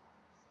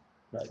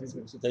 Right.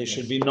 They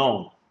should be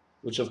known,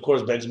 which of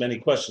course begs many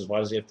questions. Why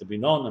does He have to be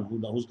known, and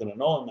who's going to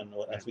know Him? And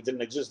if He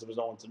didn't exist, there was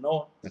no one to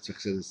know Him. That's what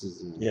this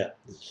is. Yeah.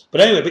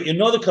 But anyway, but you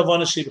know the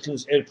Kavanah Shebechim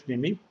is Er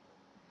Pnimi.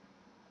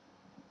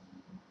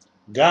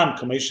 Gam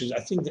Kameshis. I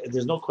think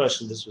there's no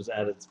question this was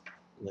added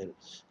later.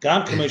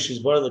 Gam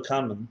Kameshis Bar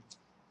Lekaman,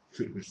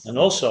 and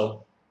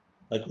also,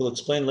 like we'll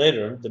explain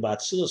later, the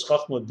Ba'atzilus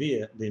Chachma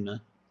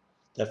Bina,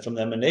 that from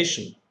the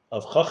emanation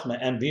of Chachma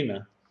and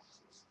Bina,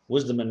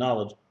 wisdom and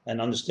knowledge and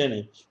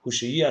understanding,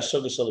 Hushiyah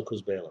Sogas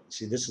Elikus Beilam.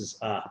 See, this is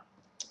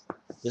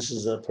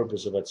the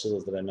purpose of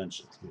Atzilus that I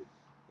mentioned.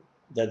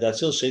 That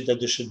Atzilus says that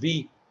there should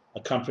be a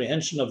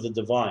comprehension of the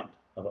divine,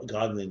 of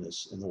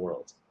godliness in the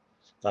world.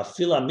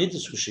 Va'afila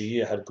Midas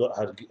Hushiyah had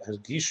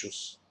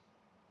Gishus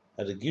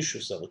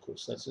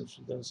Elikus. That's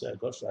interesting. Doesn't say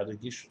Agosha, had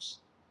Gishus.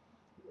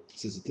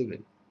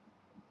 Sensitivity.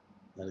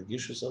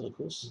 Hargishus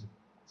Elikus.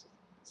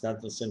 It's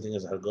not the same thing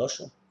as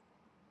Hargosha.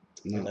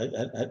 No.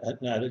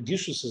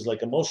 Hargishus is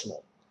like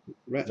emotional.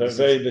 Right.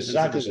 Very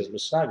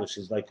misragish.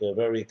 He's like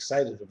very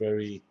excited,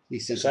 very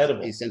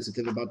excitable. He's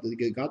sensitive about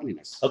the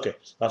godliness. Okay.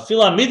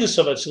 Fila Midas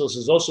of Atzilus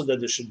is also that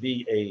there should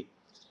be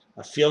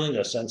a feeling,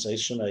 a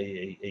sensation,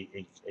 a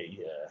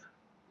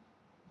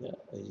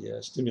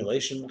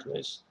stimulation.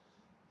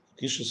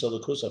 Gishus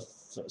Elikus, a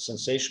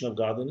sensation of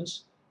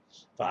godliness.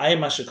 Va'ayim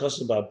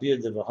Mashakos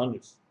Ba'bir de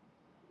V'hanif.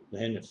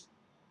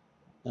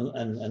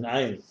 And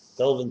Ayin,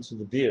 delve into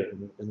the beer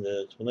in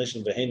the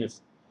explanation of Vehenif.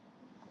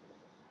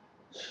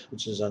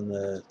 which is on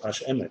the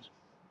Pash Emer.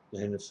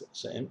 It's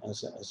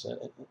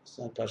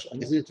not Pash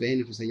Emer. Isn't it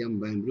Ve'en if it's a Yom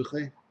Bain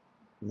Bruche?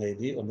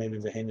 Maybe, or maybe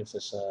Vehenif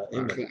is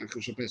Emer.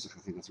 Pesach, I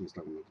think that's what he's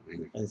talking about.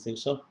 Ve'en. I think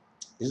so.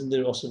 Isn't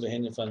there also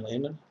Vehenif on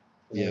Emer?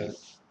 Yeah,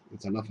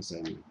 it's enough for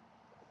saying.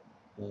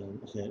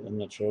 Okay, I'm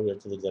not sure. We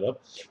have to look that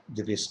up.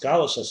 The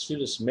Biskalos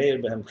Asfiris Meir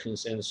Behem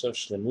Chins En Sof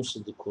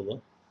Shlemusa de Kula.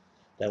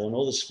 That when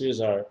all the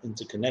spheres are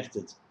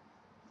interconnected,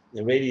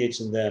 it radiates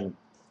in them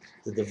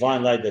the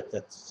divine light that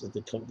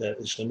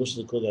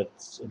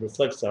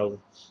reflects how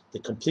the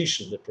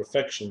completion, the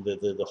perfection,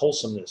 the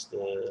wholesomeness,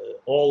 the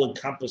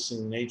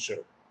all-encompassing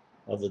nature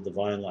of the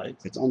divine light.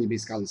 It's only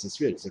Biskalis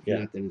Asfiris. If Yeah.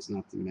 not, then it's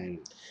not the Meir.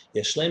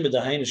 You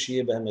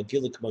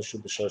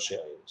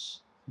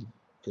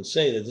can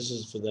say that this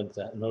is for them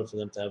to, in order for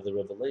them to have the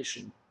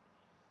revelation,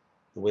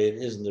 the way it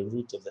is in the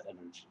root of the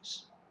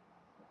energies.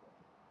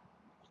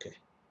 Okay.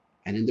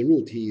 And in the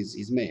root,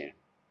 he's Meir.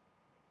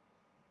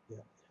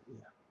 Yeah.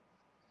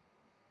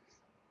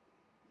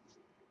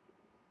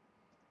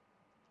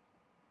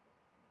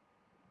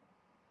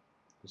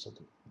 A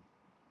second.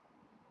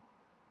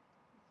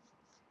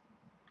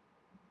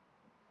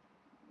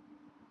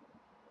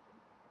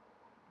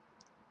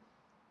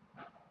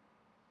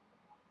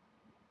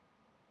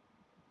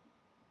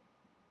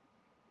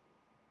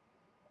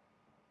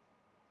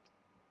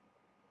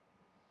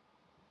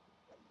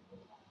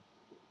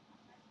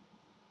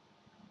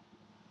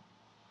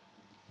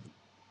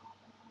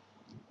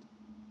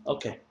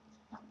 Okay,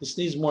 this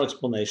needs more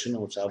explanation,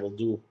 which I will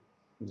do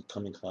in the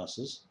coming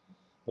classes.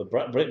 But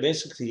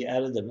basically, he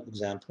added an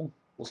example.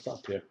 We'll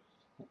stop here.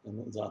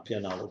 And the up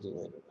here now we'll do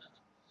later.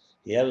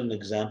 He added an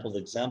example, the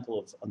example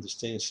of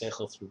understanding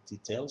seichel through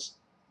details.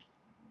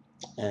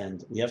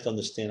 And we have to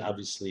understand,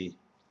 obviously,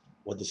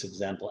 what this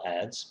example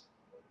adds.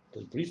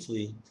 But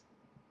briefly,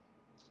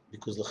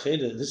 because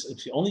this,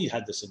 if you only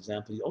had this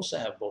example, you also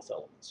have both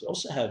elements. You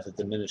also have the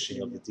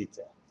diminishing of the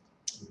detail.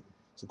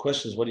 So the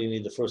question is, what do you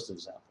need the first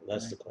example?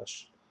 That's the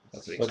question.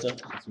 That's what, But,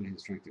 that's what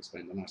he's trying to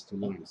explain the last two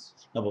lines.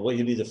 No, but what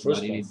you need the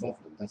first Why do you one need for? both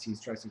of them? That's he's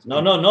trying to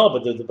explain. No.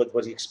 But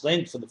what he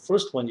explained for the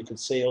first one, you could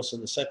say also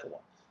in the second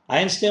one.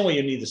 I understand why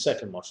you need the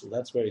second marshal.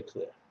 That's very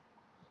clear.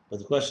 But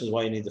the question is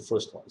why you need the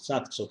first one. It's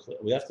not so clear.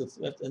 We have to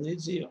and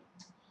it's you.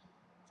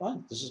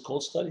 Fine. This is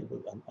called study.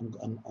 But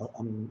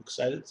I'm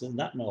excited to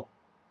not know,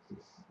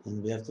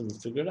 and we have to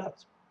figure it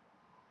out.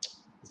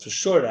 For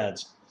sure, it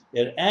adds.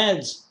 It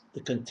adds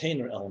the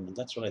container element.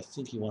 That's what I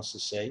think he wants to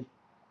say.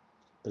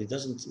 But he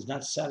doesn't. He's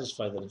not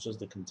satisfied that it's just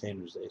the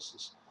containers, the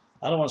aces.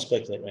 I don't want to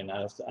speculate right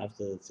now. I have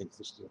to think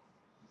this through.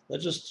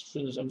 Let's just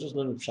finish. I'm just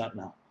learning shot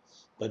now.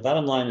 But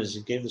bottom line is,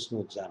 he gave this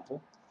new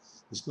example.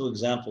 This new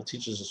example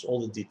teaches us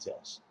all the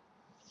details.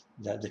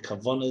 That the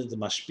kavanah, the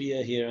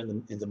mashpia here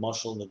in the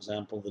mashal, the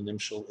example, the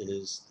nimshal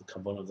is the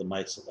kavanah of the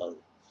mitzvah Eli.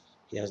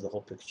 He has the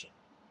whole picture.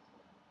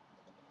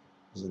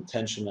 His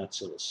intention,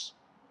 atzilus.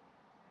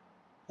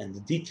 And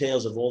the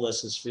details of all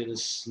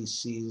Esesfiris he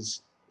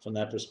sees from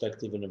that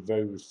perspective in a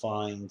very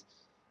refined,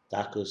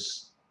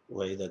 dakus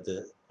way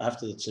that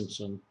after the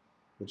tzimtzum,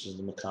 which is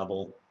the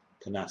makabel,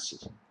 cannot see.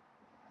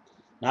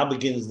 Now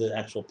begins the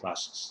actual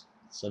process.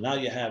 So now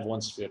you have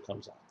one sphere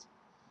comes out.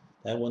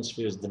 That one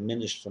sphere is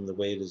diminished from the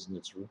way it is in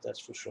its root, that's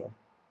for sure.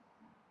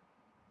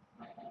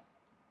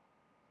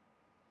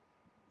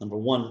 Number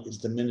one, it's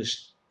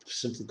diminished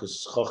simply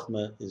because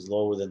chokhmah is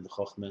lower than the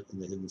chokhmah in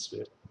the hidden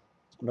sphere.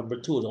 Number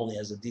two, it only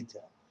has a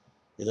detail.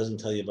 It doesn't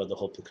tell you about the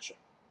whole picture.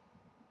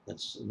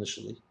 That's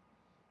initially.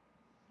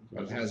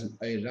 But it has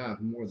a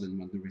rav more than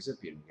when the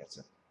recipient gets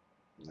it,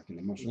 like in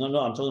the mushroom. No,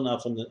 I'm talking now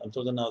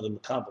the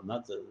makabel,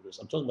 not the.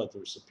 I'm talking about the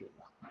recipient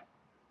now.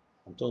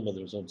 I'm talking about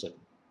the result second.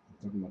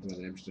 I'm talking about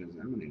whether Epstein is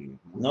emanating it.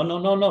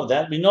 No.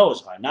 That we know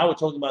is high. Now we're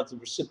talking about the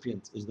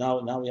recipient.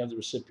 Now we have the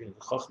recipient.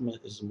 The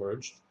chokhmah is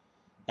emerged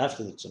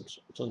after the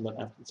tzimtzum. We're talking about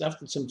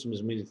after the tzimtzum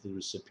is immediately the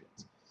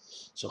recipient.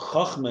 So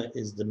chokhmah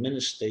is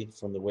diminished state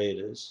from the way it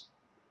is.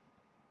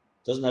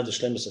 Doesn't have the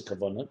shlemus of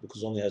kavanah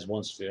because it only has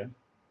one sphere.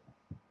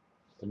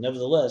 But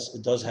nevertheless,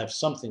 it does have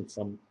something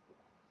from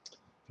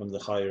the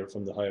higher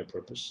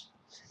purpose.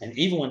 And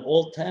even when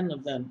all 10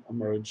 of them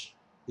emerge,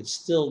 it's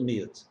still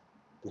miyut,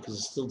 because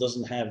it still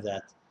doesn't have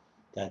that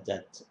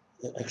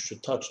extra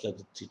touch that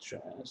the teacher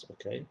has.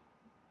 Okay.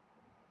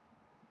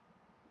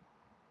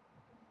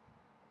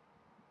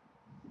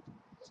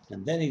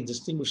 And then he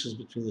distinguishes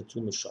between the two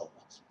mashal.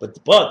 But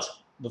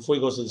before he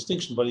goes to the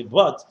distinction,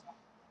 but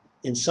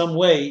in some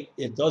way,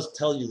 it does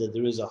tell you that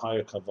there is a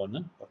higher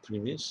kavanah, a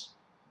previous.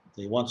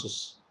 He wants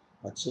us,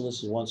 Atzilus,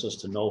 he wants us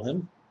to know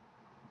him,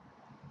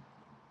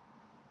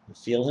 to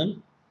feel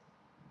him.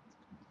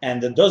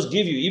 And it does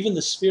give you, even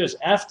the spheres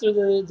after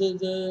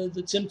the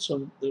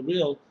tzimtzum, the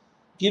real,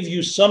 give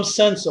you some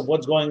sense of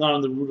what's going on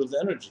in the root of the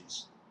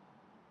energies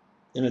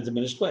in a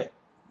diminished way.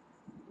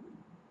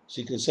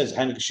 So it says,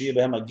 in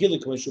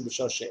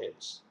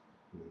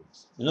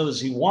other words,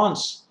 he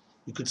wants,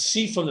 you could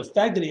see from the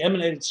fact that he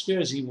emanated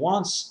spheres, he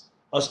wants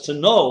us to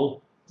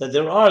know that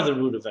there are the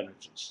root of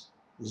energies.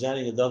 He's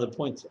adding another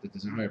point here. That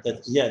there's a higher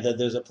That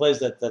there's a place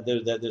that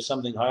there's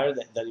something higher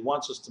that he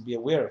wants us to be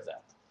aware of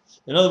that.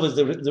 In other words,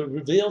 the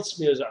revealed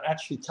spheres are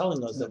actually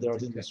telling us that there are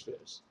hidden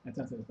spheres. I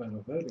thought that was by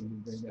reverting, you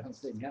bring the whole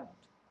thing out.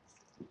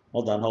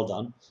 Hold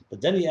on.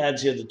 But then he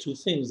adds here the two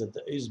things that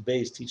the Ayin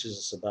Beis teaches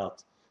us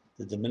about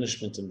the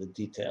diminishment and the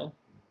detail.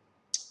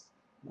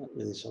 Not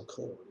really so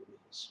clear what it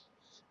means.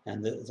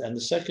 And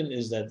the second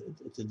is that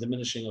the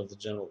diminishing of the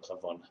general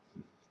kavanah.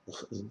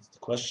 The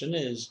question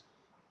is,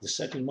 the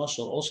second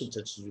muscle also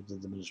teaches you the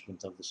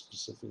diminishment of the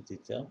specific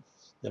detail.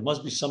 There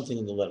must be something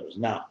in the letters.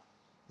 Now,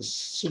 the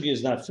sugi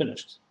is not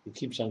finished. It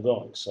keeps on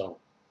going. So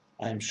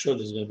I'm sure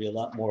there's going to be a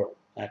lot more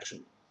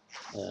action.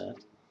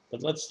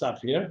 But let's stop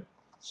here.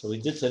 So we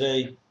did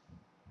today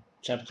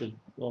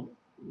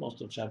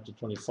most of chapter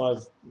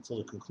 25 until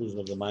the conclusion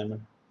of the Maimer,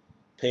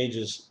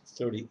 pages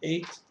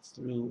 38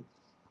 through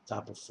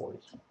top of 40.